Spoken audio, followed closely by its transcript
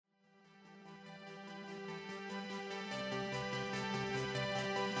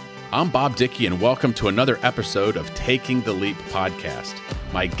I'm Bob Dickey, and welcome to another episode of Taking the Leap podcast.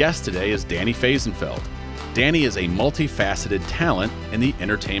 My guest today is Danny Fehsenfeld. Danny is a multifaceted talent in the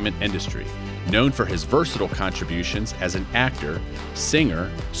entertainment industry, known for his versatile contributions as an actor,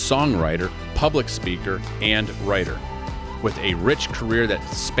 singer, songwriter, public speaker, and writer. With a rich career that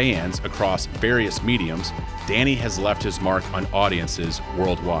spans across various mediums, Danny has left his mark on audiences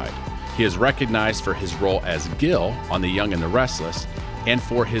worldwide. He is recognized for his role as Gil on the Young The Restless, and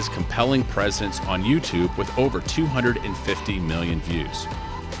for his compelling presence on YouTube with over 250 million views.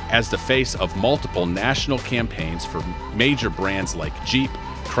 As the face of multiple national campaigns for major brands like Jeep,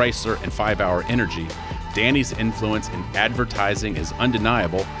 Chrysler, and 5 Hour Energy, Danny's influence in advertising is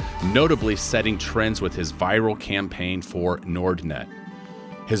undeniable, notably setting trends with his viral campaign for Nordnet.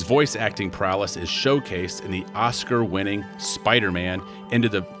 His voice acting prowess is showcased in the Oscar-winning Spiderman Into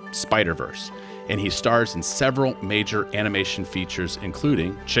the Spiderverse, and he stars in several major animation features,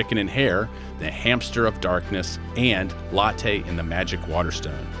 including Chickenhare, The Hamster of Darkness, and Latte The Magic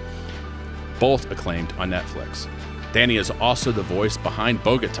Waterstone, both acclaimed on Netflix. Danny is also the voice behind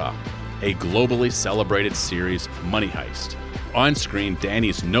Bogota, a globally celebrated series, Money Heist. On screen,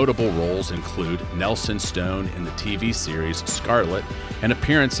 Danny's notable roles include Nelson Stone in the TV series Scarlett and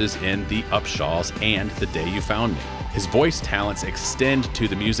appearances in The Upshaws and The Day You Found Me. His voice talents extend to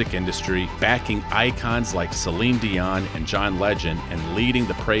the music industry, backing icons like Celine, Dion, and John Legend, and leading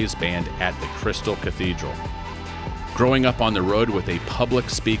the praise band at the Crystal Cathedral. Growing up on the road with a public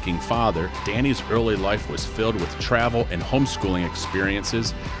speaking father, Danny's early life was filled with travel and homeschooling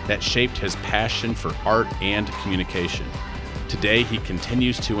experiences that shaped his passion for art and communication. Today, he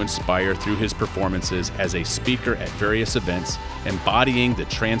continues to inspire through his performances as a speaker at various events, embodying the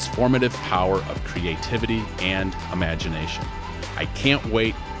transformative power of creativity and imagination. I can't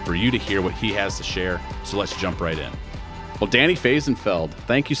wait for you to hear what he has to share, so let's jump right in. Well, Danny Fehsenfeld,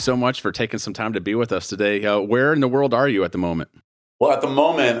 thank you so much for taking some time to be with us today. Where in the world are you at the moment? Well, at the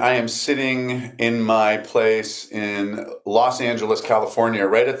moment, I am sitting in my place in Los Angeles, California,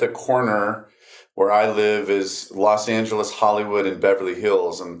 right at the corner where I live is Los Angeles, Hollywood, and Beverly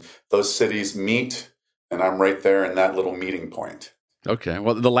Hills, and those cities meet, and I'm right there in that little meeting point. Okay.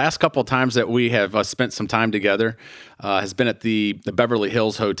 Well, the last couple of times that we have spent some time together has been at the Beverly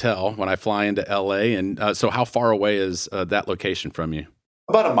Hills Hotel when I fly into LA. And so how far away is that location from you?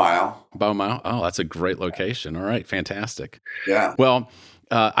 About a mile. About a mile? Oh, that's a great location. All right. Fantastic. Yeah. Well,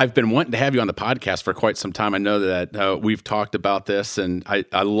 I've been wanting to have you on the podcast for quite some time. I know that we've talked about this, and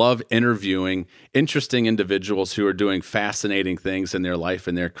I love interviewing interesting individuals who are doing fascinating things in their life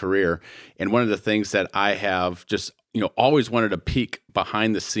and their career. And one of the things that I have just always wanted to peek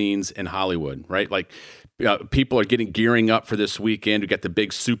behind the scenes in Hollywood, right? Like people are gearing up for this weekend. We got the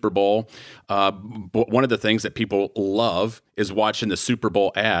big Super Bowl. But one of the things that people love is watching the Super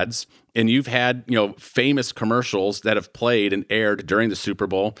Bowl ads. And you've had, famous commercials that have played and aired during the Super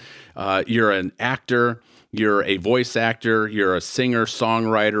Bowl. You're an actor, you're a voice actor, you're a singer,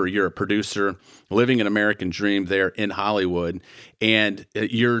 songwriter, you're a producer, living an American dream there in Hollywood. And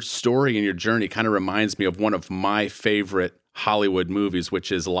your story and your journey kind of reminds me of one of my favorite Hollywood movies,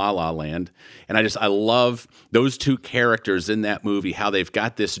 which is La La Land. And I love those two characters in that movie, how they've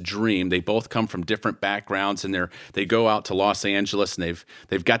got this dream. They both come from different backgrounds, and they go out to Los Angeles, and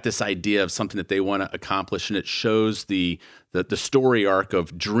they've got this idea of something that they want to accomplish, and it shows the story arc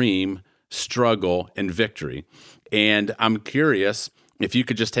of dream, struggle, and victory. And I'm curious if you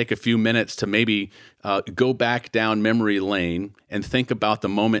could just take a few minutes to maybe go back down memory lane and think about the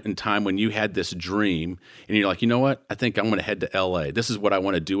moment in time when you had this dream and you're like, you know what? I think I'm going to head to LA. This is what I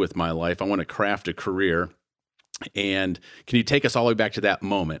want to do with my life. I want to craft a career. And can you take us all the way back to that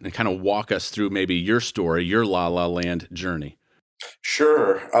moment and kind of walk us through maybe your story, your La La Land journey?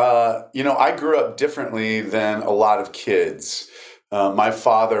 Sure. I grew up differently than a lot of kids. My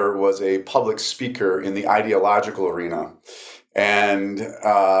father was a public speaker in the ideological arena. And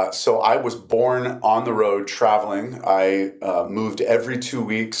so I was born on the road traveling. I moved every 2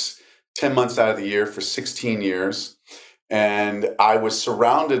 weeks, 10 months out of the year for 16 years. And I was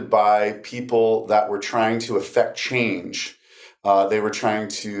surrounded by people that were trying to affect change. They were trying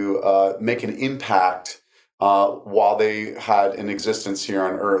to make an impact while they had an existence here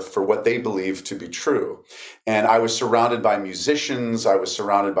on earth for what they believed to be true. And I was surrounded by musicians, I was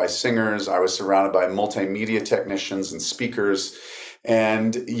surrounded by singers, I was surrounded by multimedia technicians and speakers,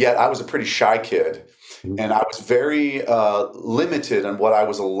 and yet I was a pretty shy kid. And I was very limited on what I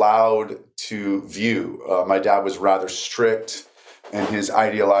was allowed to view. My dad was rather strict in his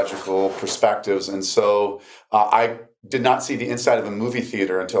ideological perspectives, and so I did not see the inside of a movie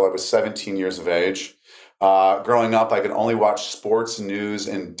theater until I was 17 years of age. Growing up, I could only watch sports, news,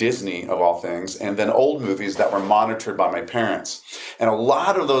 and Disney, of all things, and then old movies that were monitored by my parents. And a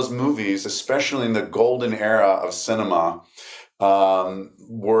lot of those movies, especially in the golden era of cinema,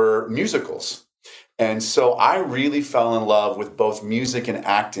 were musicals. And so I really fell in love with both music and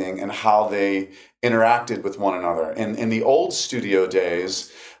acting and how they interacted with one another. And in the old studio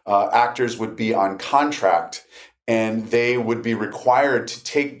days, actors would be on contract and they would be required to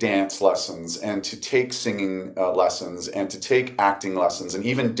take dance lessons and to take singing lessons and to take acting lessons and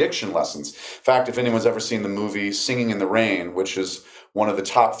even diction lessons. In fact, if anyone's ever seen the movie Singing in the Rain, which is one of the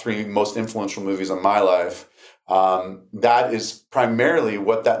top 3 most influential movies in my life, that is primarily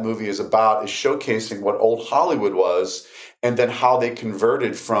what that movie is about, is showcasing what old Hollywood was and then how they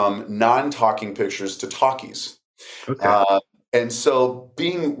converted from non-talking pictures to talkies. Okay. And so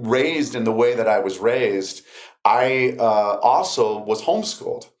being raised in the way that I was raised, I also was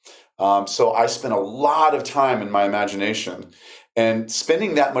homeschooled. So I spent a lot of time in my imagination. And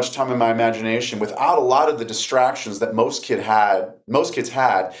spending that much time in my imagination without a lot of the distractions that most kids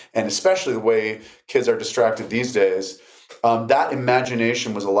had, and especially the way kids are distracted these days, that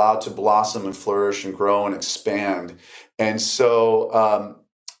imagination was allowed to blossom and flourish and grow and expand. And so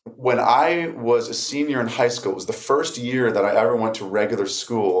when I was a senior in high school, it was the first year that I ever went to regular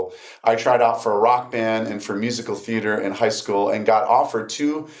school. I tried out for a rock band and for musical theater in high school and got offered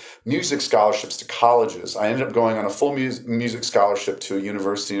 2 music scholarships to colleges. I ended up going on a full music scholarship to a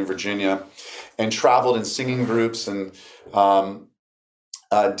university in Virginia and traveled in singing groups and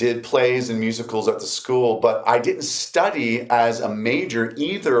did plays and musicals at the school. But I didn't study as a major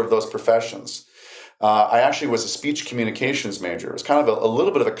either of those professions. I actually was a speech communications major. It was kind of a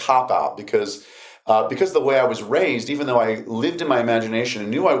little bit of a cop-out because of the way I was raised, even though I lived in my imagination and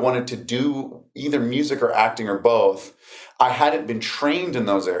knew I wanted to do either music or acting or both, I hadn't been trained in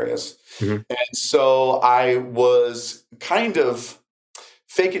those areas. Mm-hmm. And so I was kind of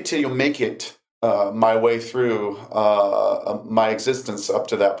fake it till you make it my way through my existence up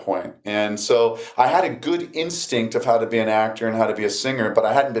to that point. And so I had a good instinct of how to be an actor and how to be a singer, but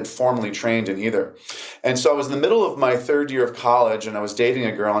I hadn't been formally trained in either. And so I was in the middle of my 3rd year of college and I was dating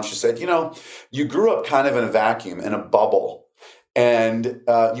a girl and she said, you grew up kind of in a vacuum, in a bubble. And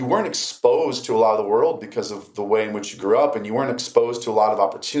you weren't exposed to a lot of the world because of the way in which you grew up, and you weren't exposed to a lot of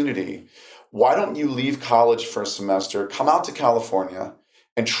opportunity. Why don't you leave college for a semester, come out to California,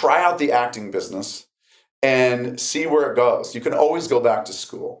 and try out the acting business and see where it goes? You can always go back to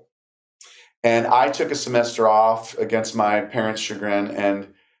school. And I took a semester off against my parents' chagrin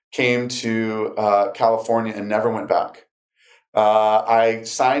and came to California and never went back. I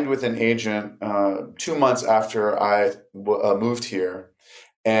signed with an agent 2 months after I moved here.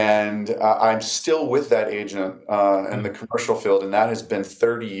 And I'm still with that agent in the commercial field, and that has been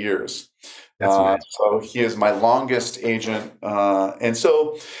 30 years. That's nice. So he is my longest agent. And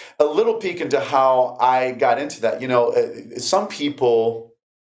so a little peek into how I got into that. Some people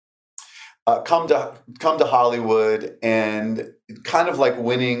come to Hollywood and kind of like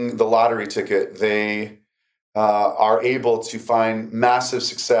winning the lottery ticket, they are able to find massive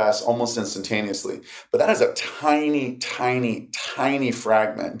success almost instantaneously. But that is a tiny, tiny, tiny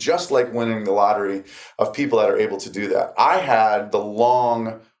fragment, just like winning the lottery, of people that are able to do that. I had the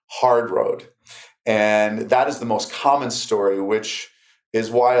long, hard road. And that is the most common story, which is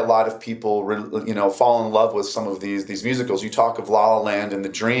why a lot of people, fall in love with some of these musicals. You talk of La La Land and The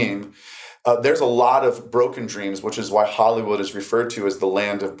Dream. There's a lot of broken dreams, which is why Hollywood is referred to as the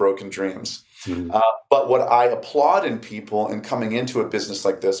land of broken dreams. Mm-hmm. But what I applaud in people in coming into a business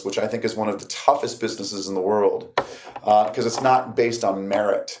like this, which I think is one of the toughest businesses in the world, because it's not based on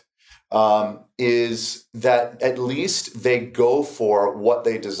merit, is that at least they go for what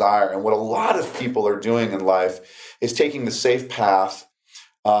they desire. And what a lot of people are doing in life is taking the safe path.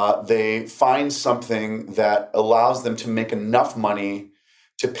 They find something that allows them to make enough money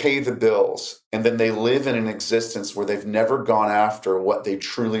to pay the bills, and then they live in an existence where they've never gone after what they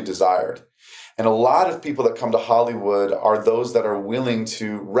truly desired. And a lot of people that come to Hollywood are those that are willing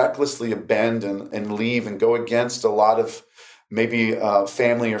to recklessly abandon and leave and go against a lot of maybe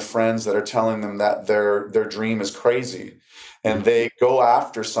family or friends that are telling them that their dream is crazy. And they go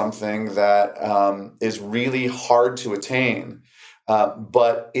after something that is really hard to attain.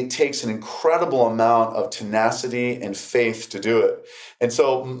 But it takes an incredible amount of tenacity and faith to do it. And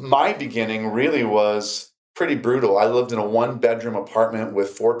so my beginning really was pretty brutal. I lived in a 1-bedroom apartment with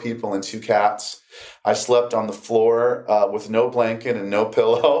 4 people and 2 cats. I slept on the floor with no blanket and no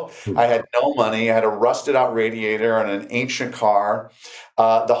pillow. I had no money. I had a rusted out radiator and an ancient car.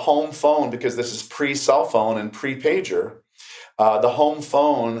 The home phone, because this is pre-cell phone and pre-pager, The home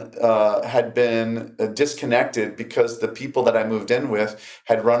phone had been disconnected because the people that I moved in with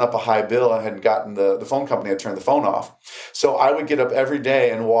had run up a high bill and had gotten the phone company had turned the phone off. So I would get up every day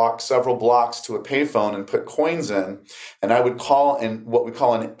and walk several blocks to a payphone and put coins in, and I would call in what we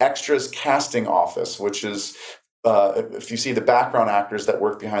call an extras casting office, which is if you see the background actors that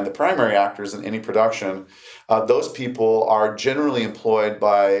work behind the primary actors in any production, those people are generally employed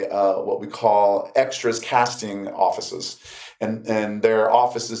by what we call extras casting offices. And they're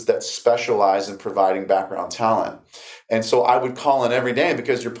offices that specialize in providing background talent. And so I would call in every day,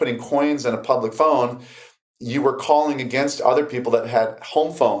 because you're putting coins in a public phone, you were calling against other people that had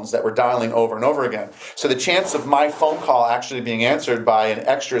home phones that were dialing over and over again. So the chance of my phone call actually being answered by an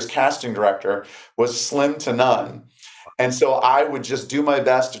extras casting director was slim to none. And so I would just do my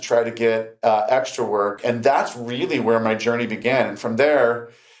best to try to get extra work. And that's really where my journey began. And from there,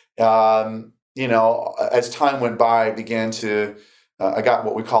 as time went by, I began to, I got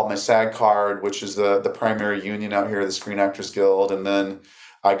what we call my SAG card, which is the primary union out here, the Screen Actors Guild. And then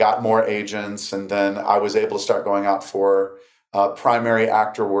I got more agents, and then I was able to start going out for primary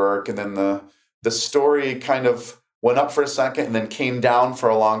actor work. And then the story kind of went up for a second and then came down for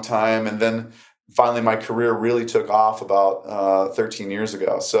a long time. And then finally my career really took off about 13 years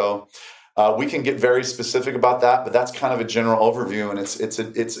ago. So we can get very specific about that, but that's kind of a general overview, and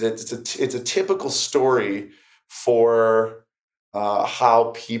it's a typical story for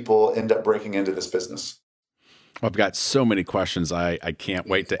how people end up breaking into this business. I've got so many questions I can't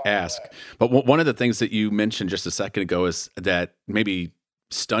wait to ask. But one of the things that you mentioned just a second ago is that maybe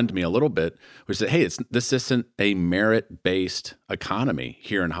stunned me a little bit, which is that, hey, this isn't a merit-based economy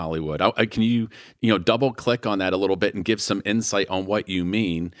here in Hollywood. Can you double click on that a little bit and give some insight on what you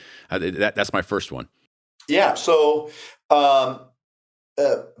mean? That's my first one. Yeah. So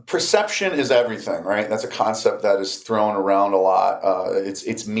perception is everything, right? That's a concept that is thrown around a lot. It's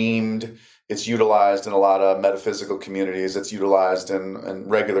memed. It's utilized in a lot of metaphysical communities. It's utilized in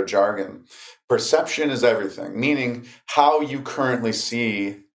regular jargon. Perception is everything, meaning how you currently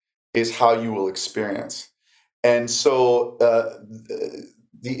see is how you will experience. And so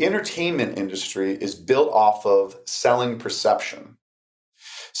the entertainment industry is built off of selling perception.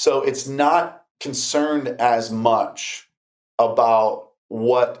 So it's not concerned as much about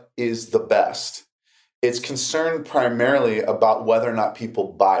what is the best. It's concerned primarily about whether or not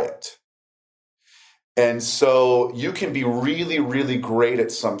people buy it. And so you can be really, really great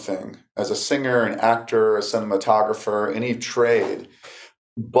at something as a singer, an actor, a cinematographer, any trade.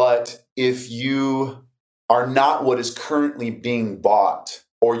 But if you are not what is currently being bought,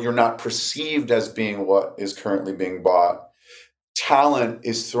 or you're not perceived as being what is currently being bought, talent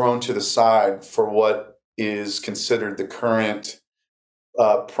is thrown to the side for what is considered the current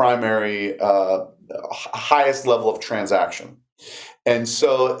primary highest level of transaction. And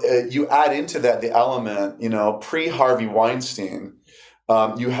so you add into that the element, pre-Harvey Weinstein,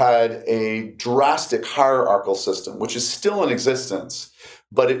 you had a drastic hierarchical system, which is still in existence,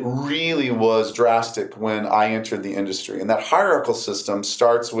 but it really was drastic when I entered the industry. And that hierarchical system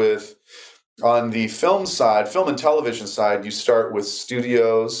starts with, on the film side, film and television side, you start with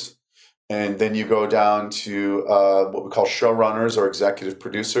studios, and then you go down to what we call showrunners or executive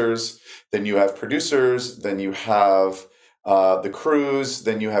producers. Then you have producers, then you have the crews,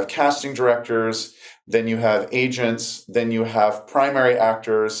 then you have casting directors, then you have agents, then you have primary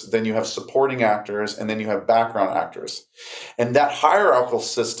actors, then you have supporting actors, and then you have background actors. And that hierarchical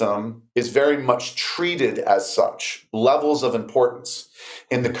system is very much treated as such, levels of importance.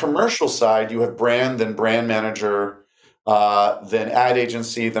 In the commercial side, you have brand, then brand manager, then ad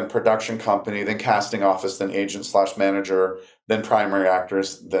agency, then production company, then casting office, then agent/manager, then primary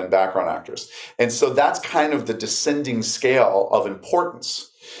actors, then background actors. And so that's kind of the descending scale of importance.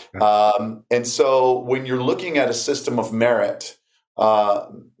 And so when you're looking at a system of merit,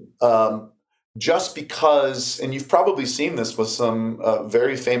 just because, and you've probably seen this with some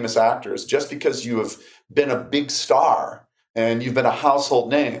very famous actors, just because you have been a big star and you've been a household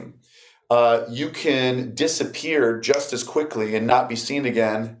name, you can disappear just as quickly and not be seen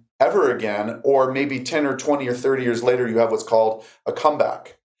again, ever again, or maybe 10 or 20 or 30 years later, you have what's called a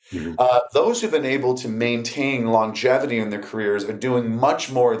comeback. Mm-hmm. Those who've been able to maintain longevity in their careers are doing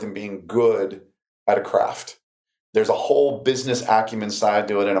much more than being good at a craft. There's a whole business acumen side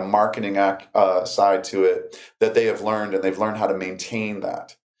to it and a marketing side to it that they have learned, and they've learned how to maintain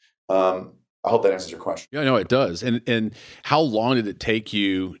that. I hope that answers your question. Yeah, no, it does. And how long did it take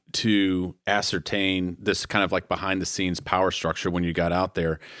you to ascertain this kind of like behind the scenes power structure when you got out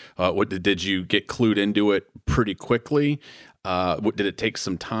there? Did you get clued into it pretty quickly? Did it take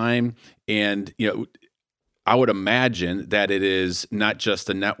some time? And I would imagine that it is not just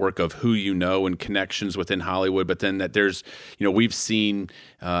a network of who you know and connections within Hollywood, but then that there's, we've seen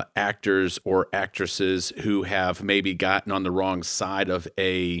actors or actresses who have maybe gotten on the wrong side of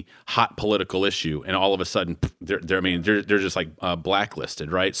a hot political issue, and all of a sudden they're just like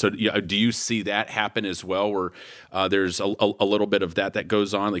blacklisted, right? So do you see that happen as well, where there's a little bit of that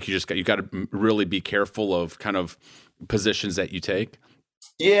goes on? Like you got to really be careful of kind of positions that you take.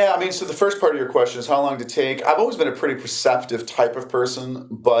 Yeah, I mean, so the first part of your question is how long to take. I've always been a pretty perceptive type of person,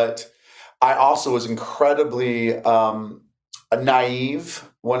 but I also was incredibly naive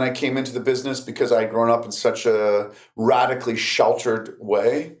when I came into the business because I had grown up in such a radically sheltered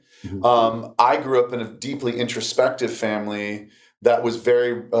way. Mm-hmm. I grew up in a deeply introspective family that was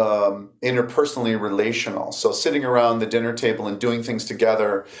very interpersonally relational. So sitting around the dinner table and doing things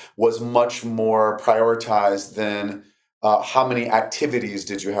together was much more prioritized than how many activities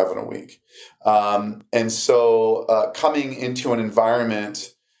did you have in a week? And so coming into an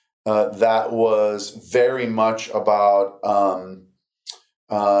environment that was very much about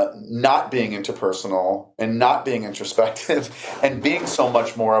not being interpersonal and not being introspective and being so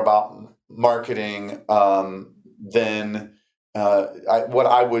much more about marketing than what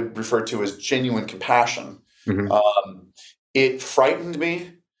I would refer to as genuine compassion. Mm-hmm. It frightened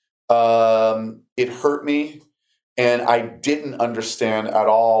me. It hurt me. And I didn't understand at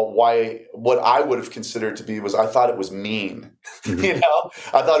all why what I would have considered to be I thought it was mean. Mm-hmm.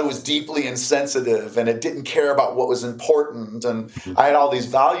 I thought it was deeply insensitive and it didn't care about what was important. And mm-hmm. I had all these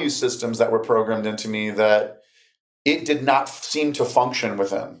value systems that were programmed into me that it did not seem to function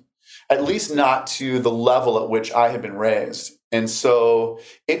within, at least not to the level at which I had been raised. And so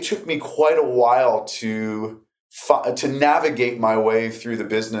it took me quite a while to navigate my way through the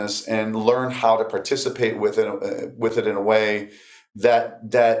business and learn how to participate with it in a way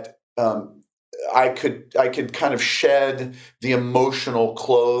that I could kind of shed the emotional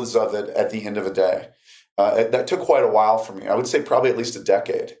clothes of it at the end of the day. That took quite a while for me. I would say probably at least a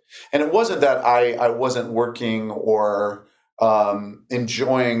decade. And it wasn't that I wasn't working or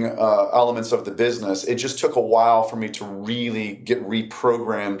enjoying elements of the business. It just took a while for me to really get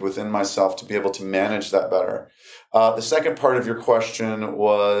reprogrammed within myself to be able to manage that better. The second part of your question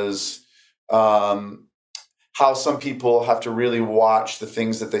was how some people have to really watch the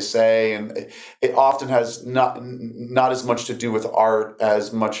things that they say, and it often has not as much to do with art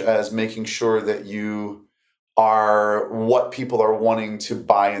as much as making sure that you are what people are wanting to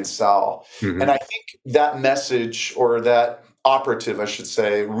buy and sell. Mm-hmm. And I think that message, or that operative, I should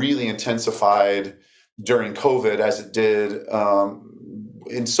say, really intensified during COVID as it did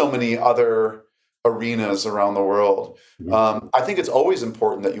in so many other arenas around the world. Mm-hmm. I think it's always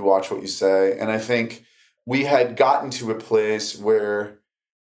important that you watch what you say. And I think we had gotten to a place where,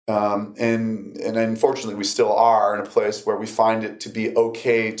 and unfortunately we still are in a place where we find it to be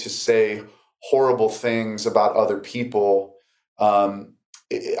okay to say horrible things about other people.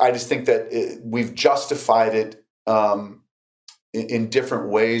 I just think that we've justified it in different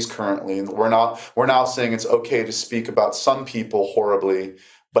ways currently. We're now saying it's okay to speak about some people horribly,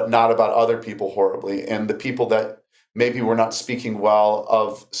 but not about other people horribly. And the people that maybe we're not speaking well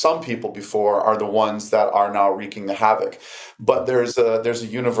of some people before are the ones that are now wreaking the havoc. But there's a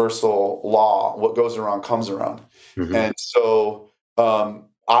universal law: what goes around comes around. Mm-hmm. And so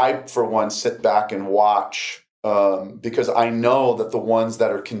I, for one, sit back and watch because I know that the ones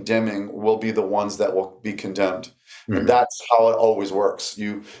that are condemning will be the ones that will be condemned. Mm-hmm. And that's how it always works.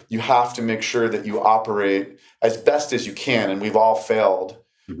 You have to make sure that you operate as best as you can, and we've all failed,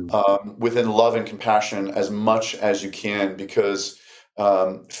 mm-hmm. Within love and compassion as much as you can, because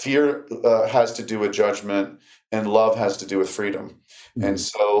fear has to do with judgment and love has to do with freedom. Mm-hmm. And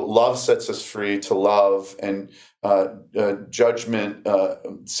so love sets us free to love, and judgment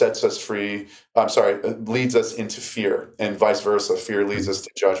sets us free. Leads us into fear, and vice versa. Fear leads us to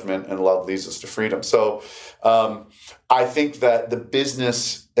judgment, and love leads us to freedom. So I think that the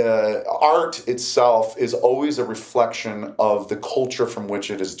business art itself is always a reflection of the culture from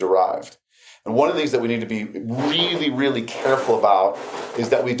which it is derived. And one of the things that we need to be really, really careful about is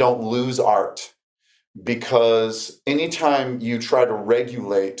that we don't lose art, because anytime you try to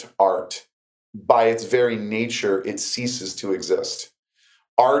regulate art, by its very nature, it ceases to exist.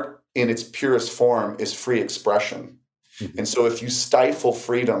 Art in its purest form is free expression. Mm-hmm. And so if you stifle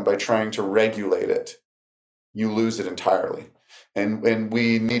freedom by trying to regulate it, you lose it entirely. And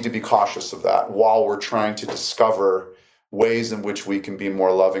we need to be cautious of that while we're trying to discover ways in which we can be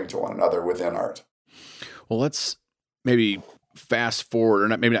more loving to one another within art. Well, let's maybe fast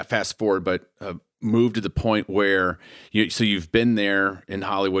forward, or maybe not fast forward, but move to the point where you've been there in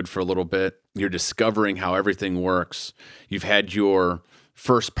Hollywood for a little bit. You're discovering how everything works. You've had your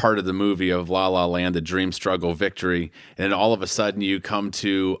first part of the movie of La La Land, the dream, struggle, victory, and then all of a sudden you come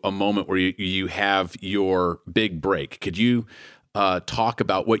to a moment where you have your big break. Could you talk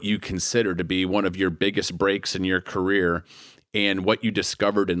about what you consider to be one of your biggest breaks in your career and what you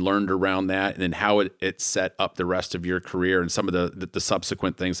discovered and learned around that, and then how it set up the rest of your career and some of the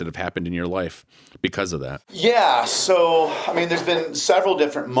subsequent things that have happened in your life because of that? Yeah. So, I mean, there's been several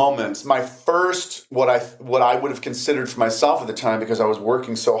different moments. My first, what I would have considered for myself at the time, because I was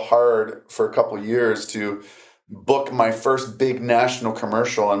working so hard for a couple of years to book my first big national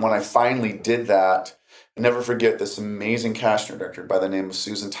commercial. And when I finally did that, I never forget this amazing casting director by the name of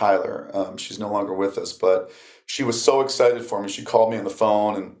Susan Tyler. She's no longer with us, but she was so excited for me. She called me on the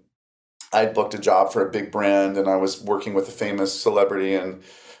phone, and I had booked a job for a big brand, and I was working with a famous celebrity. And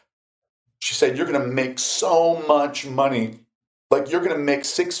she said, "You're going to make so much money. Like, you're going to make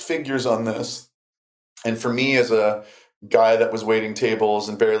six figures on this." And for me, as a guy that was waiting tables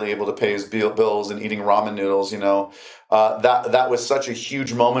and barely able to pay his bills and eating ramen noodles, that was such a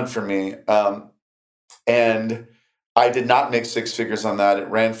huge moment for me. And I did not make six figures on that. It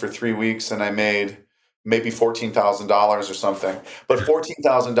ran for 3 weeks, and I made maybe $14,000 or something. But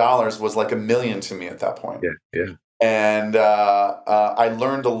 $14,000 was like $1 million to me at that point. Yeah. And I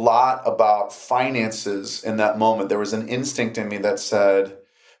learned a lot about finances in that moment. There was an instinct in me that said,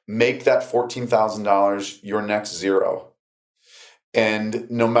 make that $14,000 your next zero. And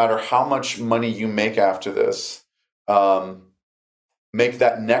no matter how much money you make after this, make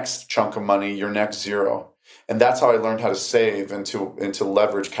that next chunk of money your next zero. And that's how I learned how to save and to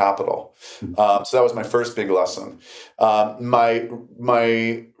leverage capital. So that was my first big lesson.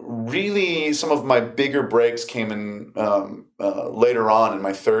 My really, some of my bigger breaks came in later on in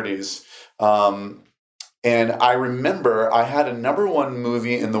my 30s. And I remember I had a #1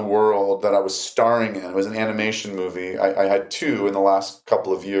 movie in the world that I was starring in. It was an animation movie. I had 2 in the last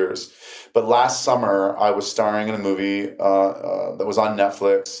couple of years. But last summer, I was starring in a movie that was on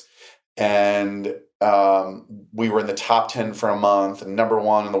Netflix. And we were in the top 10 for a month and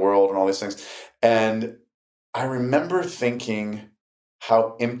 #1 in the world and all these things. And I remember thinking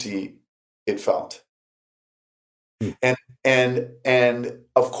how empty it felt. And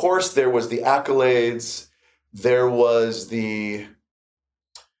of course there was the accolades, there was the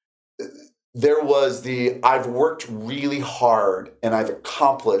I've worked really hard and I've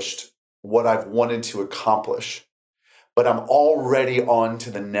accomplished what I've wanted to accomplish, but I'm already on to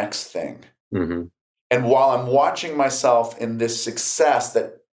the next thing. Mm-hmm. And while I'm watching myself in this success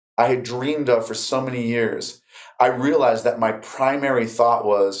that I had dreamed of for so many years, I realized that my primary thought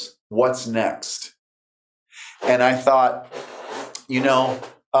was, what's next? And I thought,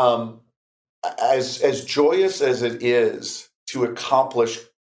 as joyous as it is to accomplish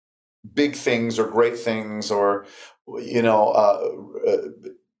big things or great things, or,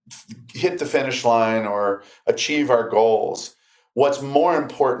 hit the finish line or achieve our goals, what's more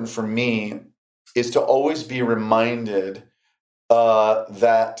important for me is to always be reminded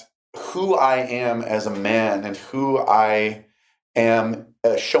that who I am as a man and who I am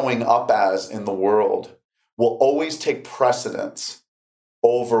showing up as in the world will always take precedence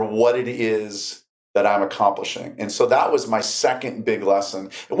over what it is that I'm accomplishing. And so that was my second big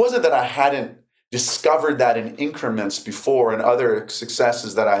lesson. It wasn't that I hadn't discovered that in increments before and other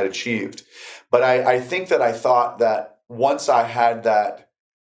successes that I had achieved, but I think that I thought that once I had that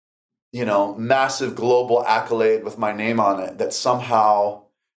massive global accolade with my name on it, that somehow,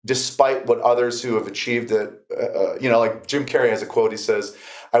 despite what others who have achieved it, like Jim Carrey has a quote, he says,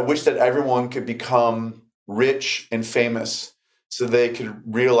 "I wish that everyone could become rich and famous so they could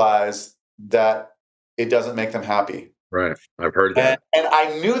realize that it doesn't make them happy." Right. I've heard that. And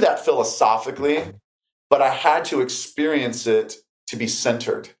I knew that philosophically, but I had to experience it to be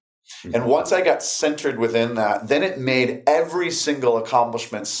centered. And once I got centered within that, then it made every single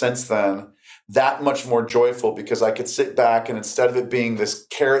accomplishment since then that much more joyful, because I could sit back and instead of it being this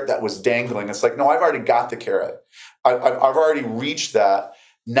carrot that was dangling, it's like, no, I've already got the carrot. I've already reached that.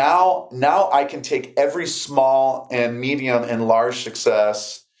 Now I can take every small and medium and large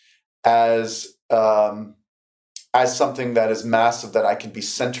success as something that is massive that I can be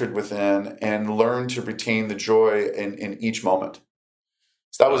centered within and learn to retain the joy in each moment.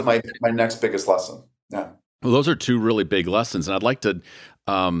 So that was my next biggest lesson. Yeah. Well, those are 2 really big lessons, and I'd like to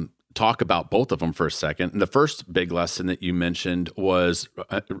talk about both of them for a second. And the first big lesson that you mentioned was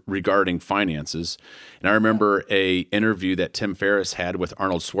regarding finances. And I remember a interview that Tim Ferriss had with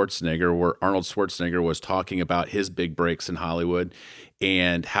Arnold Schwarzenegger, where Arnold Schwarzenegger was talking about his big breaks in Hollywood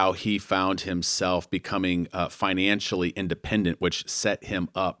and how he found himself becoming financially independent, which set him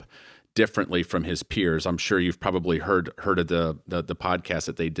up differently from his peers. I'm sure you've probably heard of the podcast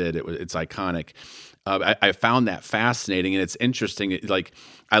that they did. It's iconic. I found that fascinating, and it's interesting. Like,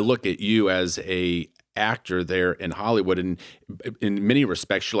 I look at you as a actor there in Hollywood, and in many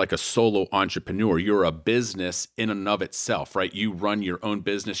respects, you're like a solo entrepreneur. You're a business in and of itself, right? You run your own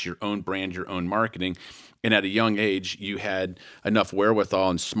business, your own brand, your own marketing. And at a young age, you had enough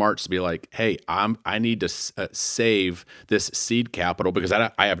wherewithal and smarts to be like, hey, I need to save this seed capital because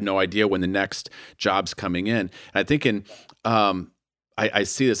I have no idea when the next job's coming in. And I think I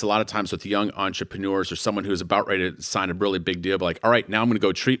see this a lot of times with young entrepreneurs or someone who's about ready to sign a really big deal, but like, all right, now I'm going to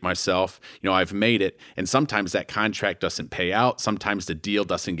go treat myself. I've made it. And sometimes that contract doesn't pay out. Sometimes the deal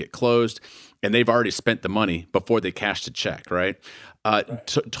doesn't get closed, and they've already spent the money before they cashed the check, right?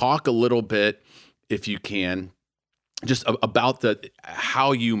 Talk a little bit, if you can, just about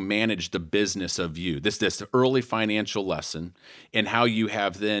how you manage the business of you, this early financial lesson, and how you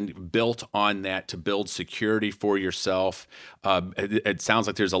have then built on that to build security for yourself. It sounds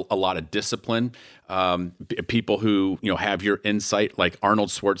like there's a lot of discipline. People who have your insight, like Arnold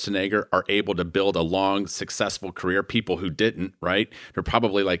Schwarzenegger, are able to build a long, successful career. People who didn't, right? They're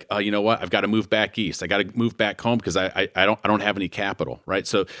probably like, oh, you know what? I've got to move back east. I got to move back home because I don't have any capital, right?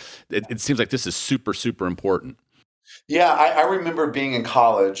 So it seems like this is super, super important. Yeah, I remember being in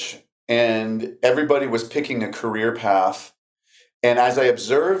college and everybody was picking a career path. And as I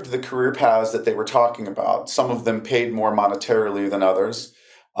observed the career paths that they were talking about, some of them paid more monetarily than others,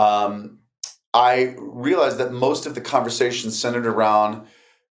 I realized that most of the conversation centered around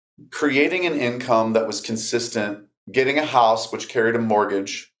creating an income that was consistent, getting a house which carried a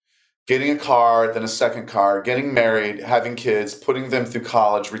mortgage, getting a car, then a second car, getting married, having kids, putting them through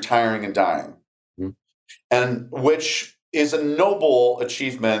college, retiring and dying. And which is a noble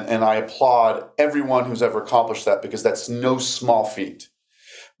achievement, and I applaud everyone who's ever accomplished that because that's no small feat.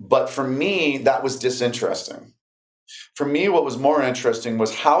 But for me, that was disinteresting. For me, what was more interesting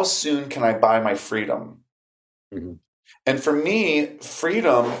was how soon can I buy my freedom? Mm-hmm. And for me,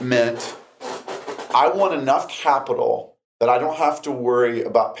 freedom meant I want enough capital that I don't have to worry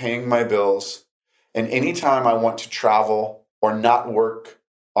about paying my bills, and anytime I want to travel or not work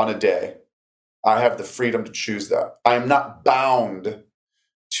on a day, I have the freedom to choose that. I am not bound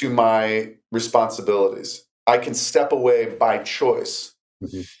to my responsibilities. I can step away by choice.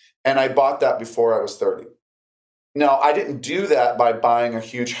 Mm-hmm. And I bought that before I was 30. Now, I didn't do that by buying a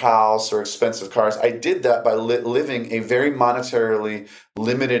huge house or expensive cars. I did that by living a very monetarily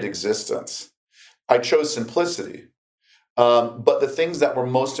limited existence. I chose simplicity. But the things that were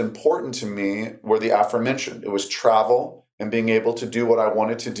most important to me were the aforementioned. It was travel and being able to do what I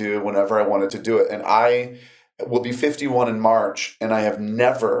wanted to do whenever I wanted to do it. And I will be 51 in March, and I have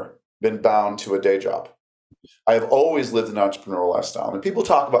never been bound to a day job. I have always lived an entrepreneurial lifestyle. When people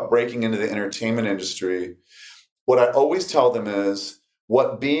talk about breaking into the entertainment industry, what I always tell them is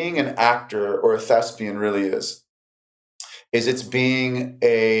what being an actor or a thespian really is it's being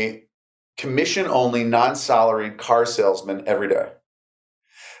a commission-only, non-salaried car salesman every day.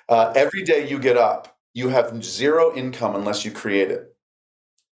 Every day you get up, you have zero income unless you create it.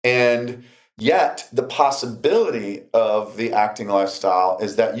 And yet the possibility of the acting lifestyle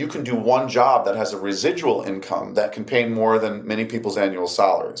is that you can do one job that has a residual income that can pay more than many people's annual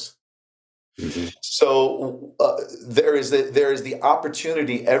salaries. Mm-hmm. So there is the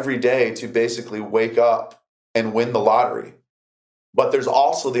opportunity every day to basically wake up and win the lottery. But there's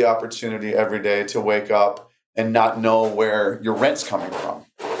also the opportunity every day to wake up and not know where your rent's coming from.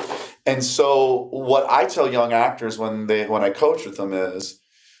 And so what I tell young actors when I coach with them is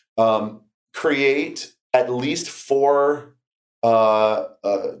create at least 4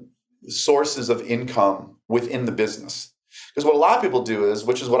 sources of income within the business. Because what a lot of people do is,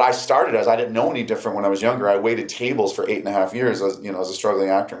 which is what I started as, I didn't know any different when I was younger. I waited tables for 8.5 years as a struggling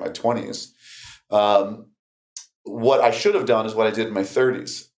actor in my 20s. What I should have done is what I did in my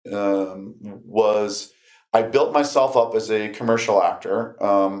 30s, was I built myself up as a commercial actor.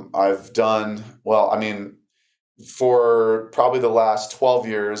 I've done, for probably the last 12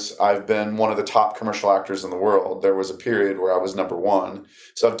 years, I've been one of the top commercial actors in the world. There was a period where I was number 1.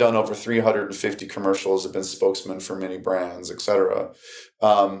 So I've done over 350 commercials, I've been spokesman for many brands, et cetera.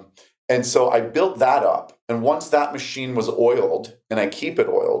 And so I built that up. And once that machine was oiled, and I keep it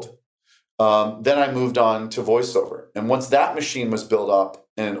oiled, then I moved on to voiceover. And once that machine was built up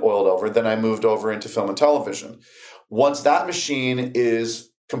and oiled over, then I moved over into film and television. Once that machine is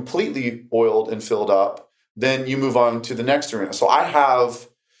completely oiled and filled up, then you move on to the next arena. So I have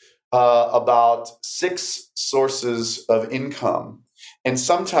about 6 sources of income. And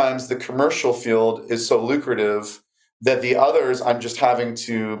sometimes the commercial field is so lucrative that the others I'm just having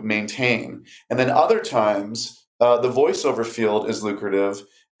to maintain. And then other times, the voiceover field is lucrative,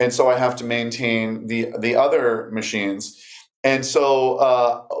 and so I have to maintain the other machines. And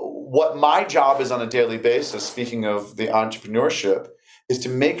so, what my job is on a daily basis, speaking of the entrepreneurship, is to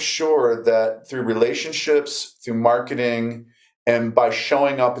make sure that through relationships, through marketing, and by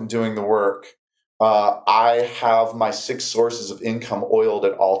showing up and doing the work, I have my 6 sources of income oiled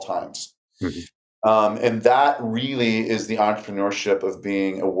at all times. And that really is the entrepreneurship of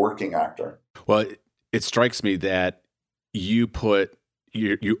being a working actor. Well, it strikes me that you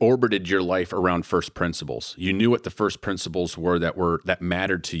orbited your life around first principles. You knew what the first principles were that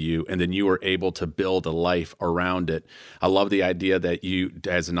mattered to you, and then you were able to build a life around it. I love the idea that you,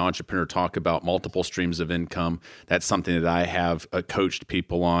 as an entrepreneur, talk about multiple streams of income. That's something that I have coached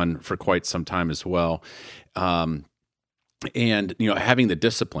people on for quite some time as well. And having the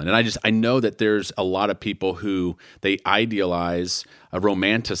discipline, and I know that there's a lot of people who they idealize,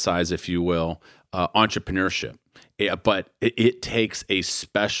 romanticize, if you will, entrepreneurship. Yeah, but it takes a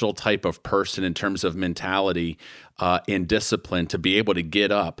special type of person in terms of mentality and discipline to be able to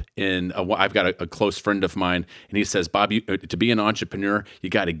get up. And I've got a close friend of mine, and he says, Bob, to be an entrepreneur, you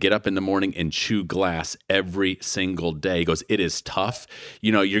got to get up in the morning and chew glass every single day. He goes, it is tough.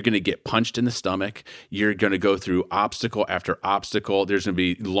 You're going to get punched in the stomach. You're going to go through obstacle after obstacle. There's going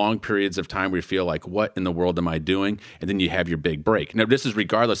to be long periods of time where you feel like, what in the world am I doing? And then you have your big break. Now, this is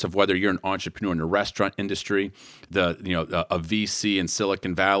regardless of whether you're an entrepreneur in the restaurant industry, a VC in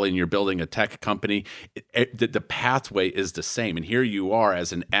Silicon Valley, and you're building a tech company. The pathway is the same. And here you are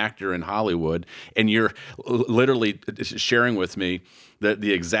as an actor in Hollywood, and you're literally sharing with me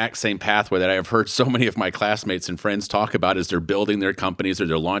the exact same pathway that I have heard so many of my classmates and friends talk about as they're building their companies or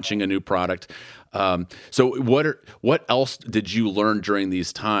they're launching a new product. So what else did you learn during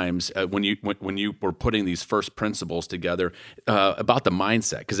these times when you were putting these first principles together about the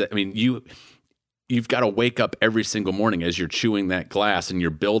mindset? Because you've got to wake up every single morning as you're chewing that glass and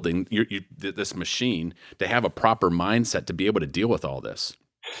you're building this machine to have a proper mindset to be able to deal with all this.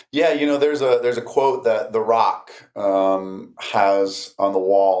 Yeah, there's a quote that The Rock has on the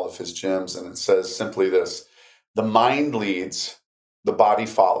wall of his gyms, and it says simply this: "The mind leads, the body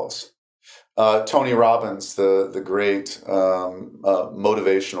follows." Tony Robbins, the great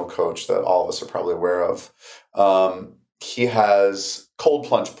motivational coach that all of us are probably aware of, he has cold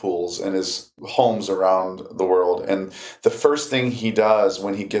plunge pools in his homes around the world. And the first thing he does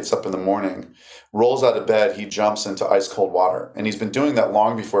when he gets up in the morning, rolls out of bed, he jumps into ice cold water. And he's been doing that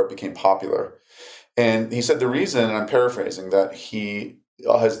long before it became popular. And he said the reason, and I'm paraphrasing, that he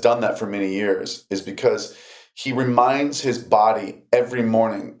has done that for many years is because he reminds his body every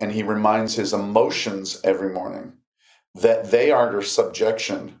morning, and he reminds his emotions every morning, that they are under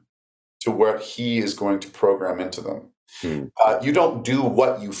subjection to what he is going to program into them. You don't do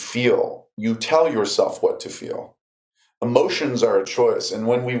what you feel. You tell yourself what to feel. Emotions are a choice. And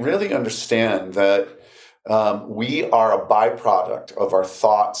when we really understand that we are a byproduct of our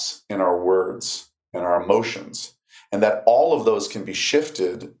thoughts and our words and our emotions, and that all of those can be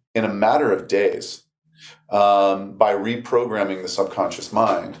shifted in a matter of days by reprogramming the subconscious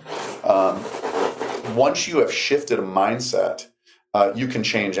mind, once you have shifted a mindset, you can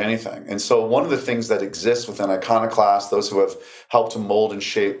change anything. And so one of the things that exists within Iconoclast, those who have helped to mold and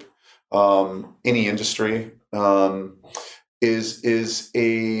shape any industry, is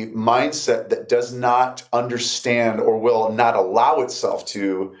a mindset that does not understand or will not allow itself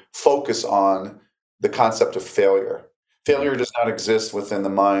to focus on the concept of failure. Failure does not exist within the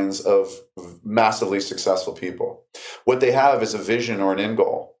minds of massively successful people. What they have is a vision or an end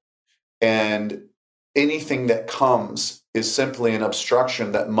goal. And anything that comes is simply an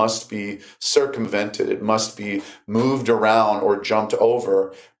obstruction that must be circumvented. It must be moved around or jumped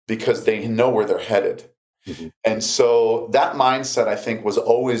over because they know where they're headed. Mm-hmm. And so that mindset, I think, was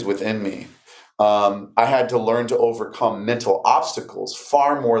always within me. I had to learn to overcome mental obstacles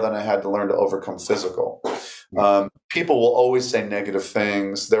far more than I had to learn to overcome physical. People will always say negative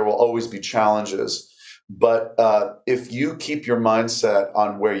things. There will always be challenges. But if you keep your mindset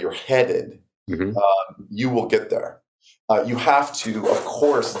on where you're headed, mm-hmm. You will get there. You have to, of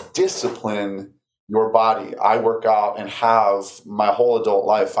course, discipline your body. I work out and have my whole adult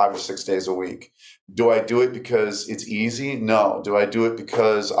life 5 or 6 days a week. Do I do it because it's easy? No. Do I do it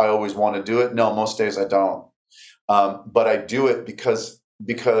because I always want to do it? No, most days I don't. But I do it because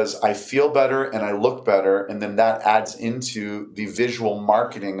I feel better and I look better, and then that adds into the visual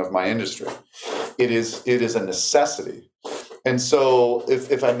marketing of my industry. It is a necessity. And so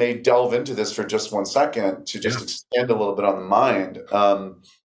if I may delve into this for just 1 second to just expand a little bit on the mind,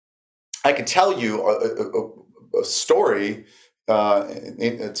 I can tell you a story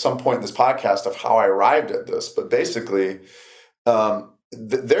at some point in this podcast of how I arrived at this. But basically,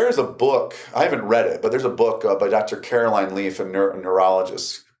 there is a book, I haven't read it, but there's a book by Dr. Caroline Leaf, a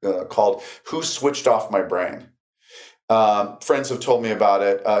neurologist, called Who Switched Off My Brain? Friends have told me about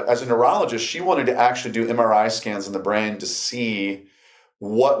it. As a neurologist, she wanted to actually do MRI scans in the brain to see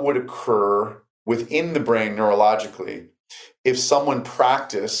what would occur within the brain neurologically if someone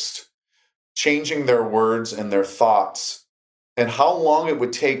practiced changing their words and their thoughts, and how long it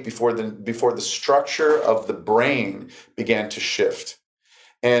would take before the structure of the brain began to shift.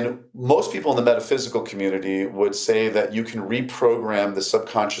 And most people in the metaphysical community would say that you can reprogram the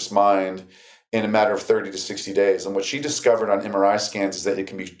subconscious mind in a matter of 30 to 60 days. And what she discovered on MRI scans is that it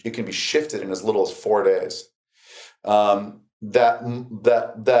can be shifted in as little as 4 days. That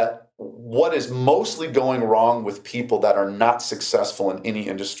what is mostly going wrong with people that are not successful in any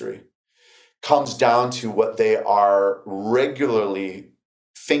industry comes down to what they are regularly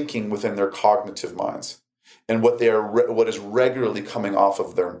thinking within their cognitive minds, and what is regularly coming off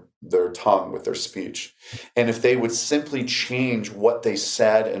of their tongue with their speech. And if they would simply change what they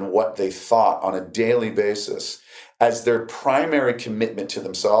said and what they thought on a daily basis as their primary commitment to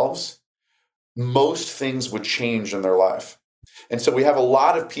themselves, most things would change in their life. And so we have a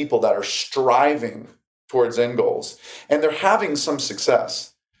lot of people that are striving towards end goals, and they're having some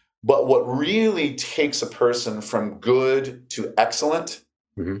success. But what really takes a person from good to excellent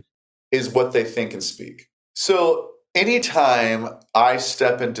is what they think and speak. So anytime I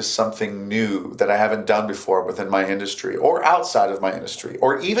step into something new that I haven't done before within my industry or outside of my industry,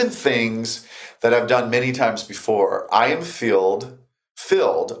 or even things that I've done many times before, I am filled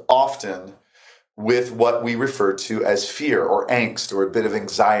often with what we refer to as fear or angst or a bit of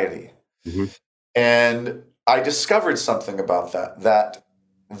anxiety. And I discovered something about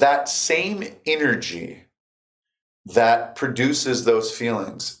that same energy that produces those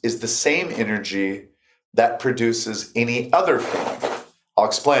feelings is the same energy that produces any other feeling. I'll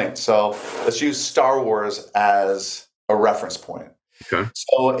explain. So let's use Star Wars as a reference point. Okay.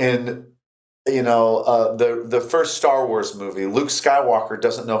 So in the first Star Wars movie, Luke Skywalker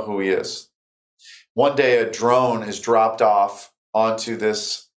doesn't know who he is. One day a drone is dropped off onto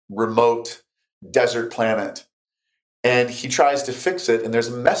this remote desert planet, and he tries to fix it, and there's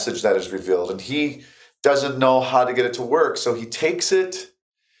a message that is revealed, and he doesn't know how to get it to work. So he takes it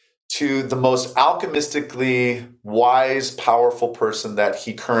to the most alchemistically wise, powerful person that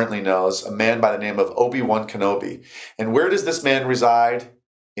he currently knows, a man by the name of Obi-Wan Kenobi. And where does this man reside?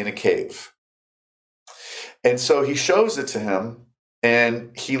 In a cave. And so he shows it to him,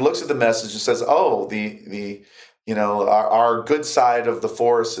 and he looks at the message and says, "Oh, our good side of the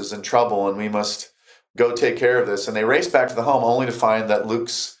force is in trouble, and we must go take care of this." And they race back to the home, only to find that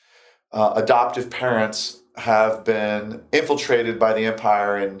Luke's adoptive parents have been infiltrated by the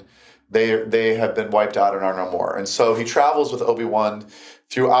Empire, and they have been wiped out and are no more. And so he travels with Obi-Wan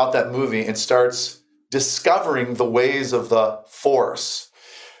throughout that movie and starts discovering the ways of the Force.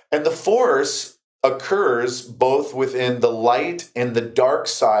 And the Force occurs both within the light and the dark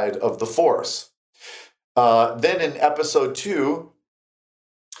side of the Force. Then in episode 2,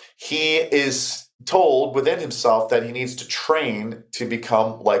 he is told within himself that he needs to train to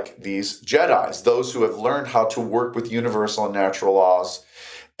become like these Jedis, those who have learned how to work with universal and natural laws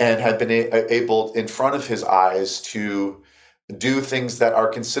and have been able in front of his eyes to do things that are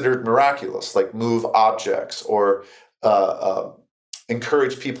considered miraculous, like move objects or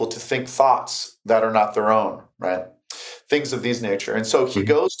encourage people to think thoughts that are not their own, right? Things of these nature. And so he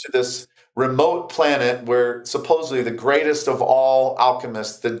goes to this remote planet where supposedly the greatest of all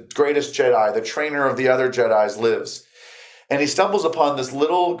alchemists, the greatest Jedi, the trainer of the other Jedis lives. And he stumbles upon this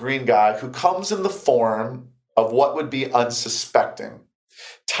little green guy who comes in the form of what would be unsuspecting.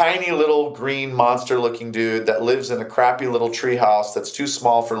 Tiny little green monster looking dude that lives in a crappy little treehouse that's too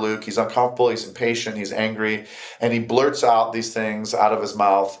small for Luke. He's uncomfortable, he's impatient, he's angry, and he blurts out these things out of his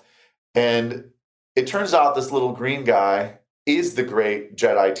mouth. And it turns out this little green guy is the great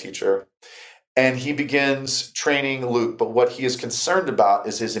Jedi teacher. And he begins training Luke, but what he is concerned about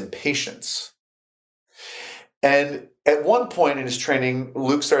is his impatience. And at one point in his training,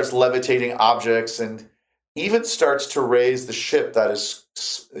 Luke starts levitating objects and even starts to raise the ship that is,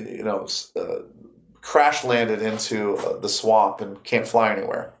 crash landed into the swamp and can't fly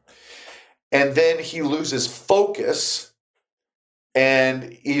anywhere. And then he loses focus,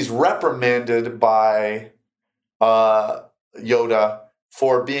 and he's reprimanded by Yoda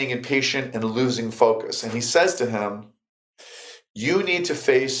for being impatient and losing focus. And he says to him, "You need to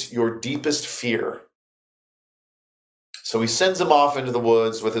face your deepest fear So he sends him off into the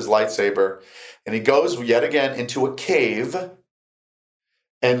woods with his lightsaber, and he goes yet again into a cave.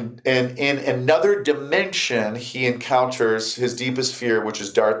 And in another dimension, he encounters his deepest fear, which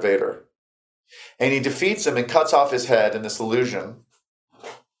is Darth Vader. And he defeats him and cuts off his head in this illusion.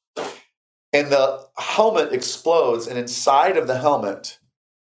 And the helmet explodes, and inside of the helmet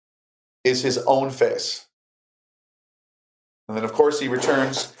is his own face. And then, of course, he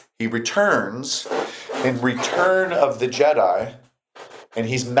returns in Return of the Jedi, and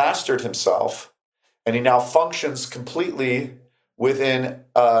he's mastered himself, and he now functions completely within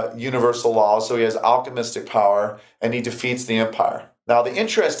universal laws. So he has alchemistic power, and he defeats the Empire. Now, the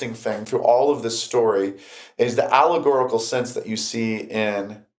interesting thing through all of this story is the allegorical sense that you see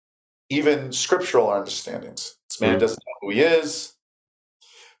in even scriptural understandings. This man doesn't know who he is.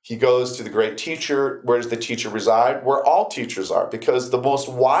 He goes to the great teacher. Where does the teacher reside? Where all teachers are, because the most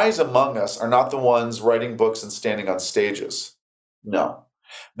wise among us are not the ones writing books and standing on stages. No.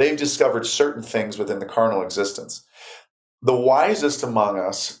 They've discovered certain things within the carnal existence. The wisest among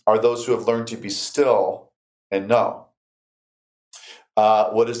us are those who have learned to be still and know.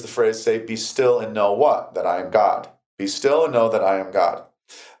 What does the phrase say? Be still and know what? That I am God. Be still and know that I am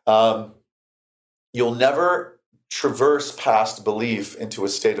God. You'll never traverse past belief into a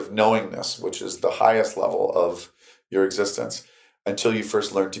state of knowingness, which is the highest level of your existence, until you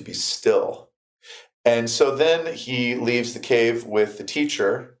first learn to be still. And so then he leaves the cave with the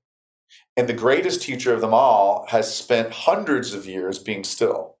teacher, and the greatest teacher of them all has spent hundreds of years being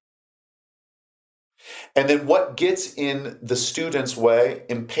still. And then what gets in the student's way?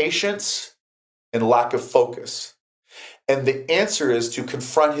 Impatience and lack of focus. And the answer is to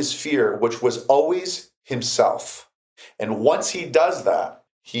confront his fear, which was always himself. And once he does that,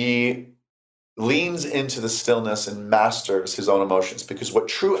 he leans into the stillness and masters his own emotions. Because what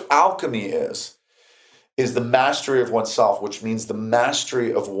true alchemy is the mastery of oneself, which means the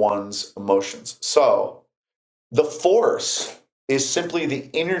mastery of one's emotions. So the force is simply the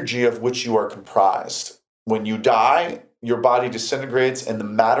energy of which you are comprised. When you die, your body disintegrates, and the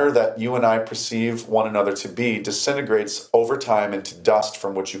matter that you and I perceive one another to be disintegrates over time into dust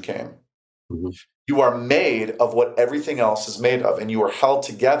from which you came. Mm-hmm. You are made of what everything else is made of, and you are held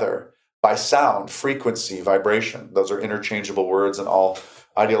together by sound, frequency, vibration. Those are interchangeable words in all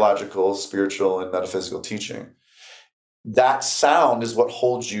ideological, spiritual, and metaphysical teaching. That sound is what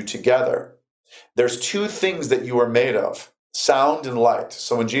holds you together. There's two things that you are made of: sound and light.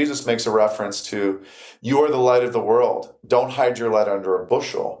 So when Jesus makes a reference to, you are the light of the world, don't hide your light under a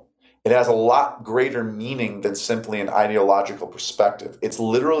bushel, it has a lot greater meaning than simply an ideological perspective. It's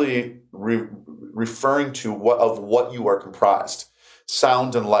literally referring to what you are comprised,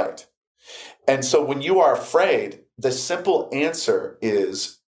 sound and light. And so when you are afraid, the simple answer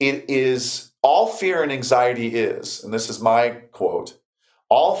is, it is all fear and anxiety is, and this is my quote,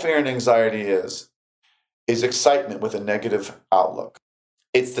 all fear and anxiety is excitement with a negative outlook.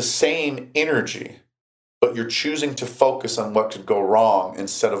 It's the same energy, but you're choosing to focus on what could go wrong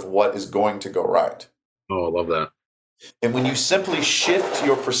instead of what is going to go right. Oh, I love that. And when you simply shift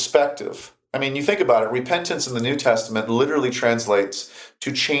your perspective, I mean, you think about it, repentance in the New Testament literally translates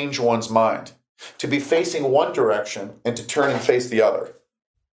to change one's mind, to be facing one direction and to turn and face the other.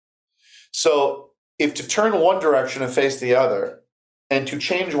 So if to turn one direction and face the other and to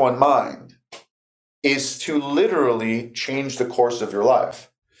change one mind is to literally change the course of your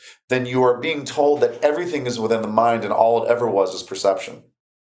life, then you are being told that everything is within the mind and all it ever was is perception.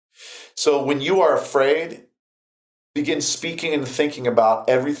 So when you are afraid, begin speaking and thinking about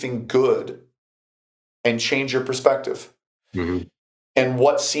everything good and change your perspective. Mm-hmm. And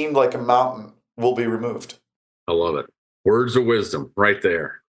what seemed like a mountain will be removed. I love it. Words of wisdom right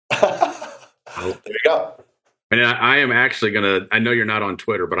there. There you go. And I am actually going to, I know you're not on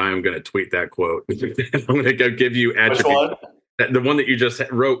Twitter, but I am going to tweet that quote. I'm going to give you Which one? The one that you just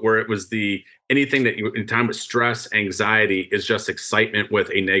wrote, where it was anything that you, in time with stress, anxiety is just excitement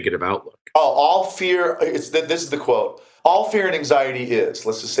with a negative outlook. Oh, all fear, this is the quote. All fear and anxiety is,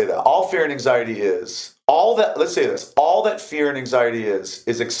 let's just say that. All fear and anxiety is, let's say this, all that fear and anxiety is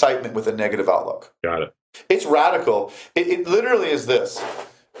excitement with a negative outlook. Got it. It's radical. It literally is this.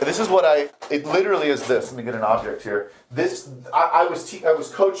 It literally is this. Let me get an object here. I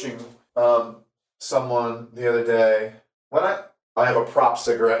was coaching someone the other day. I have a prop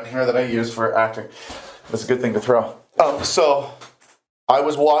cigarette in here that I use for acting. That's a good thing to throw. So I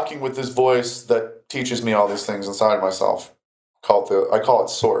was walking with this voice that teaches me all these things inside of myself. I call it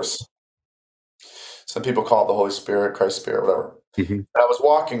Source. Some people call it the Holy Spirit, Christ Spirit, whatever. Mm-hmm. And I was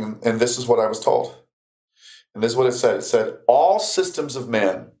walking, and this is what I was told. And this is what it said. It said, all systems of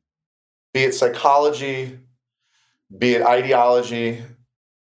man, be it psychology, be it ideology,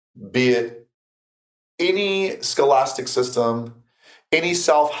 be it any scholastic system, any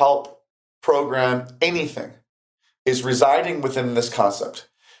self-help program, anything is residing within this concept.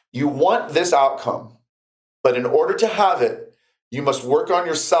 You want this outcome, but in order to have it, you must work on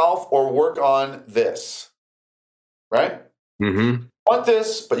yourself or work on this, right? Mm-hmm. You want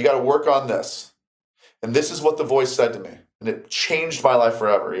this, but you got to work on this. And this is what the voice said to me. And it changed my life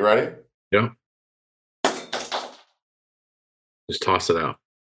forever. You ready? Yeah. Just toss it out.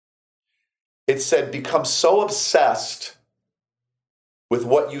 It said, become so obsessed with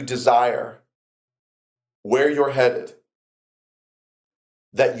what you desire, where you're headed,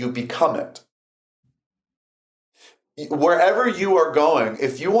 that you become it. Wherever you are going,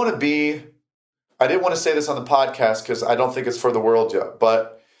 if you want to be, I didn't want to say this on the podcast because I don't think it's for the world yet,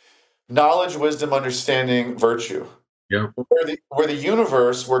 but knowledge, wisdom, understanding, virtue. Yeah. Where the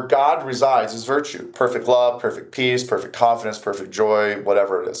universe, where God resides, is virtue. Perfect love, perfect peace, perfect confidence, perfect joy,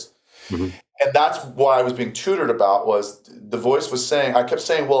 whatever it is. Mm-hmm. And that's why I was being tutored about, was the voice was saying, I kept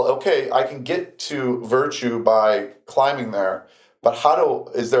saying, well, okay, I can get to virtue by climbing there, but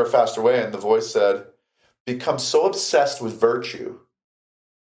is there a faster way? And the voice said, become so obsessed with virtue.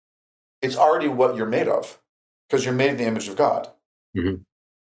 It's already what you're made of, because you're made in the image of God. Mm-hmm.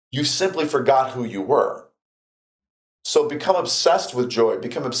 You simply forgot who you were. So become obsessed with joy,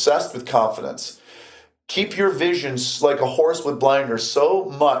 become obsessed with confidence. Keep your visions like a horse with blinders so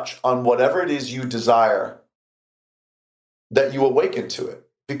much on whatever it is you desire that you awaken to it.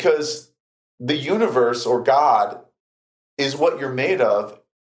 Because the universe or God is what you're made of,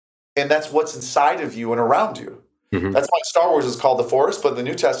 and that's what's inside of you and around you. Mm-hmm. That's why Star Wars is called the Force, but the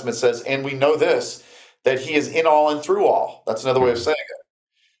New Testament says, and we know this, that he is in all and through all. That's another way of saying it.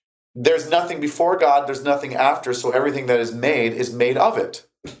 There's nothing before God, there's nothing after, so everything that is made of it.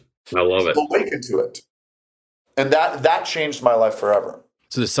 I love it. Awaken to it. And that changed my life forever.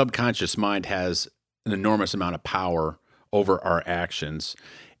 So the subconscious mind has an enormous amount of power over our actions.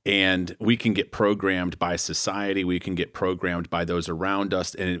 And we can get programmed by society. We can get programmed by those around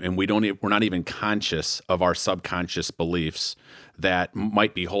us, and we're not even conscious of our subconscious beliefs that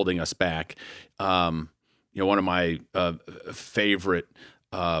might be holding us back. One of my favorite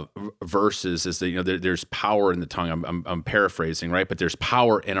verses is that there's power in the tongue. I'm paraphrasing, right? But there's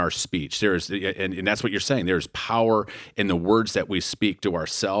power in our speech. And that's what you're saying. There's power in the words that we speak to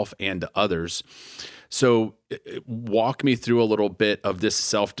ourselves and to others. So walk me through a little bit of this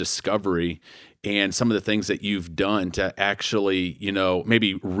self-discovery and some of the things that you've done to actually,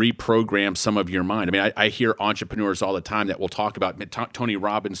 maybe reprogram some of your mind. I mean, I hear entrepreneurs all the time that will talk about, Tony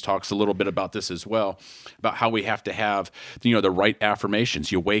Robbins talks a little bit about this as well, about how we have to have, the right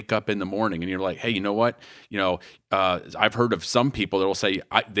affirmations. You wake up in the morning and you're like, hey, you know what? I've heard of some people that will say,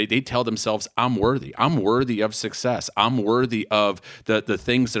 they tell themselves, I'm worthy of success. I'm worthy of the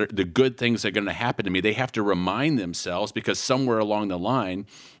things that are the good things that are going to happen to me. They have to remind themselves, because somewhere along the line,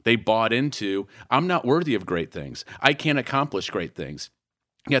 they bought into, I'm not worthy of great things. I can't accomplish great things.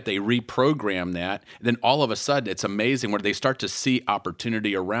 Yet they reprogram that. And then all of a sudden, it's amazing where they start to see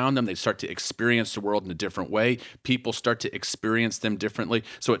opportunity around them. They start to experience the world in a different way. People start to experience them differently.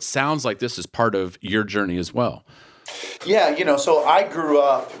 So it sounds like this is part of your journey as well. Yeah, so I grew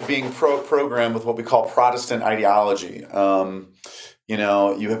up being programmed with what we call Protestant ideology.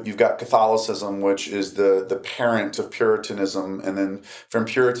 You've got Catholicism, which is the parent of Puritanism, and then from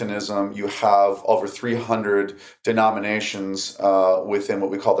Puritanism you have over 300 denominations within what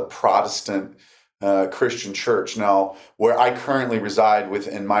we call the Protestant Christian Church. Now, where I currently reside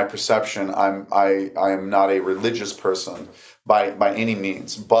within my perception, I am not a religious person by any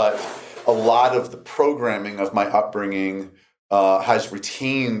means, but a lot of the programming of my upbringing has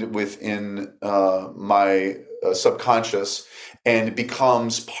retained within my subconscious, and it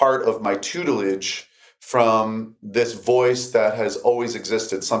becomes part of my tutelage from this voice that has always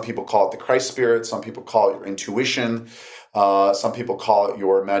existed. Some people call it the Christ spirit. Some people call it your intuition. Some people call it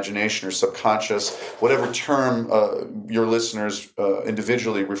your imagination or subconscious. Whatever term your listeners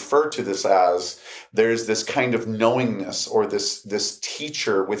individually refer to this as, there's this kind of knowingness or this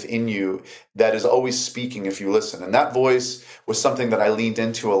teacher within you that is always speaking if you listen. And that voice was something that I leaned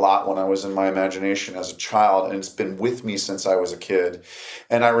into a lot when I was in my imagination as a child, and it's been with me since I was a kid.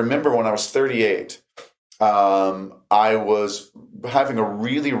 And I remember when I was 38, I was having a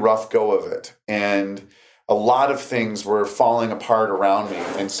really rough go of it, and a lot of things were falling apart around me.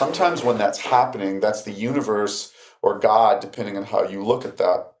 And sometimes when that's happening, that's the universe or God, depending on how you look at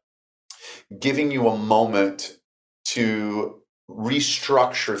that, giving you a moment to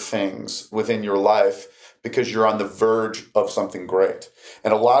restructure things within your life because you're on the verge of something great.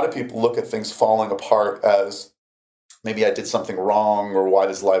 And a lot of people look at things falling apart as maybe I did something wrong, or why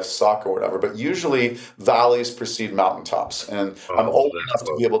does life suck, or whatever. But usually valleys precede mountaintops. And I'm old enough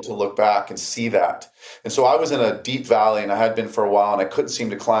to be able to look back and see that. And so I was in a deep valley, and I had been for a while, and I couldn't seem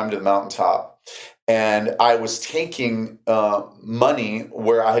to climb to the mountaintop. And I was taking money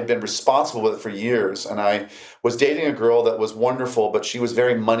where I had been responsible with it for years. And I was dating a girl that was wonderful, but she was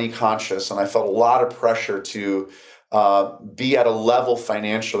very money conscious. And I felt a lot of pressure to be at a level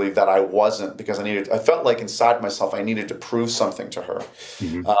financially that I wasn't, because I felt like inside myself, I needed to prove something to her.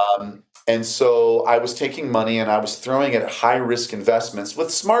 And so I was taking money and I was throwing it at high risk investments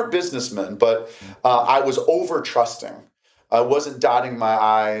with smart businessmen, but I was over trusting. I wasn't dotting my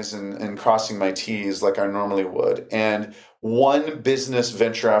I's and crossing my T's like I normally would. And one business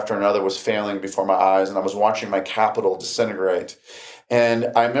venture after another was failing before my eyes, and I was watching my capital disintegrate.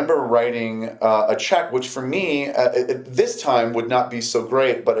 And I remember writing a check, which for me, at this time would not be so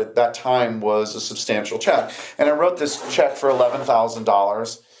great, but at that time was a substantial check. And I wrote this check for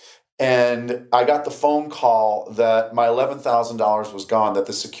 $11,000. And I got the phone call that my $11,000 was gone, that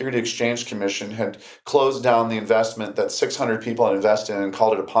the Security Exchange Commission had closed down the investment that 600 people had invested in and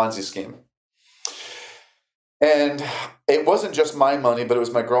called it a Ponzi scheme. And it wasn't just my money, but it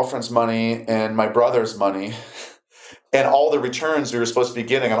was my girlfriend's money and my brother's money. And all the returns we were supposed to be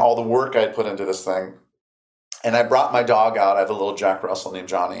getting on all the work I had put into this thing. And I brought my dog out. I have a little Jack Russell named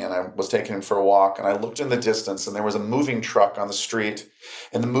Johnny, and I was taking him for a walk. And I looked in the distance, and there was a moving truck on the street.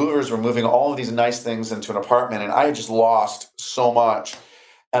 And the movers were moving all of these nice things into an apartment. And I had just lost so much.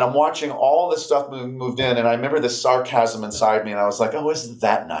 And I'm watching all this stuff moved in. And I remember this sarcasm inside me. And I was like, oh, isn't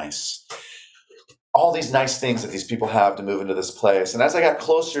that nice? All these nice things that these people have to move into this place. And as I got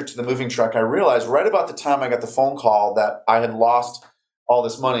closer to the moving truck, I realized right about the time I got the phone call that I had lost all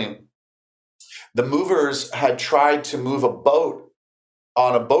this money, the movers had tried to move a boat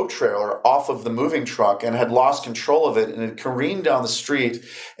on a boat trailer off of the moving truck and had lost control of it, and it careened down the street,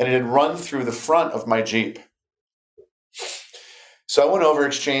 and it had run through the front of my Jeep. So I went over,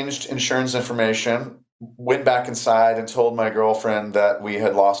 exchanged insurance information, went back inside and told my girlfriend that we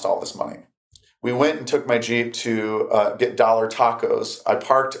had lost all this money. We went and took my Jeep to get dollar tacos. I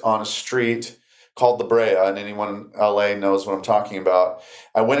parked on a street called La Brea, and anyone in LA knows what I'm talking about.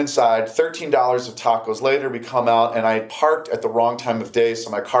 I went inside, $13 of tacos later, we come out, and I parked at the wrong time of day, so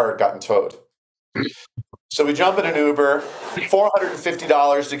my car had gotten towed. So we jump in an Uber,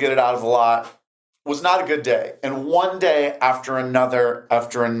 $450 to get it out of the lot. Was not a good day. And one day after another,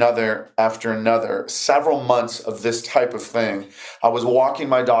 several months of this type of thing, I was walking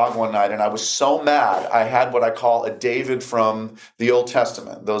my dog one night, and I was so mad. I had what I call a David from the Old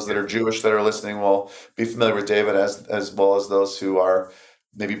Testament. Those that are Jewish that are listening will be familiar with David, as well as those who are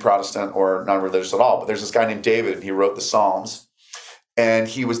maybe Protestant or non-religious at all. But there's this guy named David, and he wrote the Psalms. And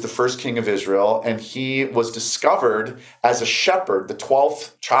he was the first king of Israel, and he was discovered as a shepherd, the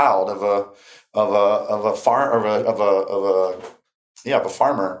 12th child of a farmer,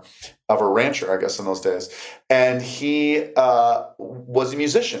 of a rancher, I guess, in those days. And he was a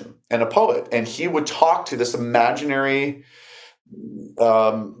musician and a poet, and he would talk to this imaginary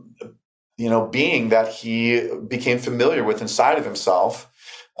being that he became familiar with inside of himself,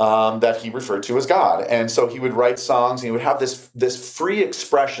 that he referred to as God. And so he would write songs, and he would have this free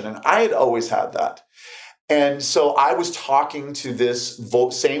expression, and I had always had that. And so I was talking to this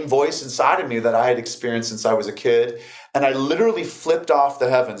same voice inside of me that I had experienced since I was a kid. And I literally flipped off the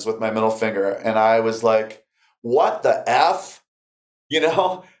heavens with my middle finger. And I was like, what the F?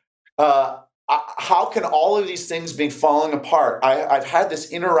 How can all of these things be falling apart? I've had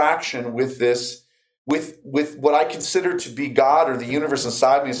this interaction with what I consider to be God or the universe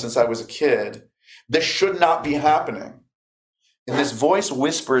inside me since I was a kid. This should not be happening. And this voice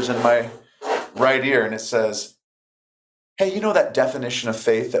whispers in my right ear, and it says, hey, you know that definition of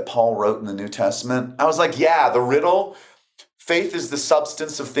faith that Paul wrote in the New Testament? I was like, yeah, the riddle. Faith is the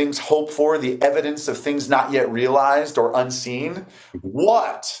substance of things hoped for, the evidence of things not yet realized or unseen.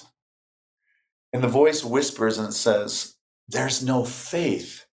 What? And the voice whispers and it says, there's no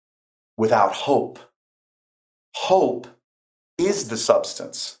faith without hope. Hope is the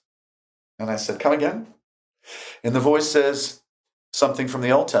substance. And I said, come again? And the voice says, something from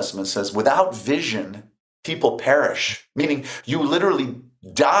the Old Testament says, without vision, people perish, meaning you literally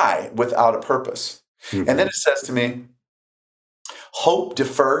die without a purpose. Mm-hmm. And then it says to me, hope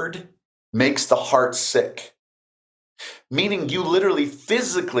deferred makes the heart sick, meaning you literally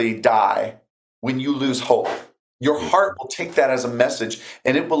physically die when you lose hope. Your heart will take that as a message,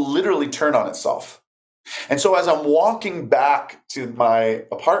 and it will literally turn on itself. And so as I'm walking back to my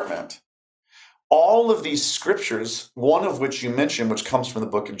apartment, all of these scriptures, one of which you mentioned, which comes from the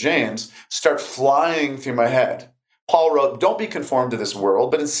book of James, start flying through my head. Paul wrote, don't be conformed to this world,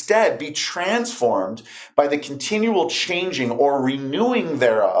 but instead be transformed by the continual changing or renewing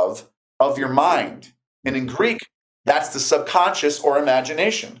thereof of your mind. And in Greek, that's the subconscious or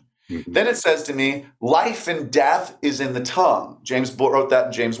imagination. Mm-hmm. Then it says to me, life and death is in the tongue. James wrote that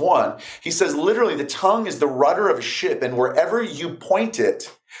in James 1. He says, literally, the tongue is the rudder of a ship, and wherever you point it,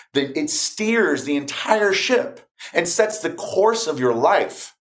 it steers the entire ship and sets the course of your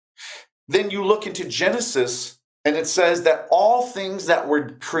life. Then you look into Genesis, and it says that all things that were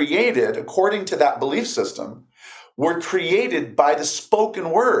created, according to that belief system, were created by the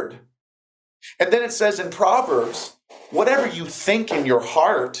spoken word. And then it says in Proverbs, whatever you think in your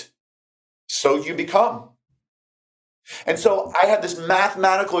heart, so you become. And so I had this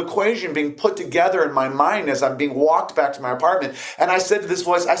mathematical equation being put together in my mind as I'm being walked back to my apartment. And I said to this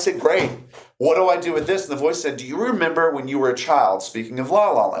voice, I said, great, what do I do with this? And the voice said, do you remember when you were a child, speaking of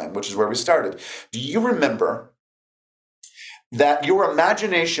La La Land, which is where we started, do you remember that your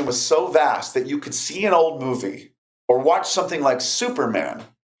imagination was so vast that you could see an old movie or watch something like Superman?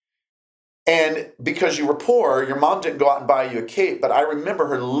 And because you were poor, your mom didn't go out and buy you a cape, but I remember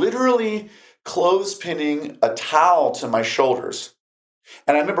her literally clothespinning a towel to my shoulders.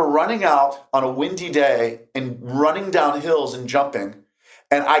 And I remember running out on a windy day and running down hills and jumping.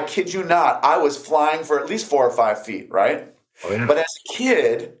 And I kid you not, I was flying for at least 4 or 5 feet, right? Oh, yeah. But as a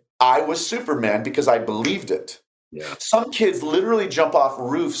kid, I was Superman because I believed it. Yeah. Some kids literally jump off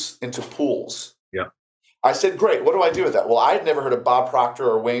roofs into pools. Yeah. I said, great, what do I do with that? Well, I had never heard of Bob Proctor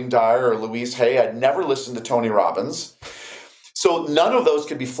or Wayne Dyer or Louise Hay. I'd never listened to Tony Robbins. So none of those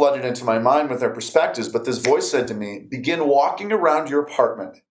could be flooded into my mind with their perspectives. But this voice said to me, begin walking around your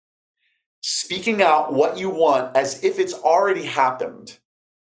apartment, speaking out what you want as if it's already happened.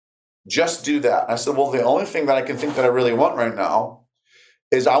 Just do that. And I said, well, the only thing that I can think that I really want right now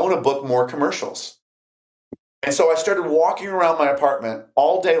is I want to book more commercials. And so I started walking around my apartment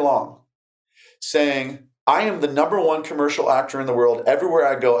all day long saying, I am the #1 commercial actor in the world. Everywhere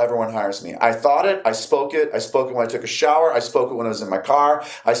I go, everyone hires me. I thought it. I spoke it. I spoke it when I took a shower. I spoke it when I was in my car.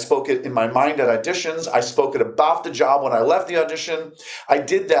 I spoke it in my mind at auditions. I spoke it about the job when I left the audition. I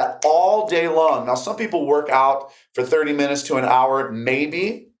did that all day long. Now, some people work out for 30 minutes to an hour,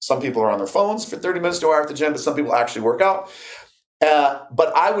 maybe. Some people are on their phones for 30 minutes to an hour at the gym, but some people actually work out.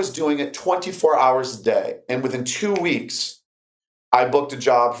 But I was doing it 24 hours a day. And within 2 weeks, I booked a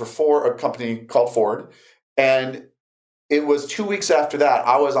job for a company called Ford. And it was 2 weeks after that,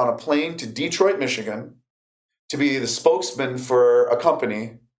 I was on a plane to Detroit, Michigan, to be the spokesman for a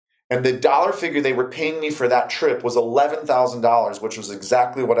company. And the dollar figure they were paying me for that trip was $11,000, which was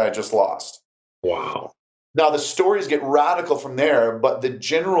exactly what I just lost. Wow. Now, the stories get radical from there, but the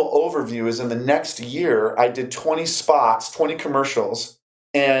general overview is in the next year, I did 20 spots, 20 commercials,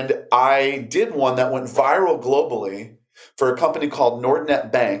 and I did one that went viral globally for a company called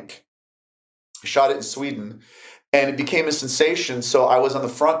Nordnet Bank. I shot it in Sweden, and it became a sensation. So I was on the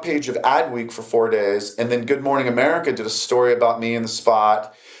front page of Adweek for 4 days, and then Good Morning America did a story about me in the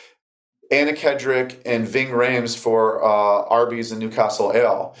spot. Anna Kedrick and Ving Rhames for Arby's and Newcastle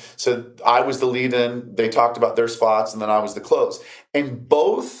Ale. So I was the lead-in. They talked about their spots, and then I was the close. And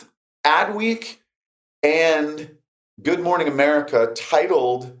both Adweek and Good Morning America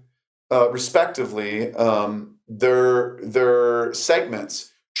titled, respectively, their segments,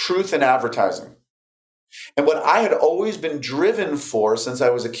 Truth in Advertising. And what I had always been driven for since I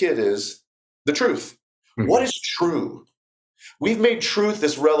was a kid is the truth. Mm-hmm. What is true? We've made truth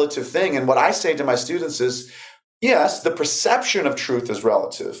this relative thing. And what I say to my students is, yes, the perception of truth is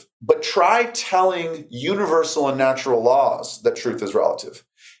relative, but try telling universal and natural laws that truth is relative.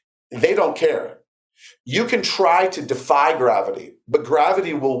 They don't care. You can try to defy gravity, but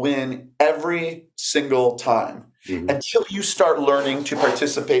gravity will win every single time. Mm-hmm. Until you start learning to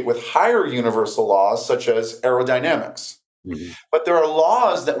participate with higher universal laws, such as aerodynamics. Mm-hmm. But there are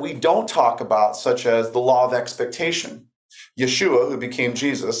laws that we don't talk about, such as the law of expectation. Yeshua, who became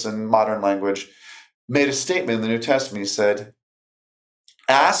Jesus in modern language, made a statement in the New Testament. He said,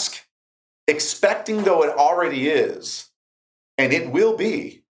 ask, expecting though it already is, and it will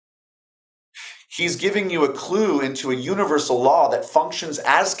be. He's giving you a clue into a universal law that functions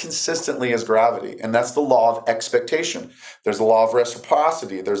as consistently as gravity, and that's the law of expectation. There's the law of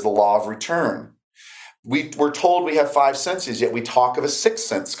reciprocity. There's the law of return. We're told we have 5 senses, yet we talk of a 6th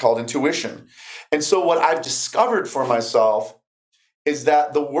sense called intuition. And so what I've discovered for myself is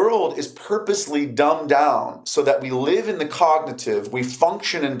that the world is purposely dumbed down so that we live in the cognitive, we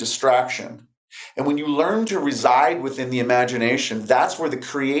function in distraction. And when you learn to reside within the imagination, that's where the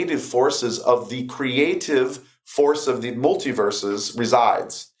creative forces of the creative force of the multiverses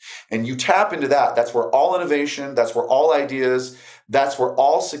resides. And you tap into that. That's where all innovation, that's where all ideas, that's where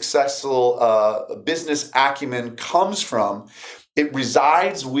all successful business acumen comes from. It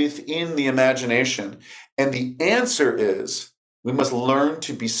resides within the imagination. And the answer is we must learn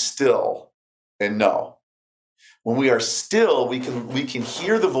to be still and know. When we are still, we can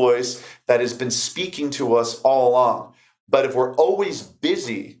hear the voice that has been speaking to us all along. But if we're always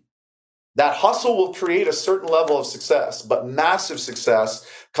busy, that hustle will create a certain level of success, but massive success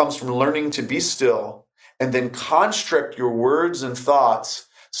comes from learning to be still and then construct your words and thoughts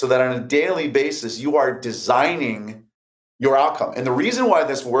so that on a daily basis, you are designing your outcome. And the reason why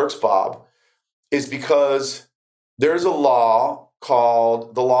this works, Bob, is because there's a law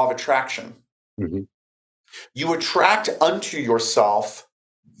called the law of attraction. Mm-hmm. You attract unto yourself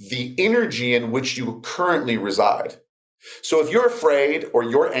the energy in which you currently reside. So if you're afraid or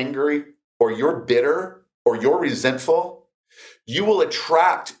you're angry or you're bitter or you're resentful, you will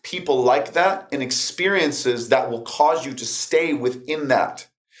attract people like that and experiences that will cause you to stay within that.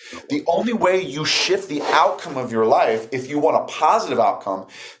 The only way you shift the outcome of your life, if you want a positive outcome,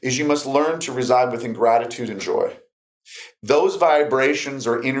 is you must learn to reside within gratitude and joy. Those vibrations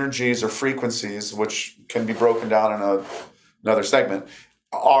or energies or frequencies, which can be broken down in another segment,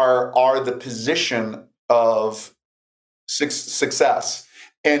 are the position of success.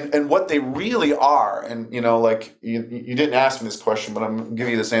 And what they really are, and like you didn't ask me this question, but I'm going to give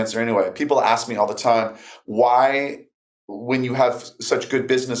you this answer anyway. People ask me all the time, why, when you have such good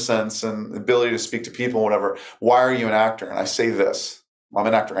business sense and ability to speak to people and whatever, why are you an actor? And I say this, I'm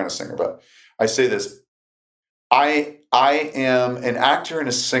an actor and a singer, but I say this, I am an actor and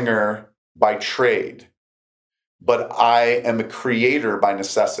a singer by trade, but I am a creator by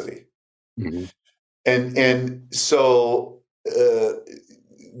necessity. Mm-hmm. And so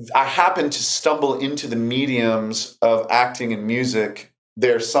I happen to stumble into the mediums of acting and music.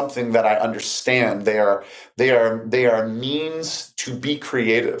 They're something that I understand. They are means to be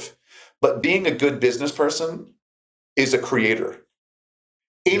creative. But being a good business person is a creator.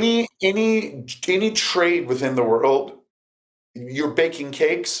 Any trade within the world, you're baking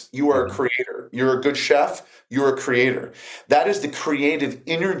cakes, you are a creator. You're a good chef, you're a creator. That is the creative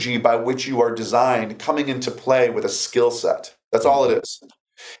energy by which you are designed coming into play with a skill set. That's all it is.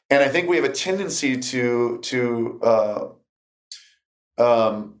 And I think we have a tendency to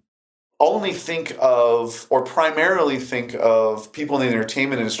only think of, or primarily think of, people in the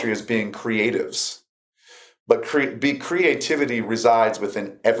entertainment industry as being creatives. But creativity resides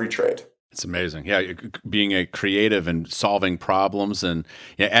within every trade. It's amazing. Yeah, being a creative and solving problems. And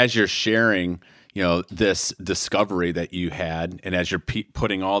as you're sharing, this discovery that you had, and as you're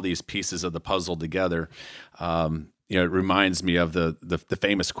putting all these pieces of the puzzle together, it reminds me of the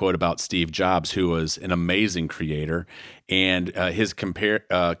famous quote about Steve Jobs, who was an amazing creator, and his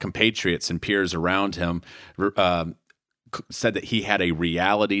compatriots and peers around him said that he had a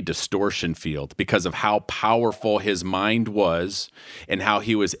reality distortion field because of how powerful his mind was and how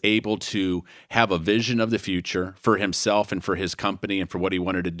he was able to have a vision of the future for himself and for his company and for what he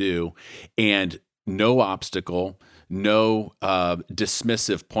wanted to do. And no obstacle, no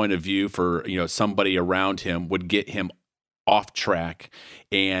dismissive point of view for somebody around him would get him off track.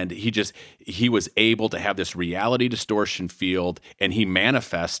 And he was able to have this reality distortion field, and he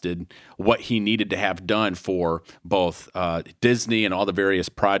manifested what he needed to have done for both Disney and all the various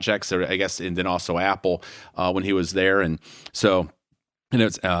projects, or I guess, and then also Apple when he was there. And so,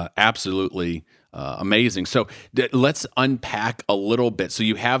 it's absolutely amazing. So let's unpack a little bit. So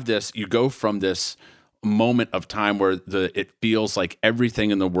you have this, you go from this moment of time where it feels like everything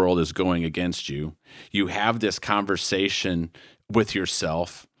in the world is going against you. You have this conversation with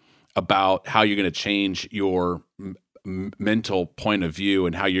yourself about how you're going to change your mental point of view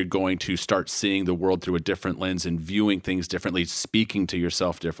and how you're going to start seeing the world through a different lens and viewing things differently, speaking to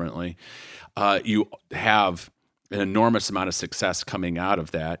yourself differently. You have an enormous amount of success coming out of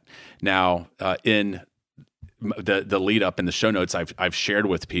that. Now, in the lead up in the show notes, I've shared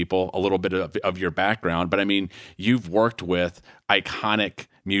with people a little bit of your background, but I mean, you've worked with iconic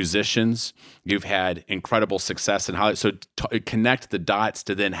musicians, you've had incredible success in Hollywood. So connect the dots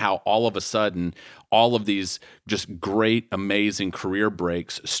to then how all of a sudden all of these just great, amazing career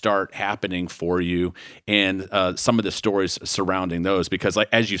breaks start happening for you, and some of the stories surrounding those. Because, like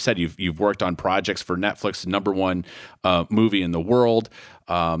as you said, you've worked on projects for Netflix, #1 movie in the world,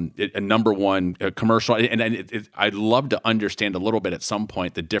 a #1 commercial, and I'd love to understand a little bit at some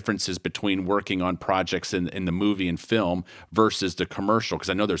point the differences between working on projects in the movie and film versus the commercial, because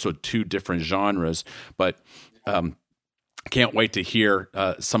I know there's sort of two different genres, but Can't wait to hear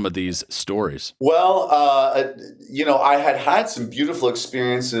some of these stories. Well, I had some beautiful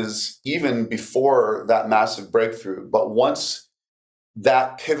experiences even before that massive breakthrough. But once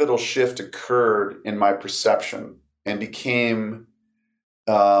that pivotal shift occurred in my perception and became,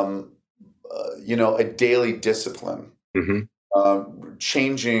 a daily discipline,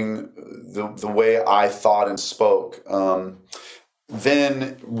 changing the way I thought and spoke,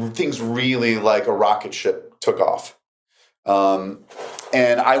 then things really like a rocket ship took off. And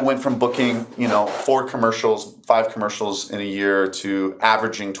I went from booking, 5 commercials in a year to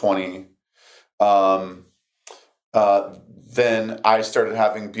averaging 20. Then I started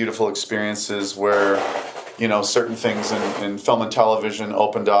having beautiful experiences where, certain things in film and television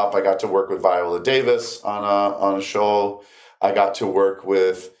opened up. I got to work with Viola Davis on a show. I got to work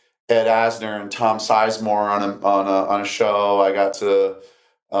with Ed Asner and Tom Sizemore on a show. I got to,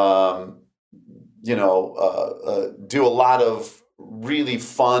 do a lot of really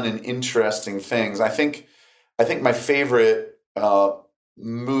fun and interesting things. I think my favorite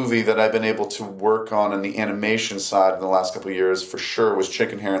movie that I've been able to work on the animation side in the last couple of years for sure was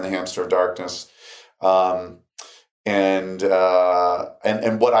Chickenhare and the Hamster of Darkness. And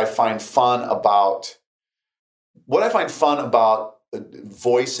what I find fun about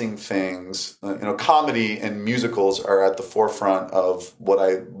voicing things, comedy and musicals are at the forefront of what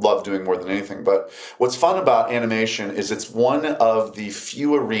I love doing more than anything. But what's fun about animation is it's one of the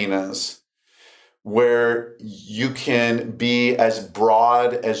few arenas where you can be as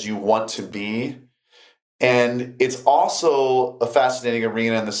broad as you want to be. And it's also a fascinating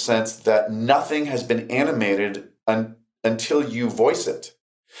arena in the sense that nothing has been animated until you voice it.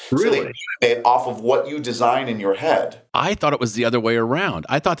 Really? So they animate off of what you design in your head. I thought it was the other way around.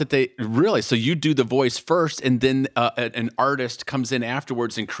 I thought that so you do the voice first, and then an artist comes in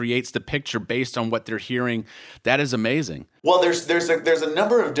afterwards and creates the picture based on what they're hearing. That is amazing. Well, there's a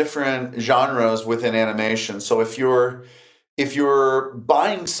number of different genres within animation. So if you're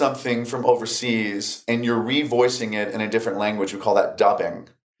buying something from overseas and you're revoicing it in a different language, we call that dubbing.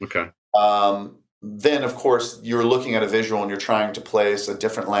 Okay. Then, of course, you're looking at a visual and you're trying to place a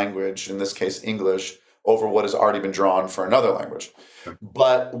different language, in this case, English, over what has already been drawn for another language. Okay.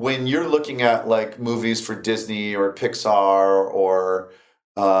 But when you're looking at like movies for Disney or Pixar or,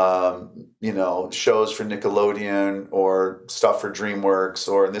 shows for Nickelodeon or stuff for DreamWorks,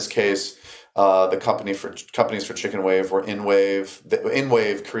 or in this case, the companies for Chickenwave or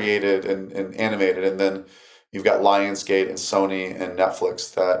InWave created and animated, and then you've got Lionsgate and Sony and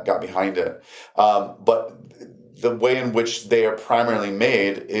Netflix that got behind it. But the way in which they are primarily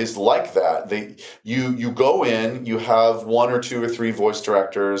made is like that. You go in, you have 1 or 2 or 3 voice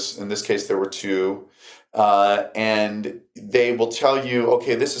directors. In this case, there were 2. And they will tell you,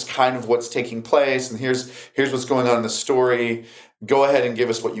 okay, this is kind of what's taking place, and here's what's going on in the story. Go ahead and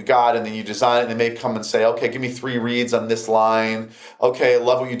give us what you got, and then you design it, and they may come and say, okay, give me 3 reads on this line. Okay, I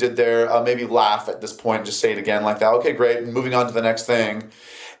love what you did there. Maybe laugh at this point and just say it again like that. Okay, great, and moving on to the next thing.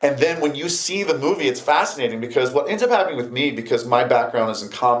 And then when you see the movie, it's fascinating because what ends up happening with me, because my background is in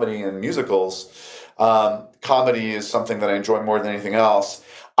comedy and musicals, comedy is something that I enjoy more than anything else.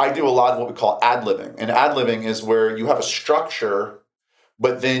 I do a lot of what we call ad-libbing. And ad-libbing is where you have a structure,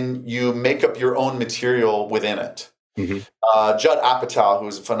 but then you make up your own material within it. Mm-hmm. Judd Apatow, who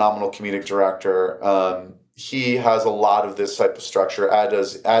is a phenomenal comedic director, he has a lot of this type of structure,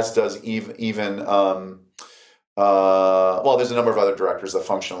 as does even there's a number of other directors that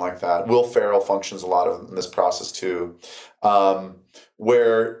function like that. Will Ferrell functions a lot in this process too,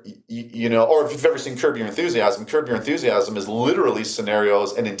 where, or if you've ever seen Curb Your Enthusiasm is literally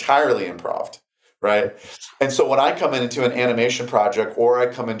scenarios and entirely improv. Right. And so when I come into an animation project or I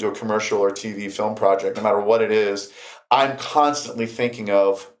come into a commercial or TV film project, no matter what it is, I'm constantly thinking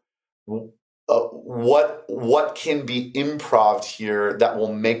of what can be improv here that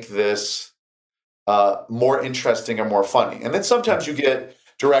will make this more interesting or more funny. And then sometimes you get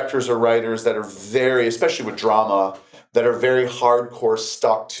directors or writers that are very, especially with drama, that are very hardcore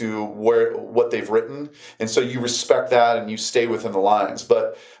stuck to what they've written. And so you respect that and you stay within the lines.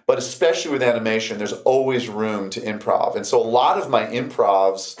 But especially with animation, there's always room to improv. And so a lot of my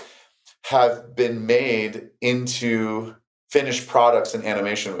improvs have been made into finished products in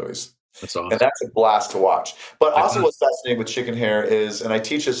animation movies. That's awesome. And that's a blast to watch. But also what's fascinating with Chickenhare is, and I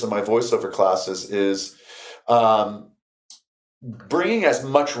teach this in my voiceover classes, is bringing as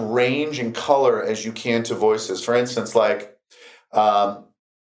much range and color as you can to voices. For instance, like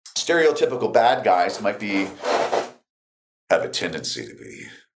stereotypical bad guys might have a tendency to be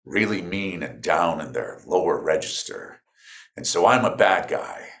really mean and down in their lower register. And so I'm a bad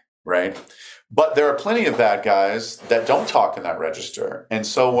guy, right? But there are plenty of bad guys that don't talk in that register. And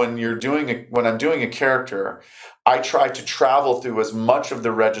so when I'm doing a character, I try to travel through as much of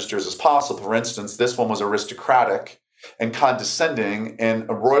the registers as possible. For instance, this one was aristocratic and condescending and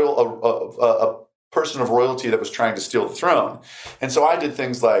a person of royalty that was trying to steal the throne. And so I did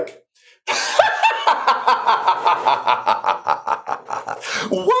things like,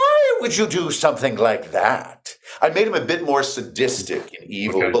 why would you do something like that? I made him a bit more sadistic and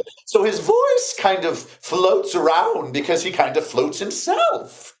evil. Okay. So his voice kind of floats around because he kind of floats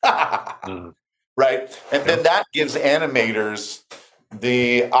himself. Right? And then that gives animators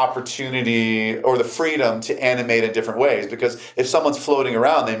the opportunity or the freedom to animate in different ways, because if someone's floating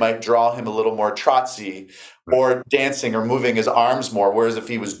around, they might draw him a little more trotsy or dancing or moving his arms more. Whereas if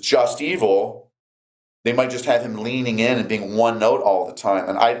he was just evil, they might just have him leaning in and being one note all the time.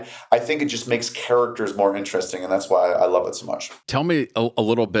 And I think it just makes characters more interesting, and that's why I love it so much. Tell me a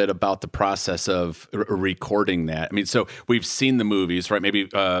little bit about the process of recording that. I mean, so we've seen the movies, right? Maybe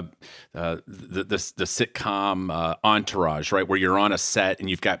the sitcom Entourage, right? Where you're on a set and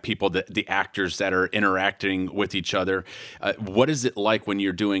you've got people, the actors that are interacting with each other. What is it like when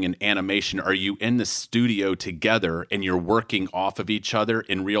you're doing an animation? Are you in the studio together and you're working off of each other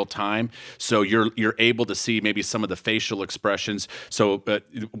in real time? So you're able to see maybe some of the facial expressions. So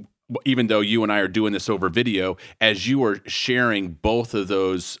even though you and I are doing this over video, as you were sharing both of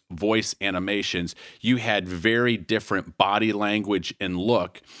those voice animations, you had very different body language and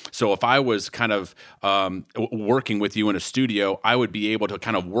look. So if I was kind of working with you in a studio, I would be able to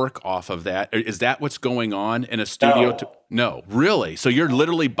kind of work off of that. Is that what's going on in a studio? No, really? So you're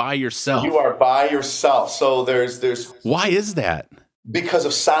literally by yourself? You are by yourself. So there's. Why is that? Because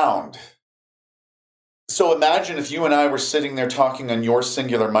of sound. So imagine if you and I were sitting there talking on your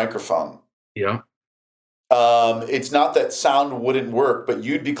singular microphone. Yeah. It's not that sound wouldn't work, but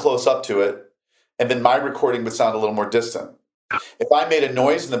you'd be close up to it, and then my recording would sound a little more distant. If I made a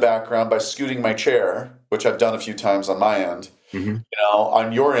noise in the background by scooting my chair, which I've done a few times on my end,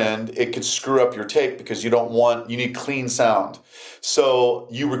 on your end, it could screw up your take because you need clean sound. So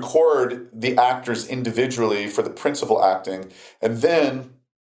you record the actors individually for the principal acting, and then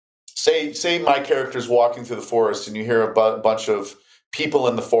Say my character's walking through the forest and you hear a bunch of people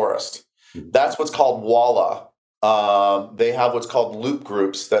in the forest. That's what's called walla. They have what's called loop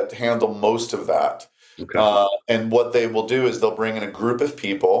groups that handle most of that. Okay. And what they will do is they'll bring in a group of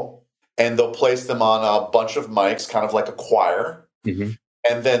people and they'll place them on a bunch of mics, kind of like a choir. Mm-hmm.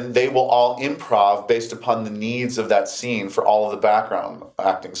 And then they will all improv based upon the needs of that scene for all of the background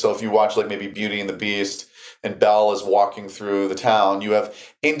acting. So if you watch like maybe Beauty and the Beast, and Belle is walking through the town, you have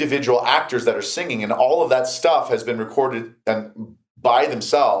individual actors that are singing, and all of that stuff has been recorded by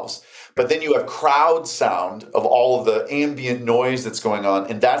themselves. But then you have crowd sound of all of the ambient noise that's going on,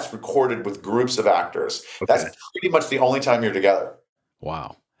 and that's recorded with groups of actors. Okay. That's pretty much the only time you're together.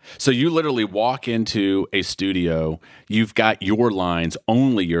 Wow. So you literally walk into a studio, you've got your lines,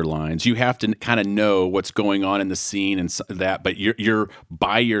 only your lines. You have to kind of know what's going on in the scene and that, but you're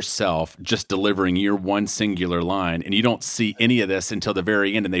by yourself just delivering your one singular line, and you don't see any of this until the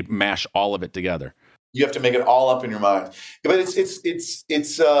very end, and they mash all of it together. You have to make it all up in your mind. But it's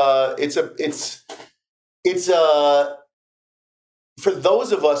for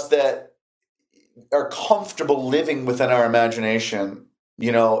those of us that are comfortable living within our imagination,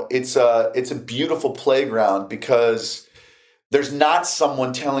 it's a beautiful playground because there's not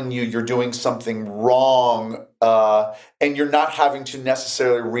someone telling you you're doing something wrong, and you're not having to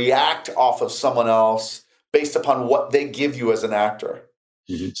necessarily react off of someone else based upon what they give you as an actor.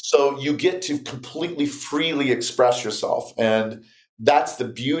 Mm-hmm. So you get to completely freely express yourself, and that's the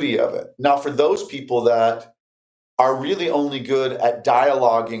beauty of it. Now, for those people that are really only good at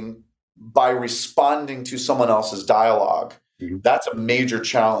dialoguing by responding to someone else's dialogue, that's a major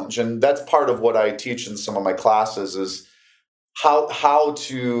challenge. And that's part of what I teach in some of my classes is how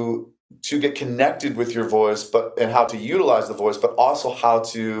to get connected with your voice, and how to utilize the voice, but also how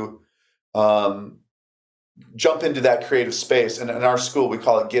to jump into that creative space. And in our school, we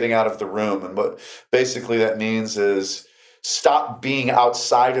call it getting out of the room. And what basically that means is stop being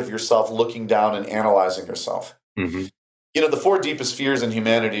outside of yourself, looking down and analyzing yourself. Mm-hmm. The four deepest fears in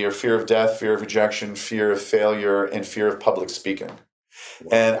humanity are fear of death, fear of rejection, fear of failure, and fear of public speaking.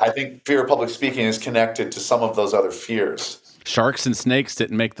 And I think fear of public speaking is connected to some of those other fears. Sharks and snakes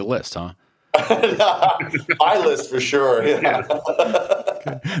didn't make the list, huh? My list for sure. Yeah.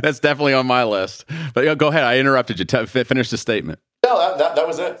 Okay. That's definitely on my list. But go ahead. I interrupted you. Finish the statement. No, that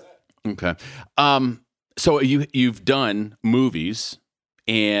was it. Okay. So you've done movies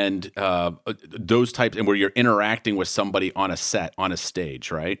and those types, and where you're interacting with somebody on a set, on a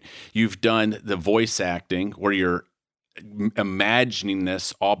stage, right? You've done the voice acting where you're imagining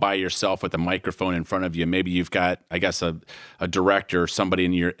this all by yourself with a microphone in front of you. Maybe you've got, I guess, a director or somebody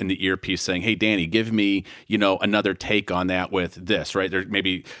in the earpiece saying, "Hey, Danny, give me, another take on that with this," right? There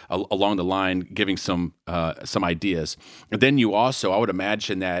maybe along the line giving some ideas. And then you also, I would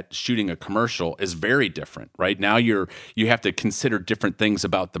imagine that shooting a commercial is very different, right? Now you have to consider different things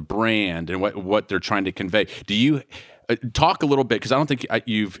about the brand and what they're trying to convey. Do you talk a little bit, because I don't think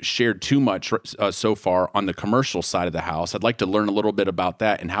you've shared too much so far on the commercial side of the house. I'd like to learn a little bit about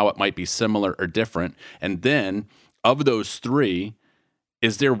that and how it might be similar or different. And then, of those three,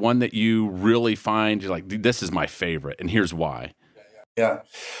 is there one that you really find you're like, this is my favorite, and here's why? Yeah.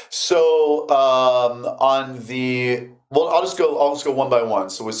 So I'll just go one by one.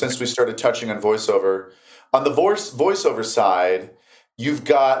 So since we started touching on voiceover, on the voiceover side, you've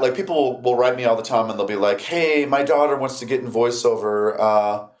got, like, people will write me all the time and they'll be like, "Hey, my daughter wants to get in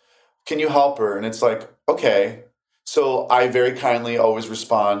voiceover. Can you help her?" And it's like, okay. So I very kindly always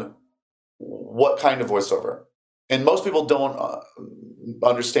respond, "What kind of voiceover?" And most people don't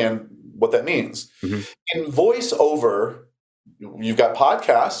understand what that means. Mm-hmm. In voiceover, you've got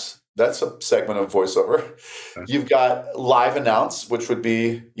podcasts. That's a segment of voiceover. Okay. You've got live announce, which would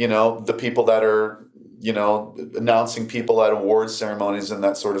be, the people that are, announcing people at awards ceremonies and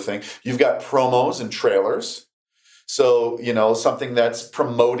that sort of thing. You've got promos and trailers. So, something that's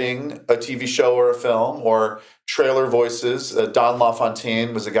promoting a TV show or a film, or trailer voices. Don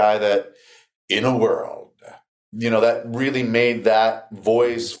LaFontaine was a guy that, in a world, that really made that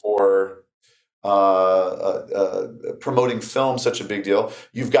voice for promoting film such a big deal.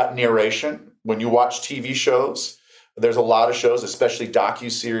 You've got narration. When you watch TV shows, there's a lot of shows, especially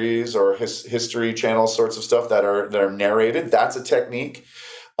docuseries or history channel sorts of stuff that are narrated. That's a technique.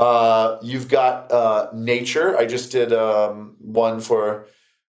 You've got nature. I just did one for,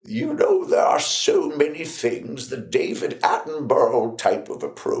 there are so many things, the David Attenborough type of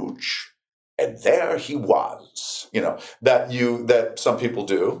approach. And there he was, that some people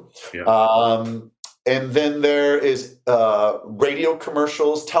do. Yeah. And then there is radio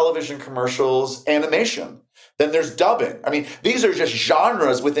commercials, television commercials, animation. Then there's dubbing. I mean, these are just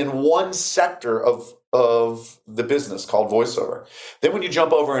genres within one sector of the business called voiceover. Then when you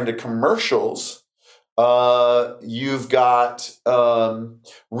jump over into commercials, you've got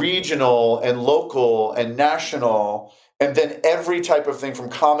regional and local and national, and then every type of thing from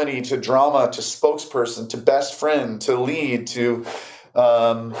comedy to drama to spokesperson to best friend to lead to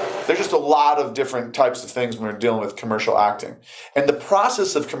there's just a lot of different types of things when we're dealing with commercial acting. And the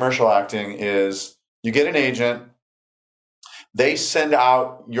process of commercial acting is you get an agent, they send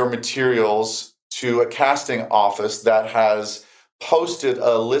out your materials to a casting office that has posted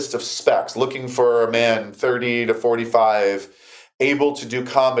a list of specs, looking for a man 30 to 45, able to do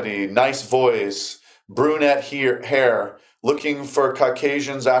comedy, nice voice, brunette hair, looking for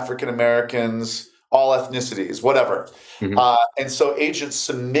Caucasians, African Americans, all ethnicities, whatever. Mm-hmm. And so agents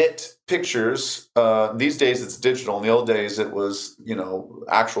submit pictures. These days it's digital. In the old days it was,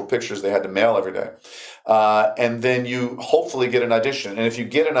 actual pictures they had to mail every day. And then you hopefully get an audition. And if you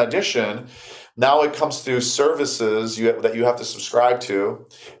get an audition, now it comes through services that you have to subscribe to.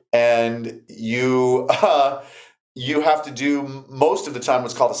 And you have to do, most of the time,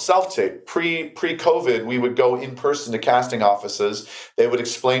 what's called a self-tape. Pre-COVID, we would go in person to casting offices. They would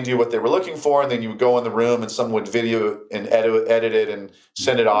explain to you what they were looking for, and then you would go in the room and someone would video and edit it and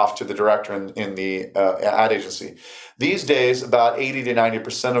send it off to the director in the ad agency. These days, about 80 to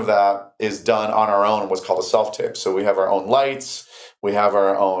 90% of that is done on our own, what's called a self-tape. So we have our own lights, we have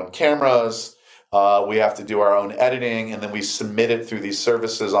our own cameras, we have to do our own editing, and then we submit it through these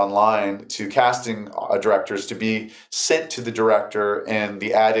services online to casting directors to be sent to the director and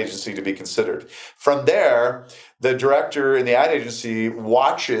the ad agency to be considered. From there, the director and the ad agency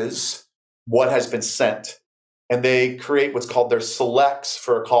watches what has been sent, and they create what's called their selects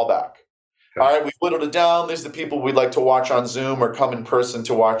for a callback. Okay. All right, we've whittled it down. These are the people we'd like to watch on Zoom or come in person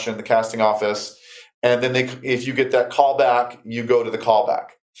to watch in the casting office. And then if you get that callback, you go to the callback.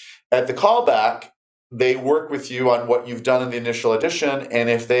 At the callback, they work with you on what you've done in the initial audition, and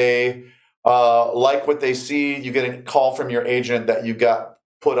if they like what they see, you get a call from your agent that you got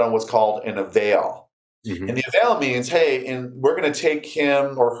put on what's called an avail. Mm-hmm. And the avail means, hey, and we're going to take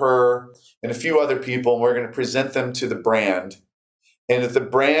him or her and a few other people, and we're going to present them to the brand. And if the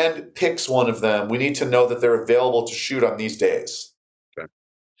brand picks one of them, we need to know that they're available to shoot on these days. Okay.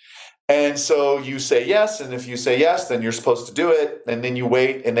 And so you say yes, and if you say yes, then you're supposed to do it, and then you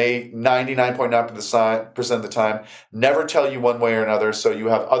wait, and they 99.9% of the time never tell you one way or another. So you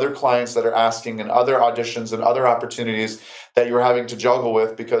have other clients that are asking, and other auditions and other opportunities that you're having to juggle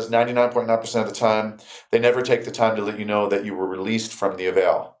with, because 99.9% of the time they never take the time to let you know that you were released from the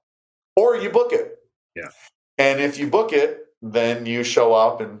avail, or you book it. Yeah. And if you book it, then you show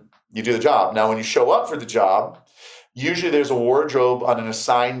up and you do the job. Now, when you show up for the job, usually there's a wardrobe on an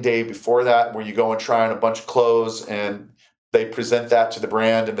assigned day before that where you go and try on a bunch of clothes, and they present that to the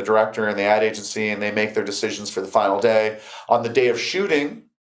brand and the director and the ad agency, and they make their decisions for the final day. On the day of shooting,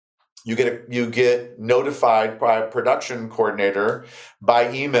 you get notified by a production coordinator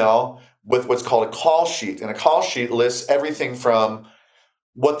by email with what's called a call sheet. And a call sheet lists everything from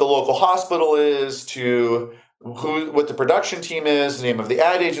what the local hospital is to what the production team is, the name of the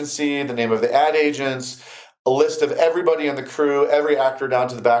ad agency, the name of the ad agents, a list of everybody on the crew, every actor down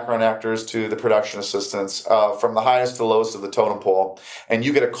to the background actors to the production assistants, from the highest to the lowest of the totem pole. And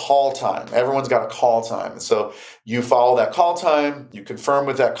you get a call time. Everyone's got a call time. And so you follow that call time, you confirm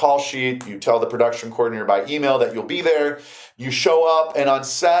with that call sheet, you tell the production coordinator by email that you'll be there, you show up, and on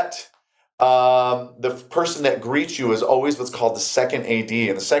set, the person that greets you is always what's called the second AD,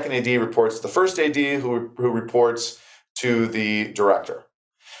 and the second AD reports to the first AD, who reports to the director.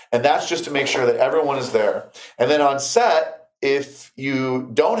 And that's just to make sure that everyone is there. And then on set, if you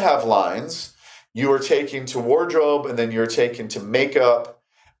don't have lines, you are taken to wardrobe, and then you're taken to makeup,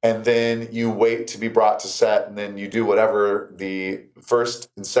 and then you wait to be brought to set, and then you do whatever the first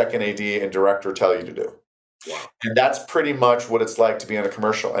and second AD and director tell you to do. Wow. And that's pretty much what it's like to be in a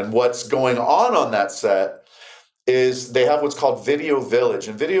commercial. And what's going on that set is they have what's called Video Village.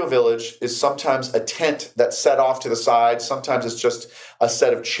 And Video Village is sometimes a tent that's set off to the side. Sometimes it's just a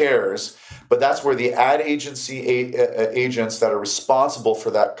set of chairs. But that's where the ad agency agents that are responsible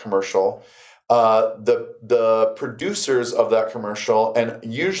for that commercial, the producers of that commercial, and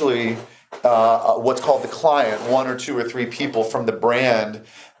usually what's called the client, one or two or three people from the brand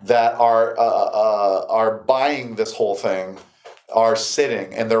that are buying this whole thing, are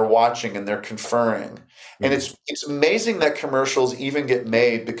sitting and they're watching and they're conferring. And it's amazing that commercials even get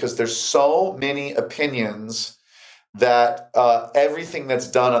made, because there's so many opinions that everything that's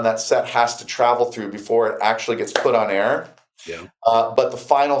done on that set has to travel through before it actually gets put on air. Yeah. But the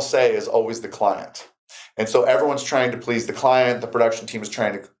final say is always the client. And so everyone's trying to please the client. The production team is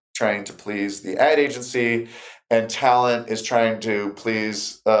trying to please the ad agency, and talent is trying to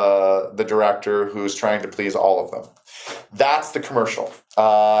please the director, who's trying to please all of them. That's the commercial.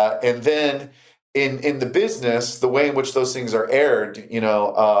 And then in the business, the way in which those things are aired, in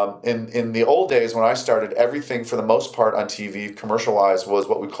the old days when I started, everything for the most part on TV commercial-wise was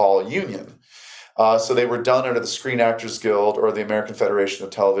what we call a union. So they were done under the Screen Actors Guild or the American Federation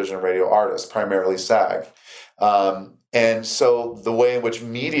of Television and Radio Artists, primarily SAG. And so the way in which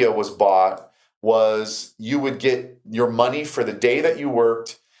media was bought was you would get your money for the day that you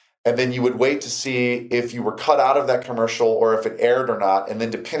worked, and then you would wait to see if you were cut out of that commercial or if it aired or not. And then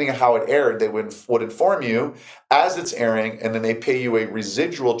depending on how it aired, they would inform you as it's airing, and then they pay you a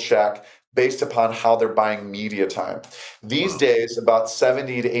residual check based upon how they're buying media time. These days, about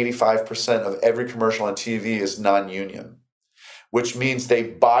 70 to 85% of every commercial on TV is non-union, which means they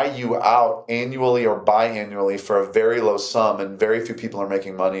buy you out annually or biannually for a very low sum, and very few people are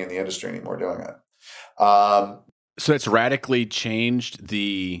making money in the industry anymore doing it. So it's radically changed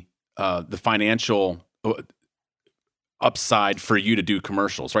the financial upside for you to do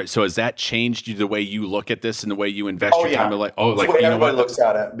commercials, right? So has that changed you, the way you look at this and the way you invest your time? Like, the way everybody looks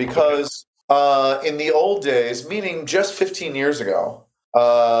at it, because in the old days, meaning just 15 years ago,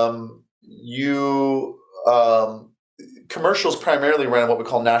 commercials primarily ran on what we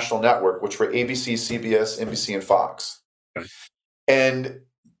call national network, which were ABC, CBS, NBC, and Fox. Okay. And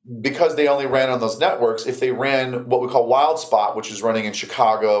because they only ran on those networks, if they ran what we call wild spot, which is running in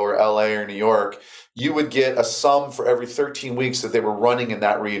Chicago or LA or New York, you would get a sum for every 13 weeks that they were running in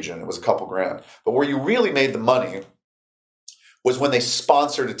that region. It was a couple grand. But where you really made the money was when they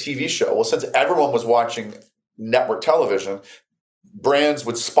sponsored a TV show. Well, since everyone was watching network television, brands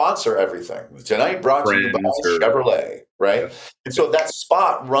would sponsor everything. Tonight brought to you by Chevrolet, right? Yeah. And so that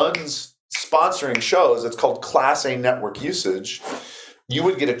spot runs sponsoring shows. It's called Class A network usage. You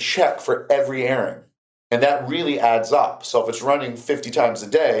would get a check for every airing. And that really adds up. So if it's running 50 times a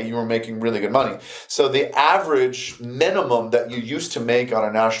day, you were making really good money. So the average minimum that you used to make on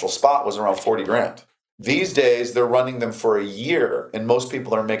a national spot was around 40 grand. These days, they're running them for a year, and most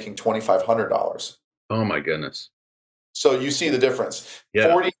people are making $2,500. Oh, my goodness. So you see the difference.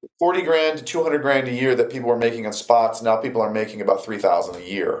 Yeah. 40 grand to 200 grand a year that people were making on spots. Now people are making about $3,000 a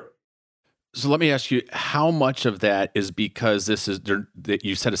year. So let me ask you, how much of that is because that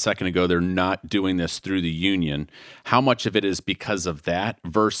you said a second ago, they're not doing this through the union. How much of it is because of that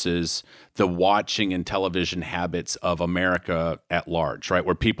versus the watching and television habits of America at large, right?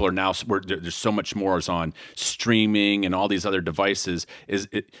 Where people are now, where there's so much more is on streaming and all these other devices. Is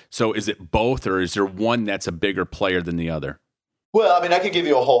it both, or is there one that's a bigger player than the other? Well, I mean, I could give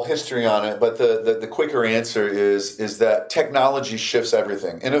you a whole history on it, but the quicker answer is that technology shifts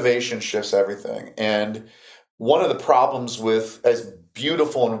everything. Innovation shifts everything. And one of the problems with as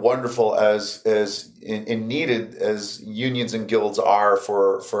beautiful and wonderful as and needed as unions and guilds are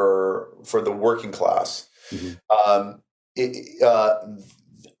for the working class, um,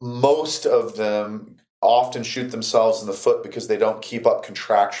 most of them often shoot themselves in the foot because they don't keep up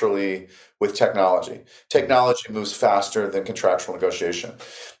contractually with technology. Technology moves faster than contractual negotiation.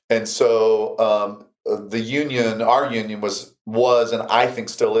 And so our union was, and I think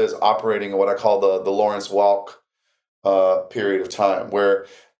still is, operating in what I call the Lawrence Welk period of time, where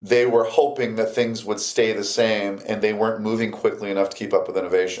they were hoping that things would stay the same and they weren't moving quickly enough to keep up with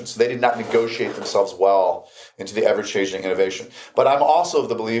innovation. So they did not negotiate themselves well into the ever-changing innovation. But I'm also of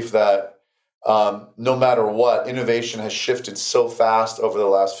the belief that no matter what, innovation has shifted so fast over the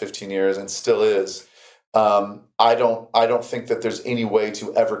last 15 years and still is. I don't think that there's any way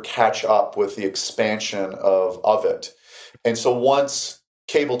to ever catch up with the expansion of it. And so once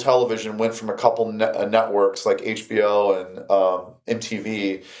cable television went from a couple networks like HBO and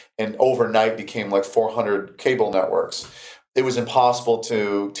MTV, and overnight became like 400 cable networks, it was impossible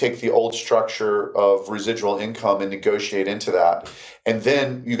to take the old structure of residual income and negotiate into that. And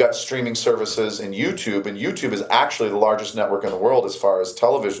then you got streaming services and YouTube is actually the largest network in the world as far as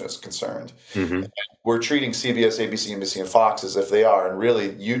television is concerned. Mm-hmm. We're treating CBS, ABC, NBC, and Fox as if they are. And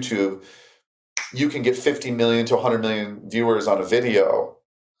really, YouTube, you can get 50 million to 100 million viewers on a video,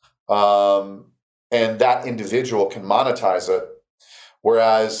 and that individual can monetize it.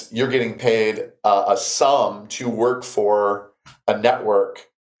 Whereas you're getting paid a sum to work for a network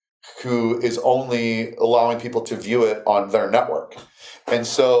who is only allowing people to view it on their network. And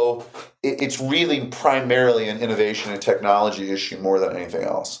so it's really primarily an innovation and technology issue more than anything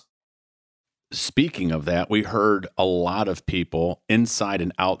else. Speaking of that, we heard a lot of people inside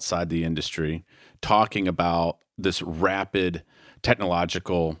and outside the industry talking about this rapid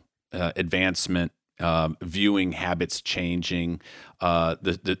technological advancement, viewing habits changing,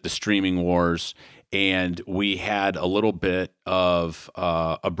 the streaming wars. And we had a little bit of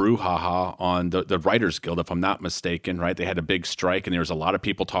a brouhaha on the Writers Guild, if I'm not mistaken, right? They had a big strike, and there was a lot of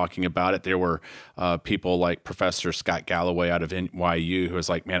people talking about it. There were people like Professor Scott Galloway out of NYU who was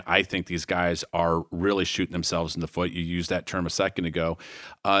like, man, I think these guys are really shooting themselves in the foot. You used that term a second ago.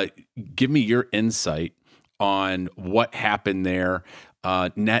 Give me your insight on what happened there.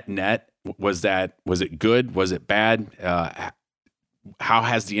 Net. Was it good? Was it bad? How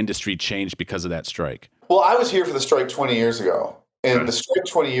has the industry changed because of that strike? Well, I was here for the strike 20 years ago. And the strike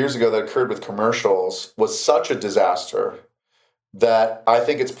 20 years ago that occurred with commercials was such a disaster that I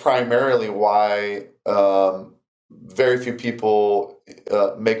think it's primarily why very few people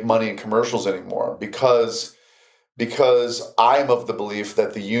make money in commercials anymore, because I'm of the belief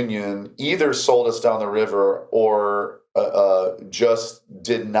that the union either sold us down the river or just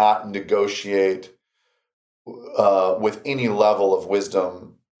did not negotiate with any level of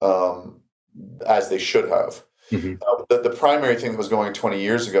wisdom as they should have. Mm-hmm. The primary thing that was going 20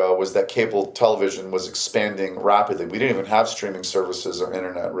 years ago was that cable television was expanding rapidly. We didn't even have streaming services or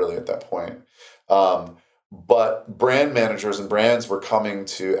internet really at that point. But brand managers and brands were coming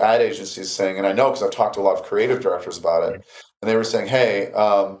to ad agencies saying, and I know because I've talked to a lot of creative directors about it, and they were saying, hey,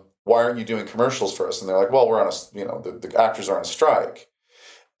 why aren't you doing commercials for us? And they're like, well, we're on the actors are on a strike.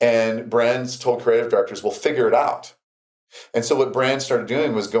 And brands told creative directors, well, figure it out. And so what brands started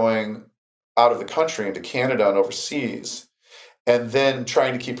doing was going out of the country into Canada and overseas, and then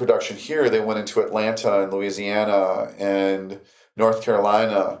trying to keep production here. They went into Atlanta and Louisiana and North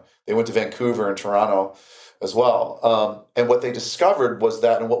Carolina. They went to Vancouver and Toronto as well. And what they discovered was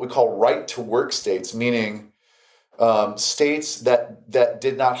that in what we call right-to-work states, meaning states that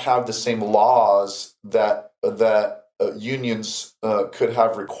did not have the same laws that unions could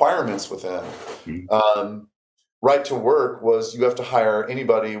have requirements within. Right to work was you have to hire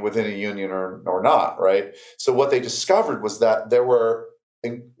anybody within a union or not, right? So what they discovered was that there were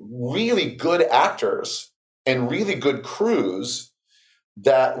really good actors and really good crews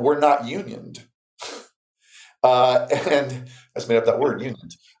that were not unioned. And I just made up that word,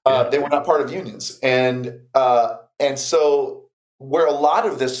 unioned. They were not part of unions. And so where a lot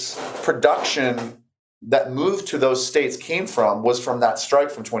of this production that moved to those states came from was from that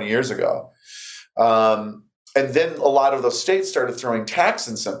strike from 20 years ago. And then a lot of those states started throwing tax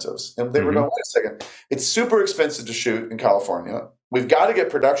incentives. And they were going, wait a second, it's super expensive to shoot in California. We've got to get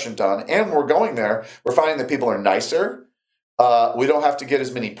production done. And we're going there. We're finding that people are nicer. We don't have to get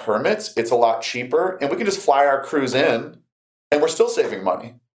as many permits. It's a lot cheaper. And we can just fly our crews in, and we're still saving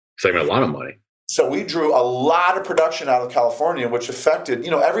money. Saving a lot of money. So we drew a lot of production out of California, which affected,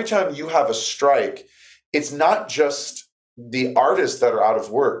 every time you have a strike, it's not just the artists that are out of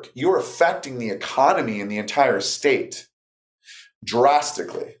work. You're affecting the economy in the entire state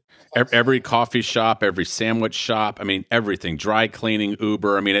drastically. Every coffee shop, every sandwich shop, everything, dry cleaning,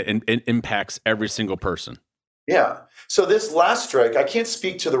 Uber, it impacts every single person. Yeah. So this last strike, I can't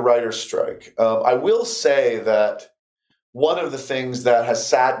speak to the writer's strike. I will say that one of the things that has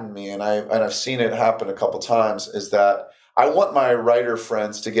saddened me, and I've seen it happen a couple times, is that I want my writer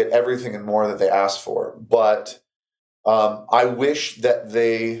friends to get everything and more that they ask for. But I wish that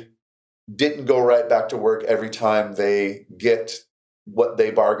they didn't go right back to work every time they get what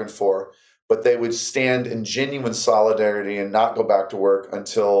they bargained for, but they would stand in genuine solidarity and not go back to work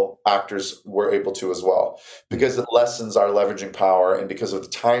until actors were able to as well, because it lessens our leveraging power. And because of the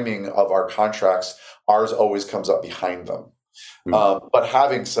timing of our contracts, ours always comes up behind them. But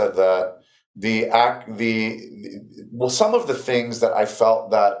having said that, some of the things that I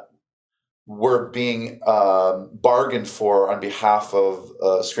felt that were being bargained for on behalf of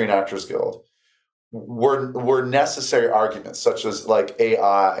Screen Actors Guild were necessary arguments, such as like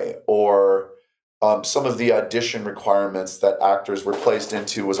AI or some of the audition requirements that actors were placed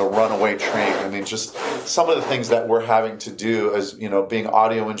into was a runaway train. Just some of the things that we're having to do as, being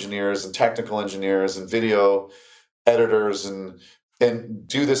audio engineers and technical engineers and video editors and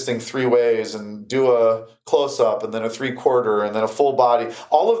do this thing 3 ways and do a close-up and then a 3/4 and then a full body.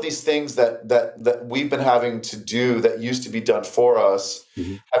 All of these things that we've been having to do that used to be done for us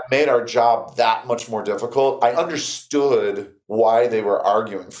have made our job that much more difficult. I understood why they were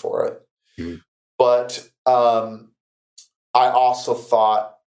arguing for it. But I also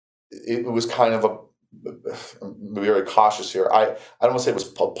thought it was kind of I'm very cautious here. I don't want to say it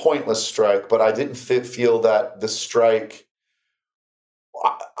was a pointless strike, but I didn't feel that the strike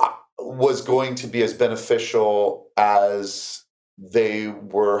was going to be as beneficial as they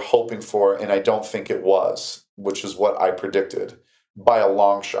were hoping for, and I don't think it was, which is what I predicted by a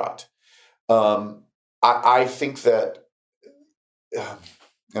long shot. I think that,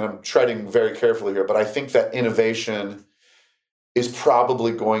 and I'm treading very carefully here, but I think that innovation is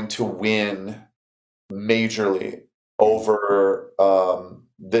probably going to win majorly over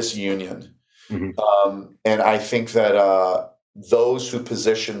this union. And I think that those who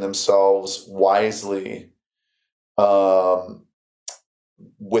position themselves wisely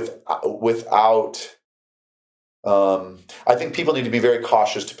without I think people need to be very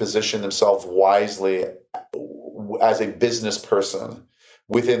cautious to position themselves wisely as a business person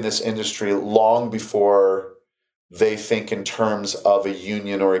within this industry long before they think in terms of a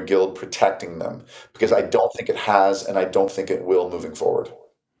union or a guild protecting them, because I don't think it has, and I don't think it will moving forward.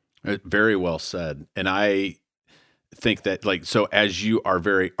 Very well said. And I think that, so as you are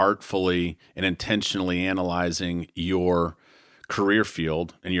very artfully and intentionally analyzing your career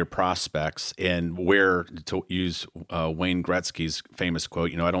field and your prospects, and where, to use Wayne Gretzky's famous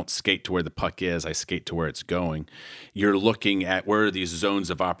quote, I don't skate to where the puck is, I skate to where it's going. You're looking at where are these zones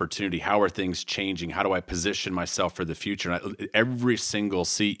of opportunity? How are things changing? How do I position myself for the future? And every single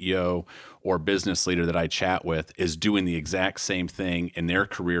CEO or business leader that I chat with is doing the exact same thing in their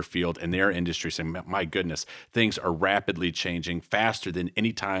career field, in their industry, saying, my goodness, things are rapidly changing faster than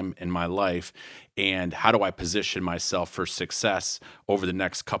any time in my life. And how do I position myself for success over the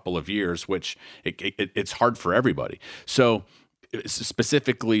next couple of years, which it's hard for everybody. So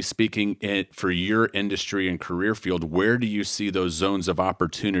specifically speaking, for your industry and career field, where do you see those zones of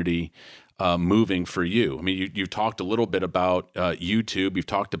opportunity moving for you? You talked a little bit about YouTube. You've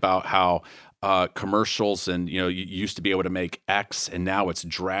talked about how commercials and, you used to be able to make X and now it's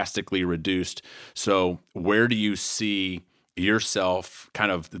drastically reduced. So where do you see yourself,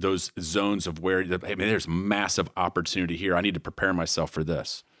 kind of those zones of where, there's massive opportunity here. I need to prepare myself for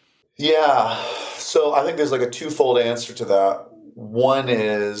this. Yeah. So I think there's like a twofold answer to that. One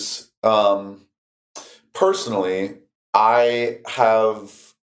is, personally, I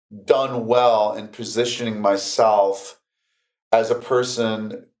have done well in positioning myself as a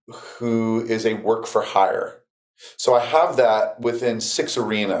person who is a work for hire. So I have that within 6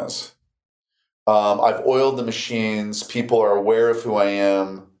 arenas. I've oiled the machines. People are aware of who I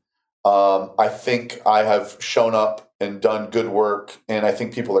am. I think I have shown up and done good work, and I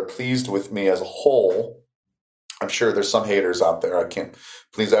think people are pleased with me as a whole. I'm sure there's some haters out there. I can't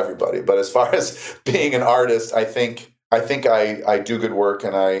please everybody, but as far as being an artist, I do good work,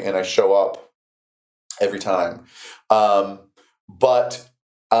 and I show up every time. But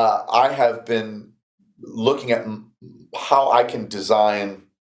I have been looking at how I can design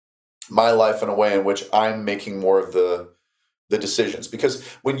my life in a way in which I'm making more of the decisions. Because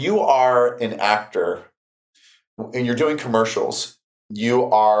when you are an actor and you're doing commercials, you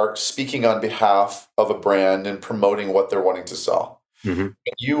are speaking on behalf of a brand and promoting what they're wanting to sell. Mm-hmm.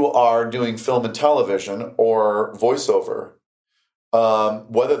 You are doing film and television or voiceover,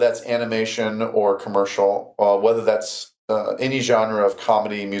 whether that's animation or commercial, whether that's any genre of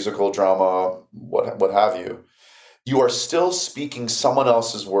comedy, musical, drama, what have you. You are still speaking someone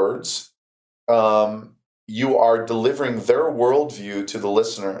else's words. You are delivering their worldview to the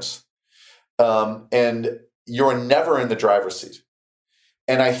listeners, and you're never in the driver's seat.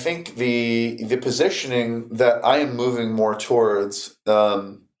 And I think the positioning that I am moving more towards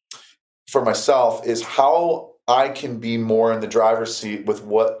for myself is how I can be more in the driver's seat with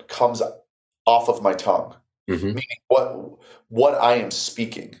what comes off of my tongue, meaning what I am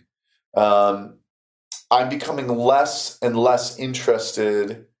speaking. I'm becoming less and less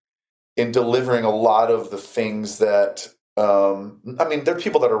interested in delivering a lot of the things that, there are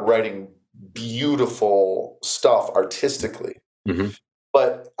people that are writing beautiful stuff artistically. Mm-hmm.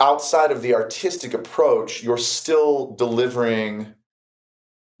 But outside of the artistic approach, you're still delivering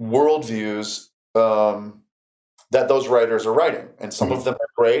worldviews that those writers are writing. And some of them are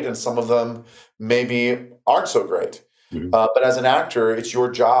great, and some of them maybe aren't so great. But as an actor, it's your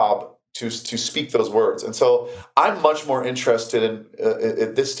job to speak those words. And so I'm much more interested in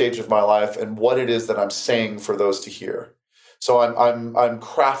at this stage of my life and what it is that I'm saying for those to hear. So I'm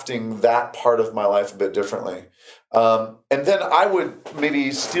crafting that part of my life a bit differently. And then I would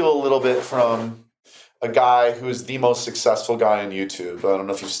maybe steal a little bit from a guy who is the most successful guy on YouTube. I don't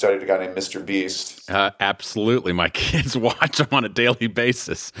know if you've studied a guy named Mr. Beast. Absolutely. My kids watch him on a daily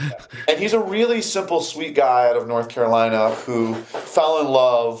basis. And he's a really simple, sweet guy out of North Carolina who fell in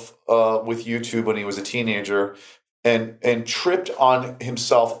love with YouTube when he was a teenager and tripped on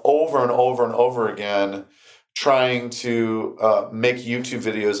himself over and over and over again trying to make YouTube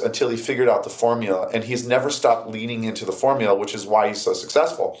videos until he figured out the formula. And he's never stopped leaning into the formula, which is why he's so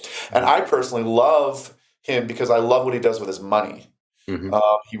successful. And I personally love him because I love what he does with his money.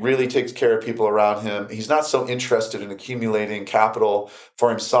 He really takes care of people around him. He's not so interested in accumulating capital for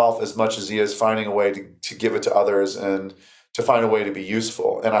himself as much as he is finding a way to give it to others and to find a way to be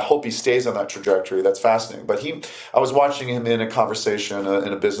useful. And I hope he stays on that trajectory. That's fascinating. But I was watching him in a conversation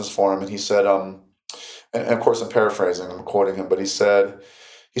in a business forum, and he said, and of course I'm paraphrasing, I'm quoting him, but he said,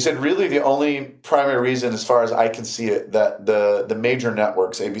 really the only primary reason as far as I can see it that the major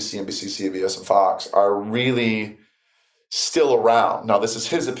networks, ABC, NBC, CBS, and Fox, are really still around. Now, this is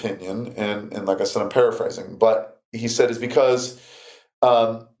his opinion, and like I said, I'm paraphrasing, but he said it's because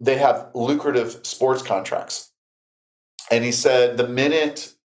they have lucrative sports contracts. And he said the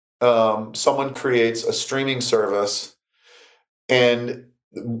minute someone creates a streaming service and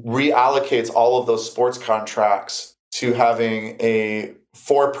reallocates all of those sports contracts to having a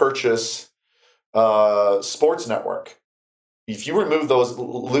for-purchase sports network, if you remove those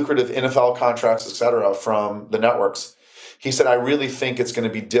lucrative NFL contracts, et cetera, from the networks, he said, I really think it's going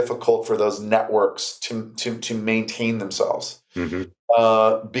to be difficult for those networks to maintain themselves.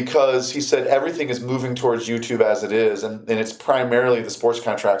 Because he said everything is moving towards YouTube as it is, and it's primarily the sports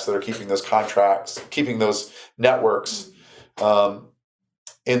contracts that are keeping those networks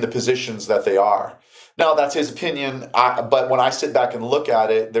in the positions that they are. Now, that's his opinion, but when I sit back and look at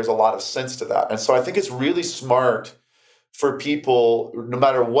it, there's a lot of sense to that. And so I think it's really smart for people, no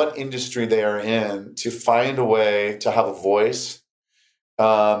matter what industry they are in, to find a way to have a voice,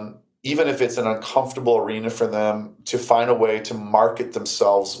 even if it's an uncomfortable arena for them, to find a way to market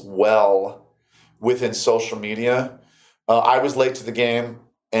themselves well within social media. I was late to the game,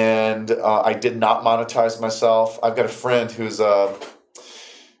 and I did not monetize myself. I've got a friend who's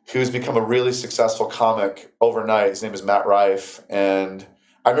become a really successful comic overnight. His name is Matt Rife, and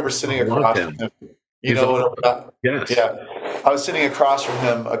I remember sitting across from him. Yes. Yeah. I was sitting across from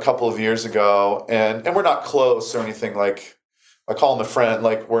him a couple of years ago, and we're not close or anything. Like, I call him a friend,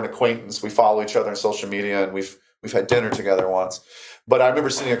 like we're an acquaintance. We follow each other on social media, and we've had dinner together once. But I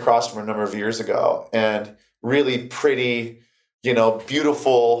remember sitting across from him a number of years ago, and really pretty,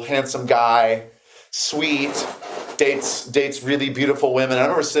 beautiful, handsome guy, sweet, dates really beautiful women. I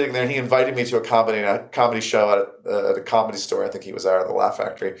remember sitting there, and he invited me to a comedy show at a comedy store. I think he was there at the Laugh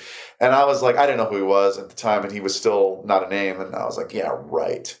Factory. And I was like, I didn't know who he was at the time, and he was still not a name. And I was like, yeah,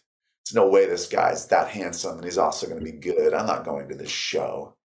 right. there's no way this guy's that handsome and he's also going to be good. I'm not going to this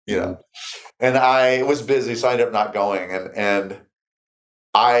show, you know. And I was busy, so I ended up not going. And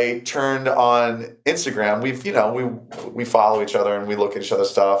I turned on Instagram. We follow each other and we look at each other's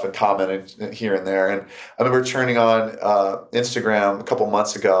stuff and comment here and there. And I remember turning on Instagram a couple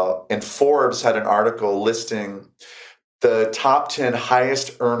months ago, and Forbes had an article listing the top 10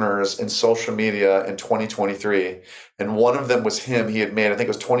 highest earners in social media in 2023. And one of them was him. He had made, I think it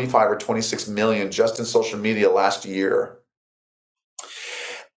was 25 or 26 million just in social media last year.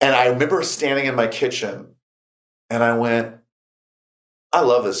 And I remember standing in my kitchen and I went, I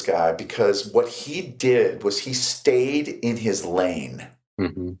love this guy, because what he did was he stayed in his lane.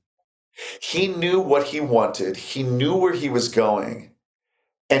 Mm-hmm. He knew what he wanted. He knew where he was going.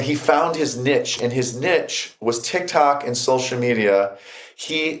 And he found his niche. And his niche was TikTok and social media.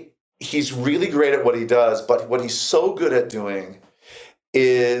 He's really great at what he does, but what he's so good at doing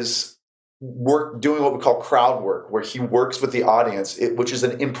is doing what we call crowd work, where he works with the audience, which is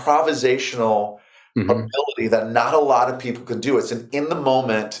an improvisational ability that not a lot of people can do. It's an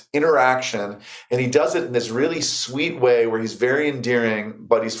in-the-moment interaction, and he does it in this really sweet way where he's very endearing,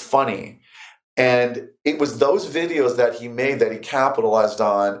 but he's funny. And it was those videos that he made that he capitalized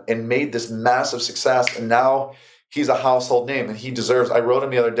on and made this massive success, and now he's a household name, and he deserves. I wrote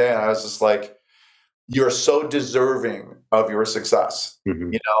him the other day, and I was just like, you're so deserving of your success.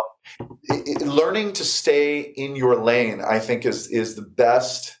 You know, learning to stay in your lane, I think, is the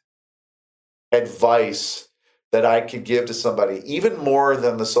best advice that I could give to somebody, even more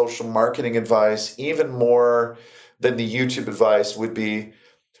than the social marketing advice, even more than the YouTube advice, would be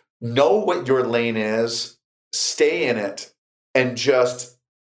know what your lane is, stay in it, and just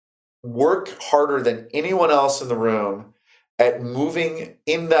work harder than anyone else in the room at moving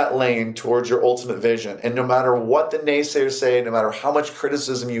in that lane towards your ultimate vision. And no matter what the naysayers say, no matter how much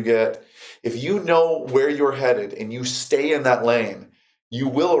criticism you get, if you know where you're headed and you stay in that lane, you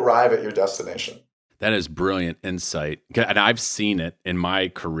will arrive at your destination. That is brilliant insight. And I've seen it in my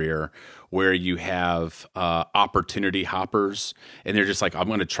career where you have opportunity hoppers, and they're just like, I'm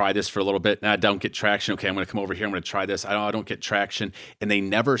going to try this for a little bit. Now I don't get traction. Okay, I'm going to come over here. I'm going to try this. I don't get traction. And they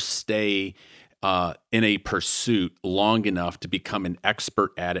never stay in a pursuit long enough to become an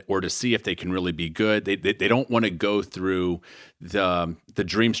expert at it or to see if they can really be good. They don't want to go through the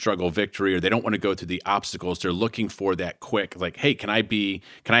dream struggle victory, or they don't want to go through the obstacles. They're looking for that quick, like, hey, can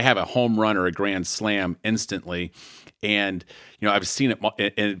I have a home run or a grand slam instantly? And, I've seen it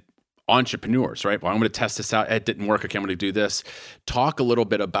in entrepreneurs, right? Well, I'm going to test this out. It didn't work. Okay, I'm going to do this. Talk a little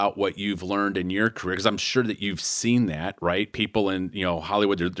bit about what you've learned in your career, because I'm sure that you've seen that, right? People in,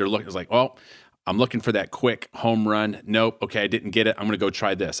 Hollywood, they're looking, it's like, well, I'm looking for that quick home run. Nope. Okay, I didn't get it. I'm going to go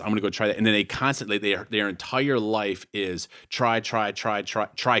try this. I'm going to go try that. And then they constantly, their entire life is try,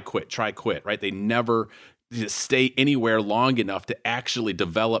 quit, right? They never stay anywhere long enough to actually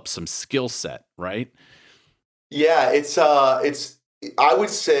develop some skill set, right? Yeah, it's I would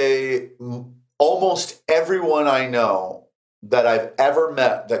say almost everyone I know that I've ever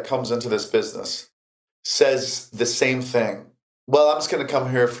met that comes into this business says the same thing. Well, I'm just going to come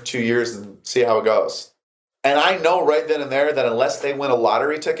here for 2 years and see how it goes. And I know right then and there that unless they win a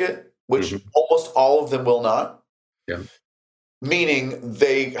lottery ticket, which almost all of them will not, meaning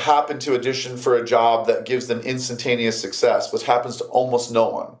they happen to audition for a job that gives them instantaneous success, which happens to almost no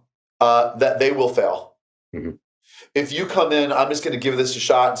one, that they will fail. If you come in, I'm just going to give this a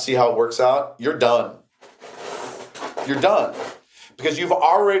shot and see how it works out, you're done. You're done. Because you've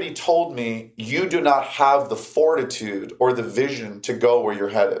already told me you do not have the fortitude or the vision to go where you're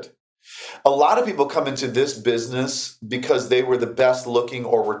headed. A lot of people come into this business because they were the best looking,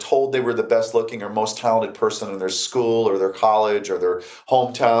 or were told they were the best looking or most talented person in their school or their college or their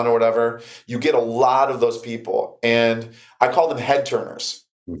hometown or whatever. You get a lot of those people, and I call them head turners.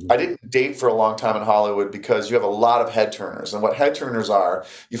 I didn't date for a long time in Hollywood because you have a lot of head turners. And what head turners are,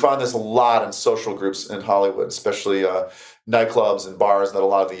 you find this a lot in social groups in Hollywood, especially nightclubs and bars that a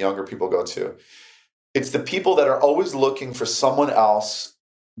lot of the younger people go to. It's the people that are always looking for someone else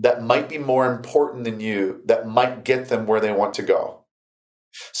that might be more important than you, that might get them where they want to go.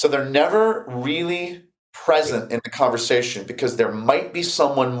 So they're never really present in the conversation because there might be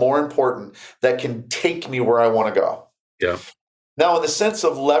someone more important that can take me where I want to go. Yeah. Now, in the sense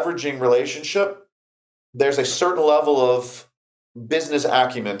of leveraging relationship, there's a certain level of business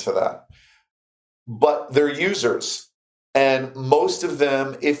acumen to that. But they're users. And most of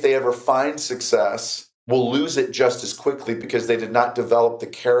them, if they ever find success, will lose it just as quickly because they did not develop the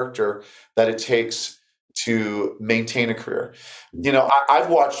character that it takes to maintain a career. I've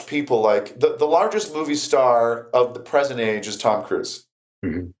watched people like the largest movie star of the present age is Tom Cruise.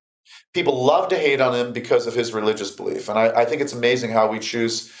 People love to hate on him because of his religious belief. And I think it's amazing how we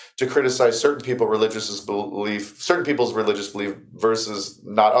choose to criticize certain people's religious belief versus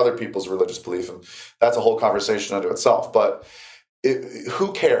not other people's religious belief. And that's a whole conversation unto itself. But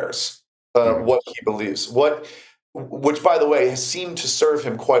who cares what he believes? Which, by the way, has seemed to serve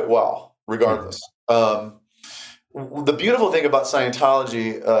him quite well, regardless. The beautiful thing about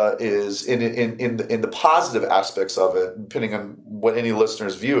Scientology is in the positive aspects of it, depending on what any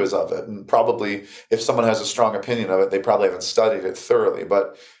listener's view is of it, and probably if someone has a strong opinion of it, they probably haven't studied it thoroughly.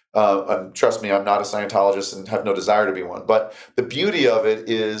 But trust me, I'm not a Scientologist and have no desire to be one. But the beauty of it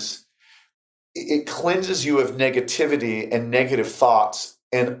is it cleanses you of negativity and negative thoughts,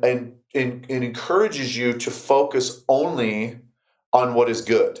 and encourages you to focus only on what is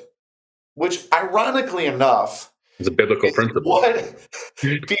good, which, ironically enough, it's a biblical principle. What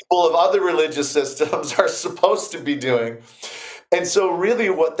people of other religious systems are supposed to be doing. And so really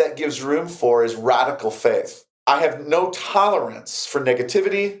what that gives room for is radical faith. I have no tolerance for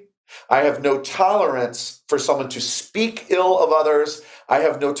negativity. I have no tolerance for someone to speak ill of others. I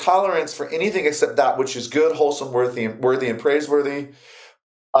have no tolerance for anything except that which is good, wholesome, worthy, and praiseworthy.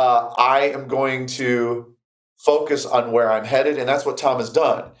 I am going to focus on where I'm headed, and that's what Tom has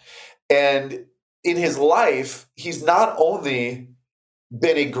done. And in his life, he's not only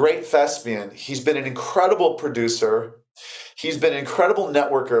been a great thespian, he's been an incredible producer. He's been an incredible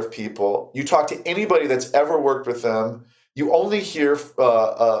networker of people. You talk to anybody that's ever worked with him, you only hear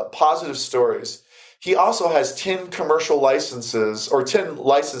positive stories. He also has 10 commercial licenses, or 10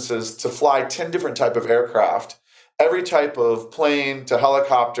 licenses to fly 10 different type of aircraft, every type of plane to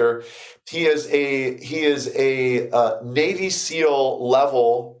helicopter. He is a Navy SEAL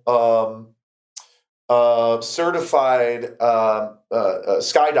level certified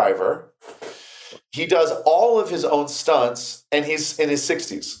skydiver. He does all of his own stunts, and he's in his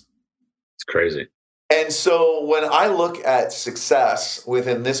 60s. It's crazy. And so when I look at success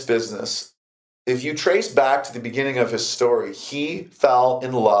within this business, if you trace back to the beginning of his story, he fell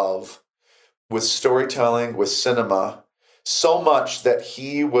in love with storytelling, with cinema, so much that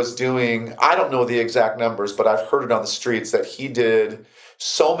he was doing, I don't know the exact numbers, but I've heard it on the streets, that he did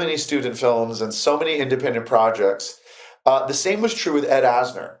so many student films and so many independent projects. The same was true with Ed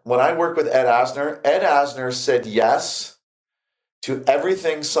Asner. When I worked with Ed Asner said yes to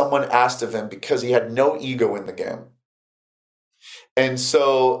everything someone asked of him because he had no ego in the game. And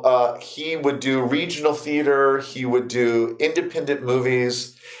so he would do regional theater, he would do independent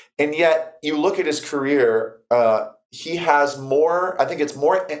movies, and yet you look at his career, he has more, I think it's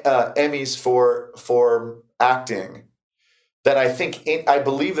more Emmys for acting than I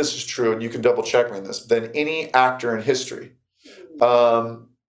believe this is true, and you can double check me on this, than any actor in history. And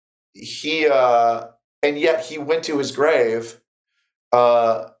yet he went to his grave,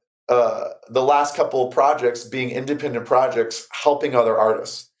 the last couple of projects being independent projects, helping other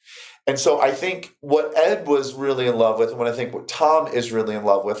artists. And so I think what Ed was really in love with, and what I think what Tom is really in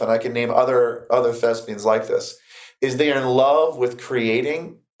love with, and I can name other thespians like this, is they are in love with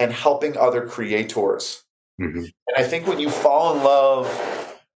creating and helping other creators. Mm-hmm. And I think when you fall in love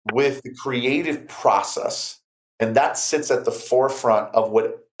with the creative process, and that sits at the forefront of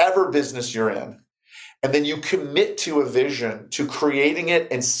whatever business you're in, and then you commit to a vision, to creating it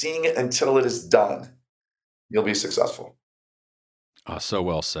and seeing it until it is done, you'll be successful. So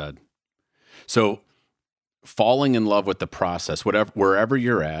well said. So falling in love with the process, wherever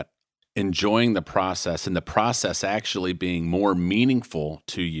you're at, enjoying the process, and the process actually being more meaningful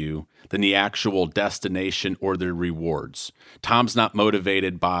to you than the actual destination or the rewards. Tom's not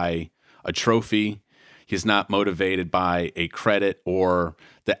motivated by a trophy. He's not motivated by a credit or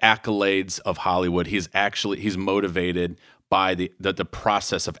the accolades of Hollywood. He's motivated by the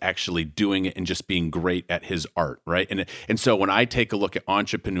process of actually doing it and just being great at his art, right? And so when I take a look at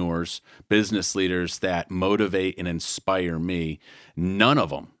entrepreneurs, business leaders that motivate and inspire me, none of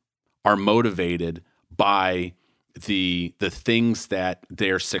them are motivated by the things that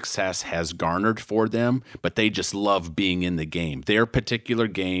their success has garnered for them, but they just love being in the game. Their particular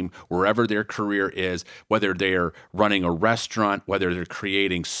game, wherever their career is, whether they're running a restaurant, whether they're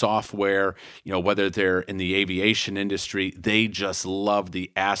creating software, whether they're in the aviation industry, they just love the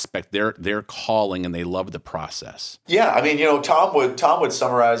aspect, their calling, and they love the process. Yeah, I mean, Tom would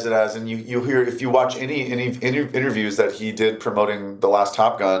summarize it as, and you hear, if you watch any interviews that he did promoting the last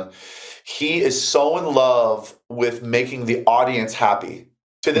Top Gun, he is so in love with making the audience happy.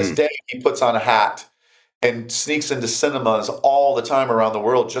 To this day, he puts on a hat and sneaks into cinemas all the time around the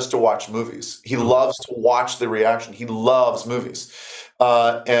world just to watch movies. He loves to watch the reaction. He loves movies.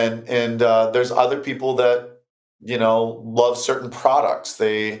 And there's other people that, love certain products.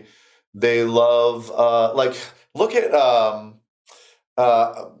 They They love, look at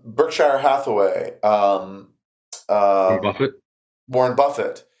Berkshire Hathaway, Buffett. Warren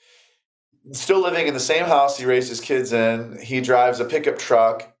Buffett. Still living in the same house he raised his kids in. He drives a pickup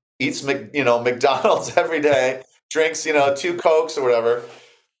truck, eats McDonald's every day, drinks 2 Cokes or whatever.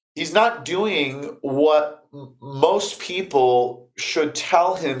 He's not doing what most people should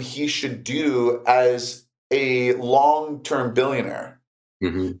tell him he should do as a long-term billionaire.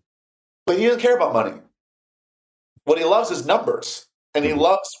 Mm-hmm. But he doesn't care about money. What he loves is numbers, and he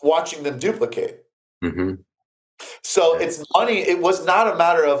loves watching them duplicate. Mm-hmm. So it's money. It was not a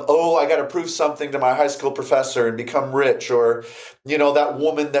matter of, I got to prove something to my high school professor and become rich, or, that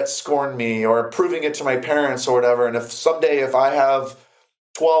woman that scorned me, or proving it to my parents or whatever. And if I have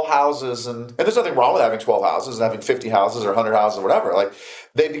 12 houses, and there's nothing wrong with having 12 houses and having 50 houses or 100 houses or whatever, like,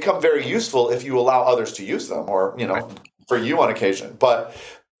 they become very useful if you allow others to use them, or, for you on occasion. But,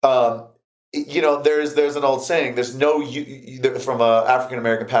 there's an old saying, there's no, from an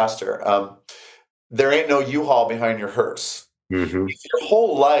African-American pastor, there ain't no U-Haul behind your hearse. Mm-hmm. If your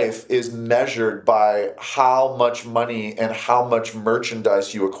whole life is measured by how much money and how much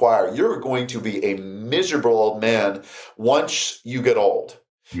merchandise you acquire, you're going to be a miserable old man once you get old.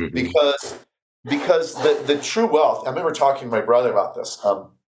 Mm-hmm. Because the true wealth, I remember talking to my brother about this. I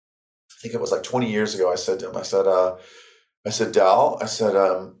think it was like 20 years ago. I said to him, I said, Dal,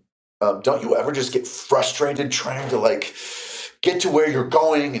 don't you ever just get frustrated trying to get to where you're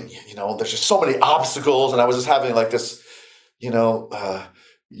going, and there's just so many obstacles, and I was just having this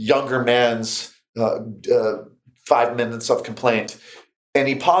younger man's 5 minutes of complaint, and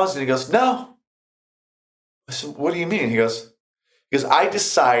he paused and he goes, no. I said, what do you mean? He goes, because I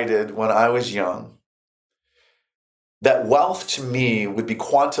decided when I was young that wealth to me would be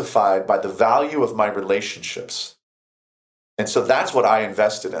quantified by the value of my relationships, and so that's what I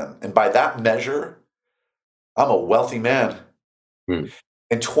invested in, and by that measure, I'm a wealthy man.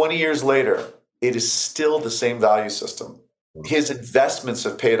 And 20 years later, it is still the same value system. His investments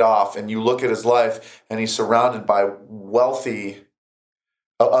have paid off, and you look at his life, and he's surrounded by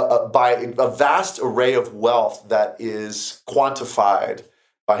by a vast array of wealth that is quantified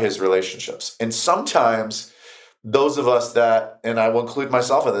by his relationships. And sometimes those of us that, and I will include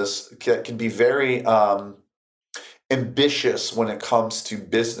myself in this, can be very ambitious when it comes to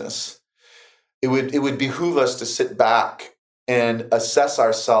business. It would behoove us to sit back and assess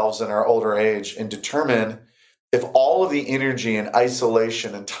ourselves in our older age and determine if all of the energy and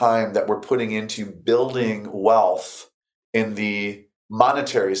isolation and time that we're putting into building wealth in the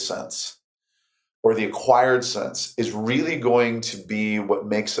monetary sense or the acquired sense is really going to be what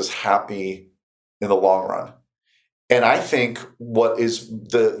makes us happy in the long run. And I think what is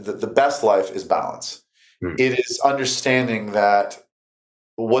the best life is balance. It is understanding that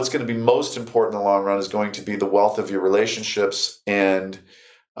what's going to be most important in the long run is going to be the wealth of your relationships and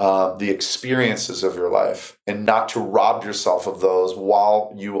the experiences of your life, and not to rob yourself of those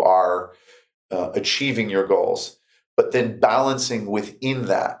while you are achieving your goals, but then balancing within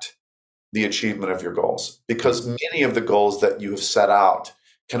that the achievement of your goals. Because many of the goals that you have set out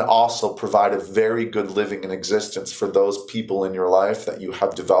can also provide a very good living and existence for those people in your life that you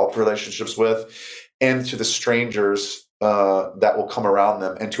have developed relationships with, and to the strangers that will come around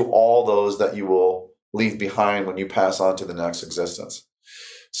them, and to all those that you will leave behind when you pass on to the next existence.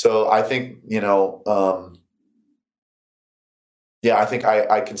 So I think, I think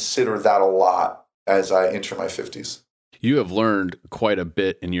I consider that a lot as I enter my 50s. You have learned quite a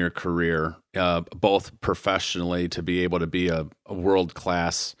bit in your career, both professionally to be able to be a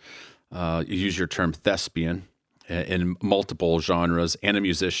world-class, you use your term thespian, in multiple genres, and a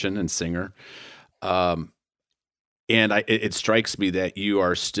musician and singer. And it strikes me that you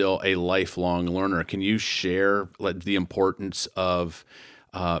are still a lifelong learner. Can you share the importance of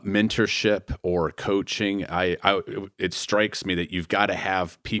mentorship or coaching? It strikes me that you've got to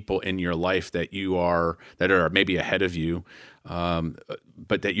have people in your life that are maybe ahead of you,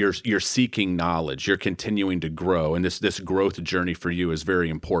 but that you're seeking knowledge, you're continuing to grow, and this growth journey for you is very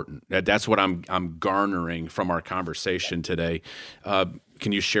important. That's what I'm garnering from our conversation today.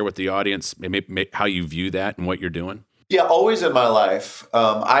 Can you share with the audience maybe how you view that and what you're doing? Yeah, always in my life.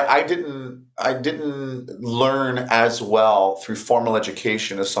 I didn't learn as well through formal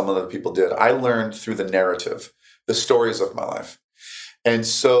education as some other people did. I learned through the narrative, the stories of my life. And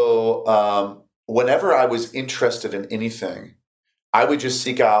so whenever I was interested in anything, I would just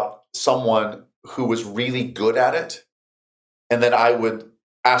seek out someone who was really good at it, and then I would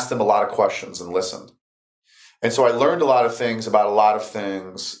ask them a lot of questions and listen. And so I learned a lot of things about a lot of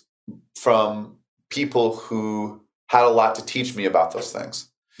things from people who had a lot to teach me about those things.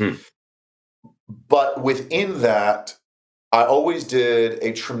 But within that, I always did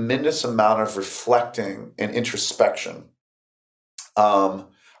a tremendous amount of reflecting and introspection.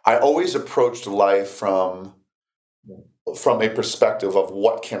 I always approached life from a perspective of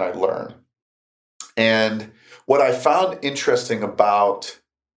what can I learn. And what I found interesting about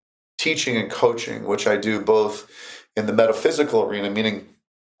teaching and coaching, which I do both in the metaphysical arena, meaning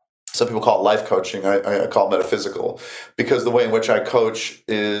some people call it life coaching, I call it metaphysical, because the way in which I coach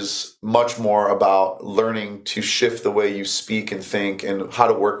is much more about learning to shift the way you speak and think and how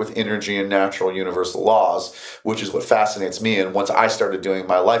to work with energy and natural universal laws, which is what fascinates me. And once I started doing,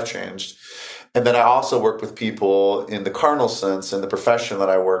 my life changed. And then I also work with people in the carnal sense in the profession that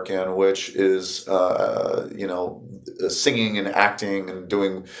I work in, which is, singing and acting and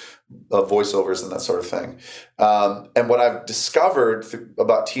doing voiceovers and that sort of thing. And what I've discovered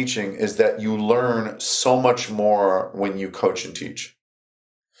about teaching is that you learn so much more when you coach and teach.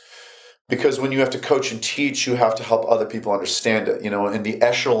 Because when you have to coach and teach, you have to help other people understand it. In the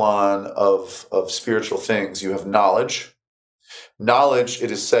echelon of spiritual things, you have knowledge. Knowledge, it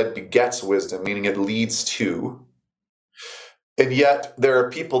is said, begets wisdom, meaning it leads to. And yet there are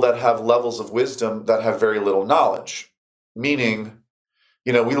people that have levels of wisdom that have very little knowledge, meaning,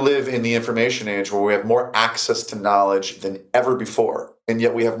 we live in the information age where we have more access to knowledge than ever before. And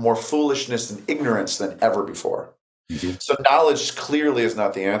yet we have more foolishness and ignorance than ever before. Mm-hmm. So knowledge clearly is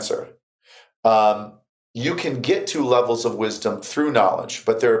not the answer. You can get to levels of wisdom through knowledge,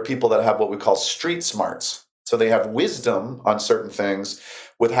 but there are people that have what we call street smarts. So they have wisdom on certain things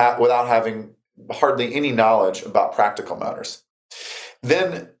without having hardly any knowledge about practical matters.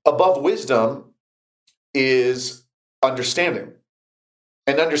 Then above wisdom is understanding.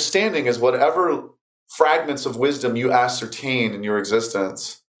 And understanding is whatever fragments of wisdom you ascertain in your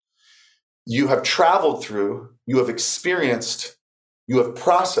existence, you have traveled through, you have experienced, you have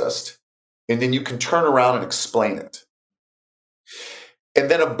processed, and then you can turn around and explain it. And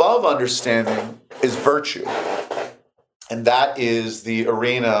then above understanding is virtue. And that is the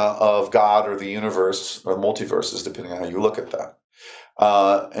arena of God or the universe or multiverses, depending on how you look at that.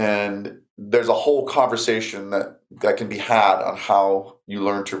 And there's a whole conversation that can be had on how you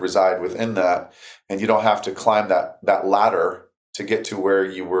learn to reside within that. And you don't have to climb that ladder to get to where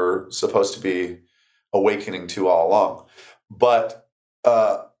you were supposed to be awakening to all along. But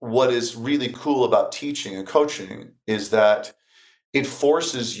what is really cool about teaching and coaching is that it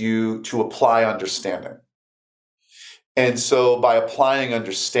forces you to apply understanding. And so by applying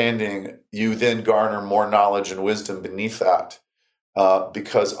understanding, you then garner more knowledge and wisdom beneath that,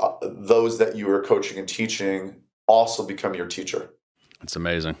 because those that you are coaching and teaching also become your teacher. That's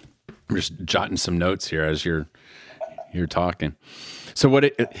amazing. I'm just jotting some notes here as you're talking. So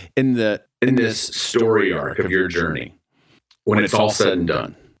in this story arc of your journey, when it's all said and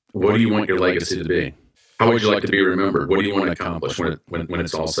done, what do you want your legacy to be? How would you like to be remembered? What do you want to accomplish when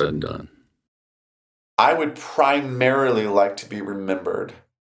it's all said and done? I would primarily like to be remembered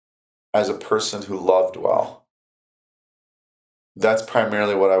as a person who loved well. That's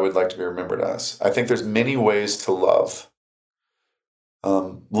primarily what I would like to be remembered as. I think there's many ways to love.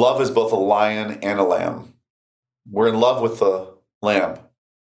 Love is both a lion and a lamb. We're in love with the lamb.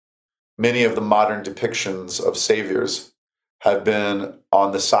 Many of the modern depictions of saviors have been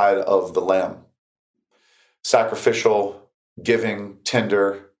on the side of the lamb. Sacrificial, giving,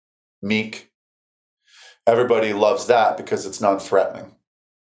 tender, meek. Everybody loves that because it's non-threatening.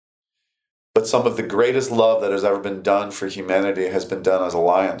 But some of the greatest love that has ever been done for humanity has been done as a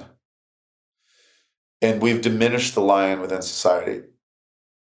lion. And we've diminished the lion within society.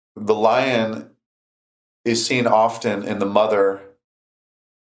 The lion is seen often in the mother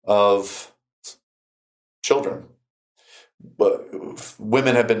of children. But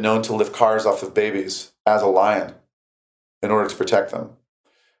women have been known to lift cars off of babies as a lion in order to protect them.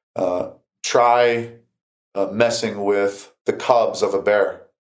 Try messing with the cubs of a bear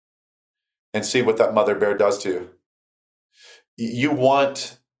and see what that mother bear does to you. You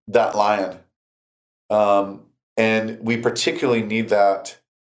want that lion. And we particularly need that.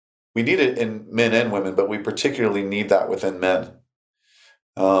 We need it in men and women, but we particularly need that within men.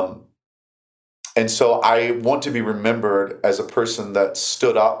 And so I want to be remembered as a person that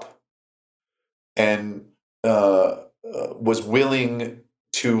stood up and was willing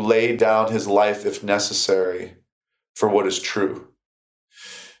to lay down his life if necessary for what is true.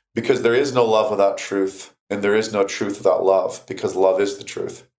 Because there is no love without truth, and there is no truth without love, because love is the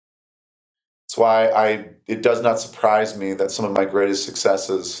truth. That's why it does not surprise me that some of my greatest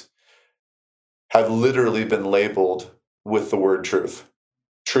successes have literally been labeled with the word truth.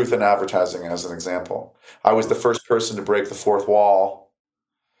 Truth in advertising, as an example. I was the first person to break the fourth wall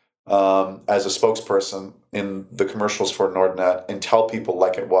as a spokesperson in the commercials for Nordnet and tell people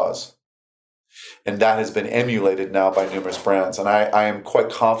like it was. And that has been emulated now by numerous brands. And I am quite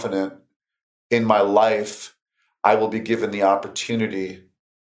confident in my life, I will be given the opportunity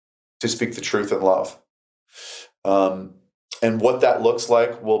to speak the truth in love. And what that looks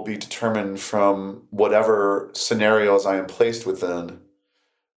like will be determined from whatever scenarios I am placed within.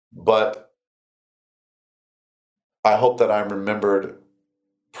 But I hope that I'm remembered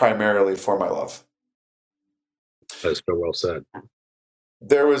primarily for my love. That's so well said.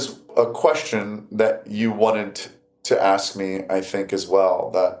 There was a question that you wanted to ask me, I think, as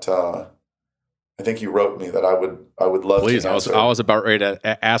well, that I think you wrote me that I would love Please, to answer. I was about ready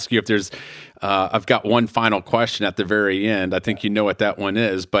to ask you if there's, I've got one final question at the very end. I think you know what that one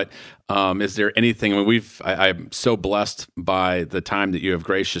is, but is there anything, I mean, I'm so blessed by the time that you have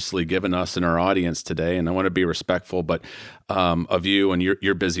graciously given us and our audience today, and I want to be respectful, but of you and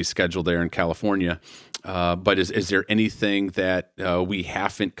your busy schedule there in California. But is there anything that we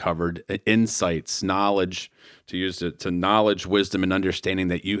haven't covered, insights, knowledge, to use it, to knowledge, wisdom, and understanding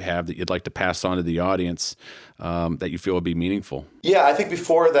that you have that you'd like to pass on to the audience that you feel would be meaningful? Yeah, I think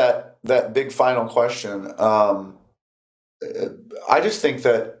before that big final question, I just think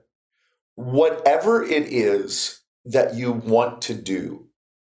that whatever it is that you want to do,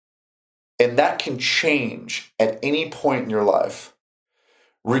 and that can change at any point in your life,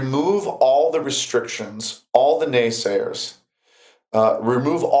 remove all the restrictions, all the naysayers,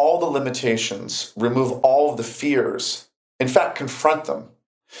 remove all the limitations, remove all of the fears. In fact, confront them,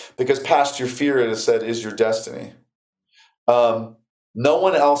 because past your fear, it is said, is your destiny. No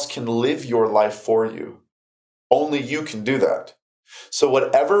one else can live your life for you. Only you can do that. So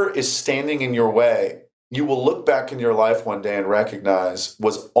whatever is standing in your way, you will look back in your life one day and recognize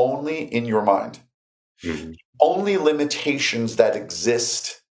was only in your mind. Mm-hmm. Only limitations that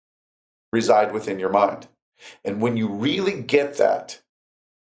exist reside within your mind. And when you really get that,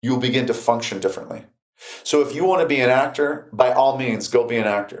 you'll begin to function differently. So if you want to be an actor, by all means, go be an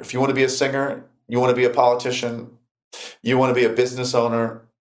actor. If you want to be a singer, you want to be a politician, you want to be a business owner,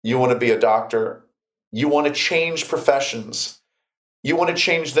 you want to be a doctor, you want to change professions, you want to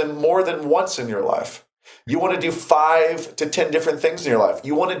change them more than once in your life. You want to do 5 to 10 different things in your life.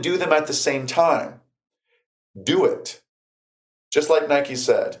 You want to do them at the same time. Do it. Just like Nike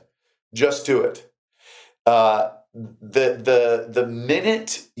said, just do it. The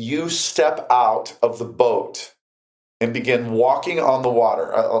minute you step out of the boat and begin walking on the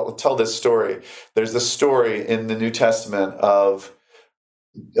water, I'll tell this story. There's this story in the New Testament of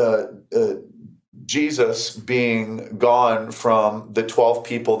Jesus being gone from the 12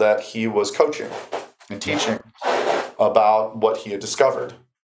 people that he was coaching and teaching about what he had discovered.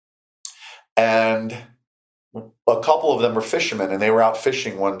 And a couple of them were fishermen, and they were out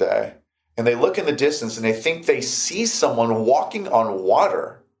fishing one day. And they look in the distance and they think they see someone walking on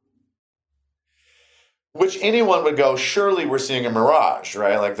water, which anyone would go, surely we're seeing a mirage,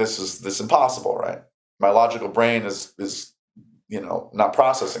 right? Like this is impossible, right? My logical brain is not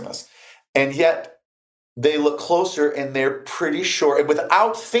processing this. And yet they look closer and they're pretty sure, and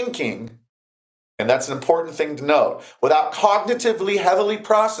without thinking, and that's an important thing to note, without cognitively heavily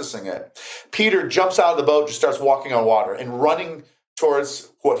processing it, Peter jumps out of the boat, just starts walking on water and running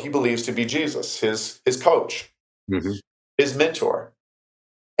towards what he believes to be Jesus, his coach, mm-hmm. his mentor.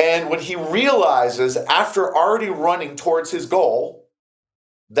 And when he realizes, after already running towards his goal,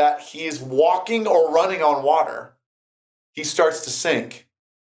 that he is walking or running on water, he starts to sink.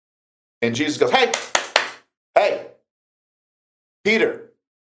 And Jesus goes, hey, Peter,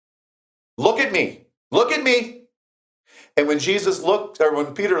 look at me. And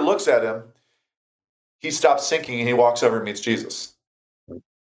when Peter looks at him, he stops sinking and he walks over and meets Jesus.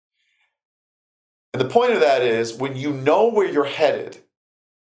 And the point of that is, when you know where you're headed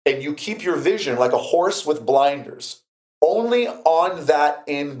and you keep your vision like a horse with blinders only on that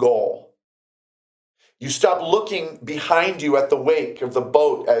end goal, you stop looking behind you at the wake of the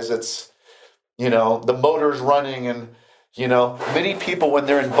boat as it's, the motor's running. And, many people, when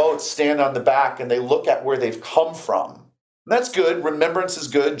they're in boats, stand on the back and they look at where they've come from. And that's good. Remembrance is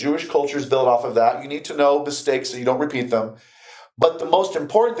good. Jewish culture is built off of that. You need to know mistakes so you don't repeat them. But the most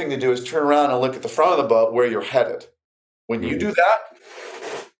important thing to do is turn around and look at the front of the boat where you're headed. When you do that,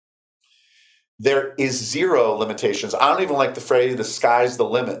 there is zero limitations. I don't even like the phrase, the sky's the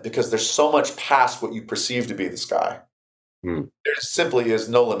limit, because there's so much past what you perceive to be the sky. There simply is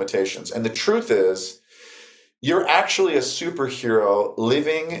no limitations. And the truth is, you're actually a superhero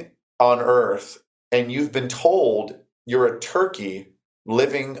living on Earth, and you've been told you're a turkey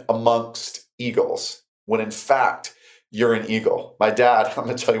living amongst eagles, when in fact, you're an eagle. My dad, I'm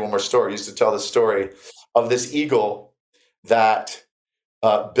going to tell you one more story, used to tell this story of this eagle that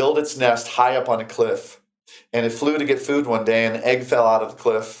built its nest high up on a cliff. And it flew to get food one day, and the egg fell out of the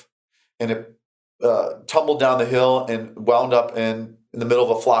cliff. And it tumbled down the hill and wound up in the middle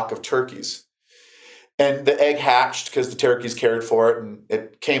of a flock of turkeys. And the egg hatched because the turkeys cared for it, and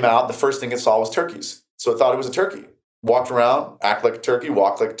it came out. The first thing it saw was turkeys. So it thought it was a turkey. Walked around, act like a turkey,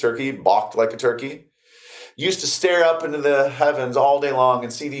 walked like a turkey, balked like a turkey. Used to stare up into the heavens all day long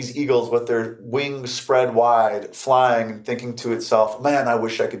and see these eagles with their wings spread wide, flying and thinking to itself, man, I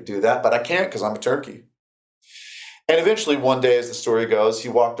wish I could do that, but I can't because I'm a turkey. And eventually one day, as the story goes, he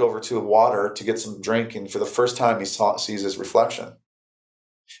walked over to water to get some drink, and for the first time he sees his reflection.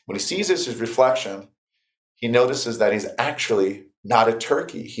 When he sees his reflection, he notices that he's actually not a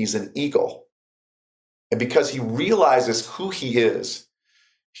turkey, he's an eagle. And because he realizes who he is,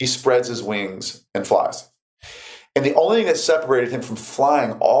 he spreads his wings and flies. And the only thing that separated him from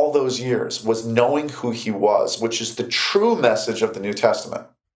flying all those years was knowing who he was, which is the true message of the New Testament.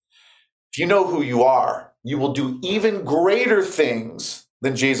 If you know who you are, you will do even greater things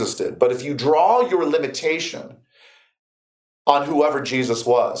than Jesus did. But if you draw your limitation on whoever Jesus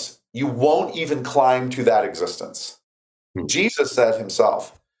was, you won't even climb to that existence. Jesus said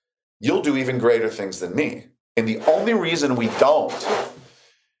himself, you'll do even greater things than me. And the only reason we don't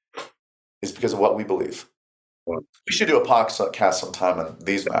is because of what we believe. We should do a podcast sometime on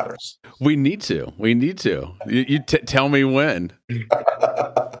these matters. We need to. You tell me when.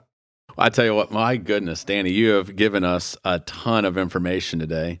 I tell you what, my goodness, Danny, you have given us a ton of information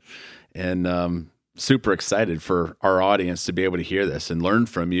today, and super excited for our audience to be able to hear this and learn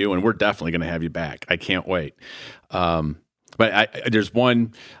from you. And we're definitely going to have you back. I can't wait. But there's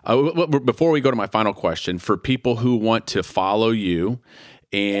one, before we go to my final question, for people who want to follow you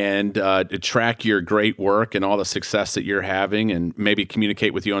and to track your great work and all the success that you're having and maybe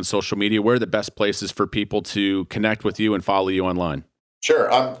communicate with you on social media, where are the best places for people to connect with you and follow you online?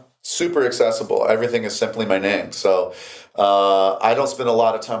 Sure. I'm super accessible. Everything is simply my name. So I don't spend a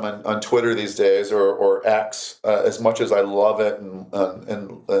lot of time on Twitter these days or X, as much as I love it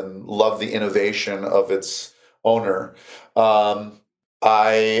and love the innovation of its owner. I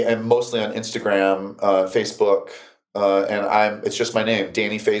am mostly on Instagram, Facebook, and it's just my name,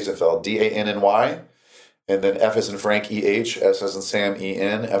 Danny Fehsenfeld, Danny, and then F as in Frank, EH, S as in Sam,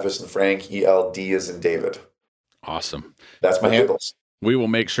 EN, F as in Frank, ELD as in David. Awesome. That's my handles. We will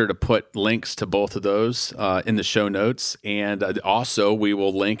make sure to put links to both of those in the show notes. And also, we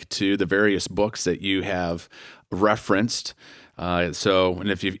will link to the various books that you have referenced. And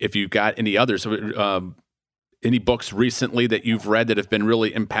if you've got any others, any books recently that you've read that have been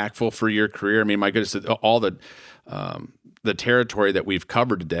really impactful for your career? I mean, my goodness, all the territory that we've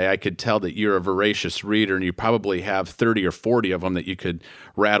covered today, I could tell that you're a voracious reader, and you probably have 30 or 40 of them that you could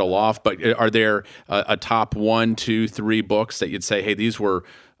rattle off. But are there a top 1, 2, 3 books that you'd say, hey, these were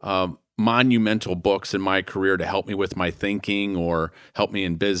monumental books in my career to help me with my thinking or help me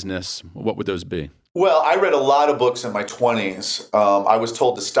in business? What would those be? Well, I read a lot of books in my 20s. I was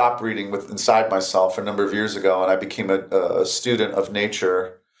told to stop reading inside myself a number of years ago, and I became a student of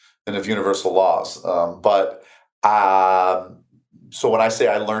nature and of universal laws. So when I say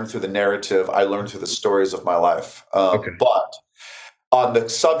I learned through the narrative, I learned through the stories of my life. Okay. But on the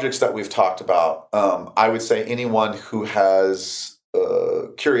subjects that we've talked about, I would say anyone who has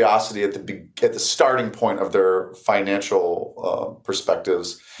curiosity at the starting point of their financial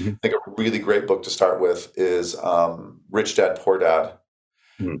perspectives, I think a really great book to start with is Rich Dad, Poor Dad.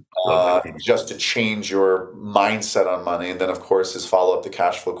 Just to change your mindset on money. And then, of course, his follow-up, The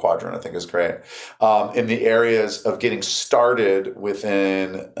Cash Flow Quadrant, I think is great. In the areas of getting started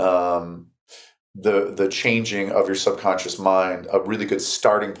within the changing of your subconscious mind, a really good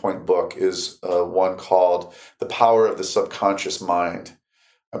starting point book is one called The Power of the Subconscious Mind.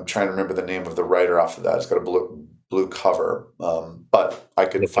 I'm trying to remember the name of the writer off of that. It's got a blue cover, but I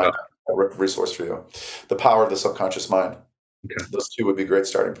could find a resource for you. The Power of the Subconscious Mind. Okay. Those two would be great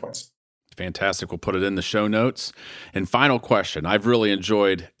starting points. Fantastic. We'll put it in the show notes. And final question. I've really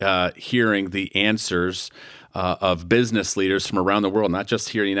enjoyed hearing the answers of business leaders from around the world, not just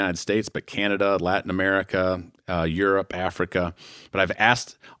here in the United States, but Canada, Latin America, Europe, Africa. But I've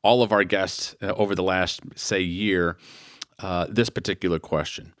asked all of our guests over the last, say, year, this particular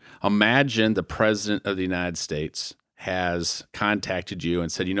question. Imagine the President of the United States has contacted you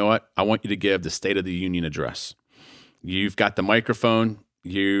and said, you know what? I want you to give the State of the Union address. You've got the microphone.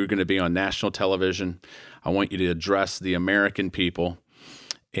 You're going to be on national television. I want you to address the American people.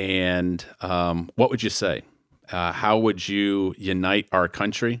 And what would you say? How would you unite our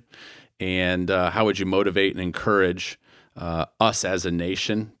country? And how would you motivate and encourage us as a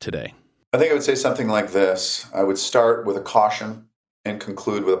nation today? I think I would say something like this. I would start with a caution and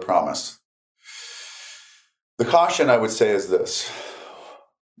conclude with a promise. The caution I would say is this.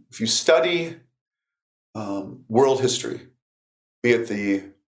 If you study world history, be it the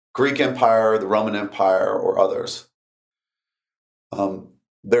Greek Empire, the Roman Empire, or others,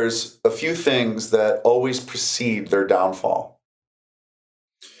 there's a few things that always precede their downfall.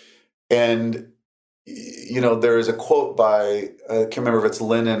 And, there is a quote by, I can't remember if it's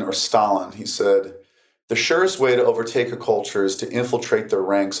Lenin or Stalin. He said, "The surest way to overtake a culture is to infiltrate their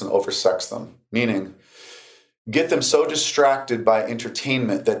ranks and oversex them," meaning get them so distracted by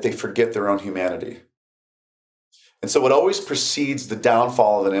entertainment that they forget their own humanity. And so what always precedes the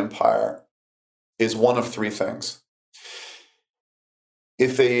downfall of an empire is one of three things.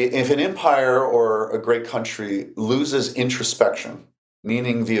 If an empire or a great country loses introspection,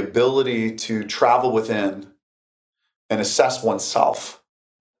 meaning the ability to travel within and assess oneself,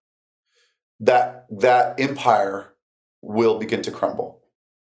 that empire will begin to crumble.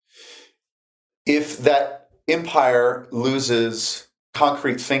 If that empire loses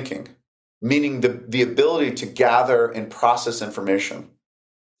concrete thinking, meaning the ability to gather and process information,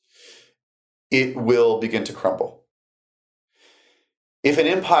 it will begin to crumble. If an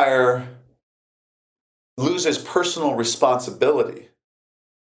empire loses personal responsibility,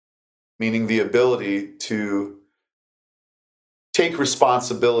 meaning the ability to take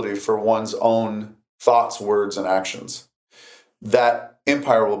responsibility for one's own thoughts, words, and actions, that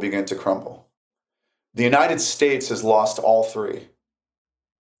empire will begin to crumble. The United States has lost all three.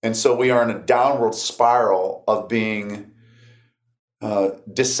 And so we are in a downward spiral of being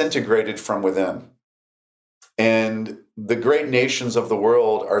disintegrated from within. And the great nations of the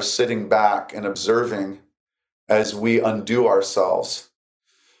world are sitting back and observing as we undo ourselves.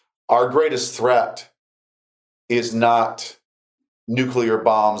 Our greatest threat is not nuclear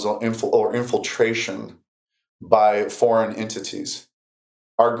bombs or infiltration by foreign entities.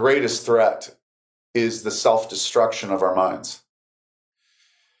 Our greatest threat is the self-destruction of our minds.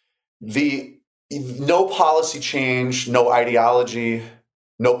 No policy change, no ideology,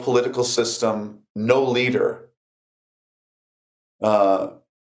 no political system, no leader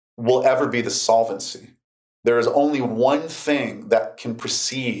will ever be the solvency. There is only one thing that can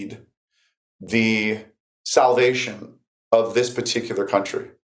precede the salvation of this particular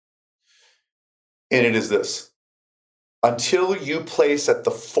country. And it is this. Until you place at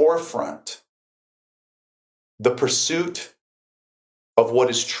the forefront the pursuit of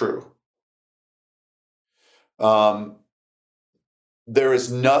what is true, there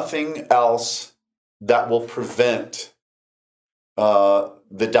is nothing else that will prevent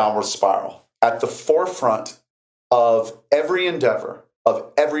the downward spiral. At the forefront of every endeavor,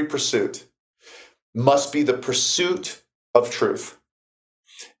 of every pursuit, must be the pursuit of truth.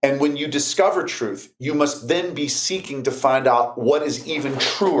 And when you discover truth, you must then be seeking to find out what is even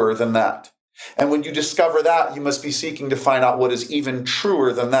truer than that. And when you discover that, you must be seeking to find out what is even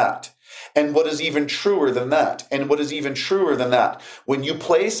truer than that. And what is even truer than that? And what is even truer than that? When you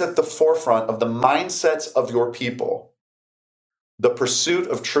place at the forefront of the mindsets of your people the pursuit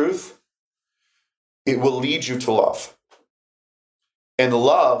of truth, it will lead you to love. And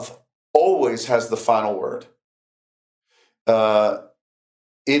love always has the final word.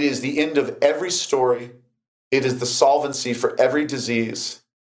 It is the end of every story. It is the solvency for every disease.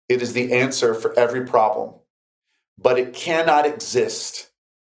 It is the answer for every problem. But it cannot exist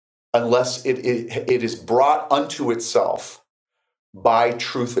unless it is brought unto itself by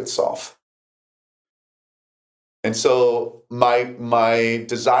truth itself. And so my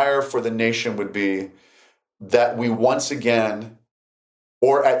desire for the nation would be that we once again,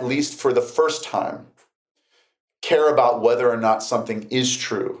 or at least for the first time, care about whether or not something is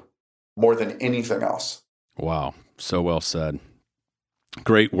true more than anything else. Wow. So well said.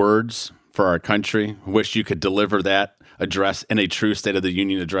 Great words for our country. Wish you could deliver that address in a true State of the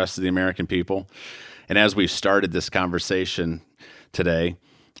Union address to the American people. And as we started this conversation today,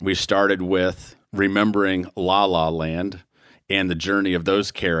 we started with remembering La La Land and the journey of those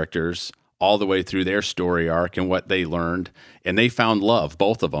characters all the way through their story arc and what they learned. And they found love,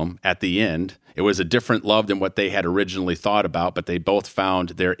 both of them, at the end. It was a different love than what they had originally thought about, but they both found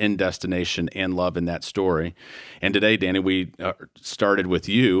their end destination and love in that story. And today, Danny, we started with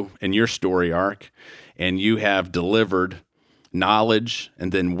you and your story arc, and you have delivered knowledge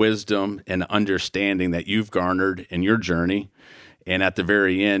and then wisdom and understanding that you've garnered in your journey. And at the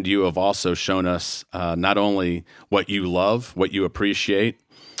very end, you have also shown us not only what you love, what you appreciate,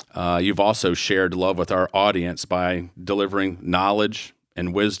 you've also shared love with our audience by delivering knowledge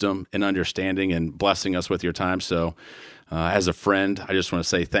and wisdom and understanding and blessing us with your time. So as a friend, I just want to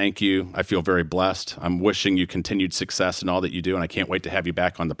say thank you. I feel very blessed. I'm wishing you continued success in all that you do, and I can't wait to have you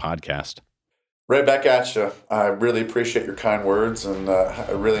back on the podcast. Right back at you. I really appreciate your kind words, and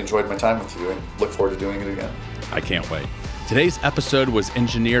I really enjoyed my time with you and look forward to doing it again. I can't wait. Today's episode was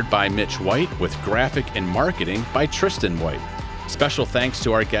engineered by Mitch White with graphic and marketing by Tristan White. Special thanks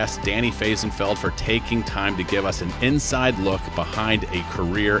to our guest, Danny Fehsenfeld, for taking time to give us an inside look behind a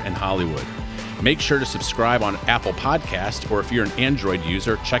career in Hollywood. Make sure to subscribe on Apple Podcasts, or if you're an Android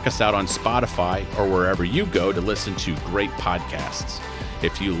user, check us out on Spotify or wherever you go to listen to great podcasts.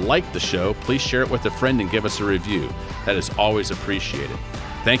 If you like the show, please share it with a friend and give us a review. That is always appreciated.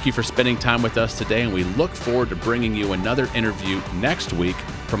 Thank you for spending time with us today, and we look forward to bringing you another interview next week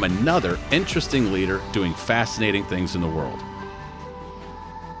from another interesting leader doing fascinating things in the world.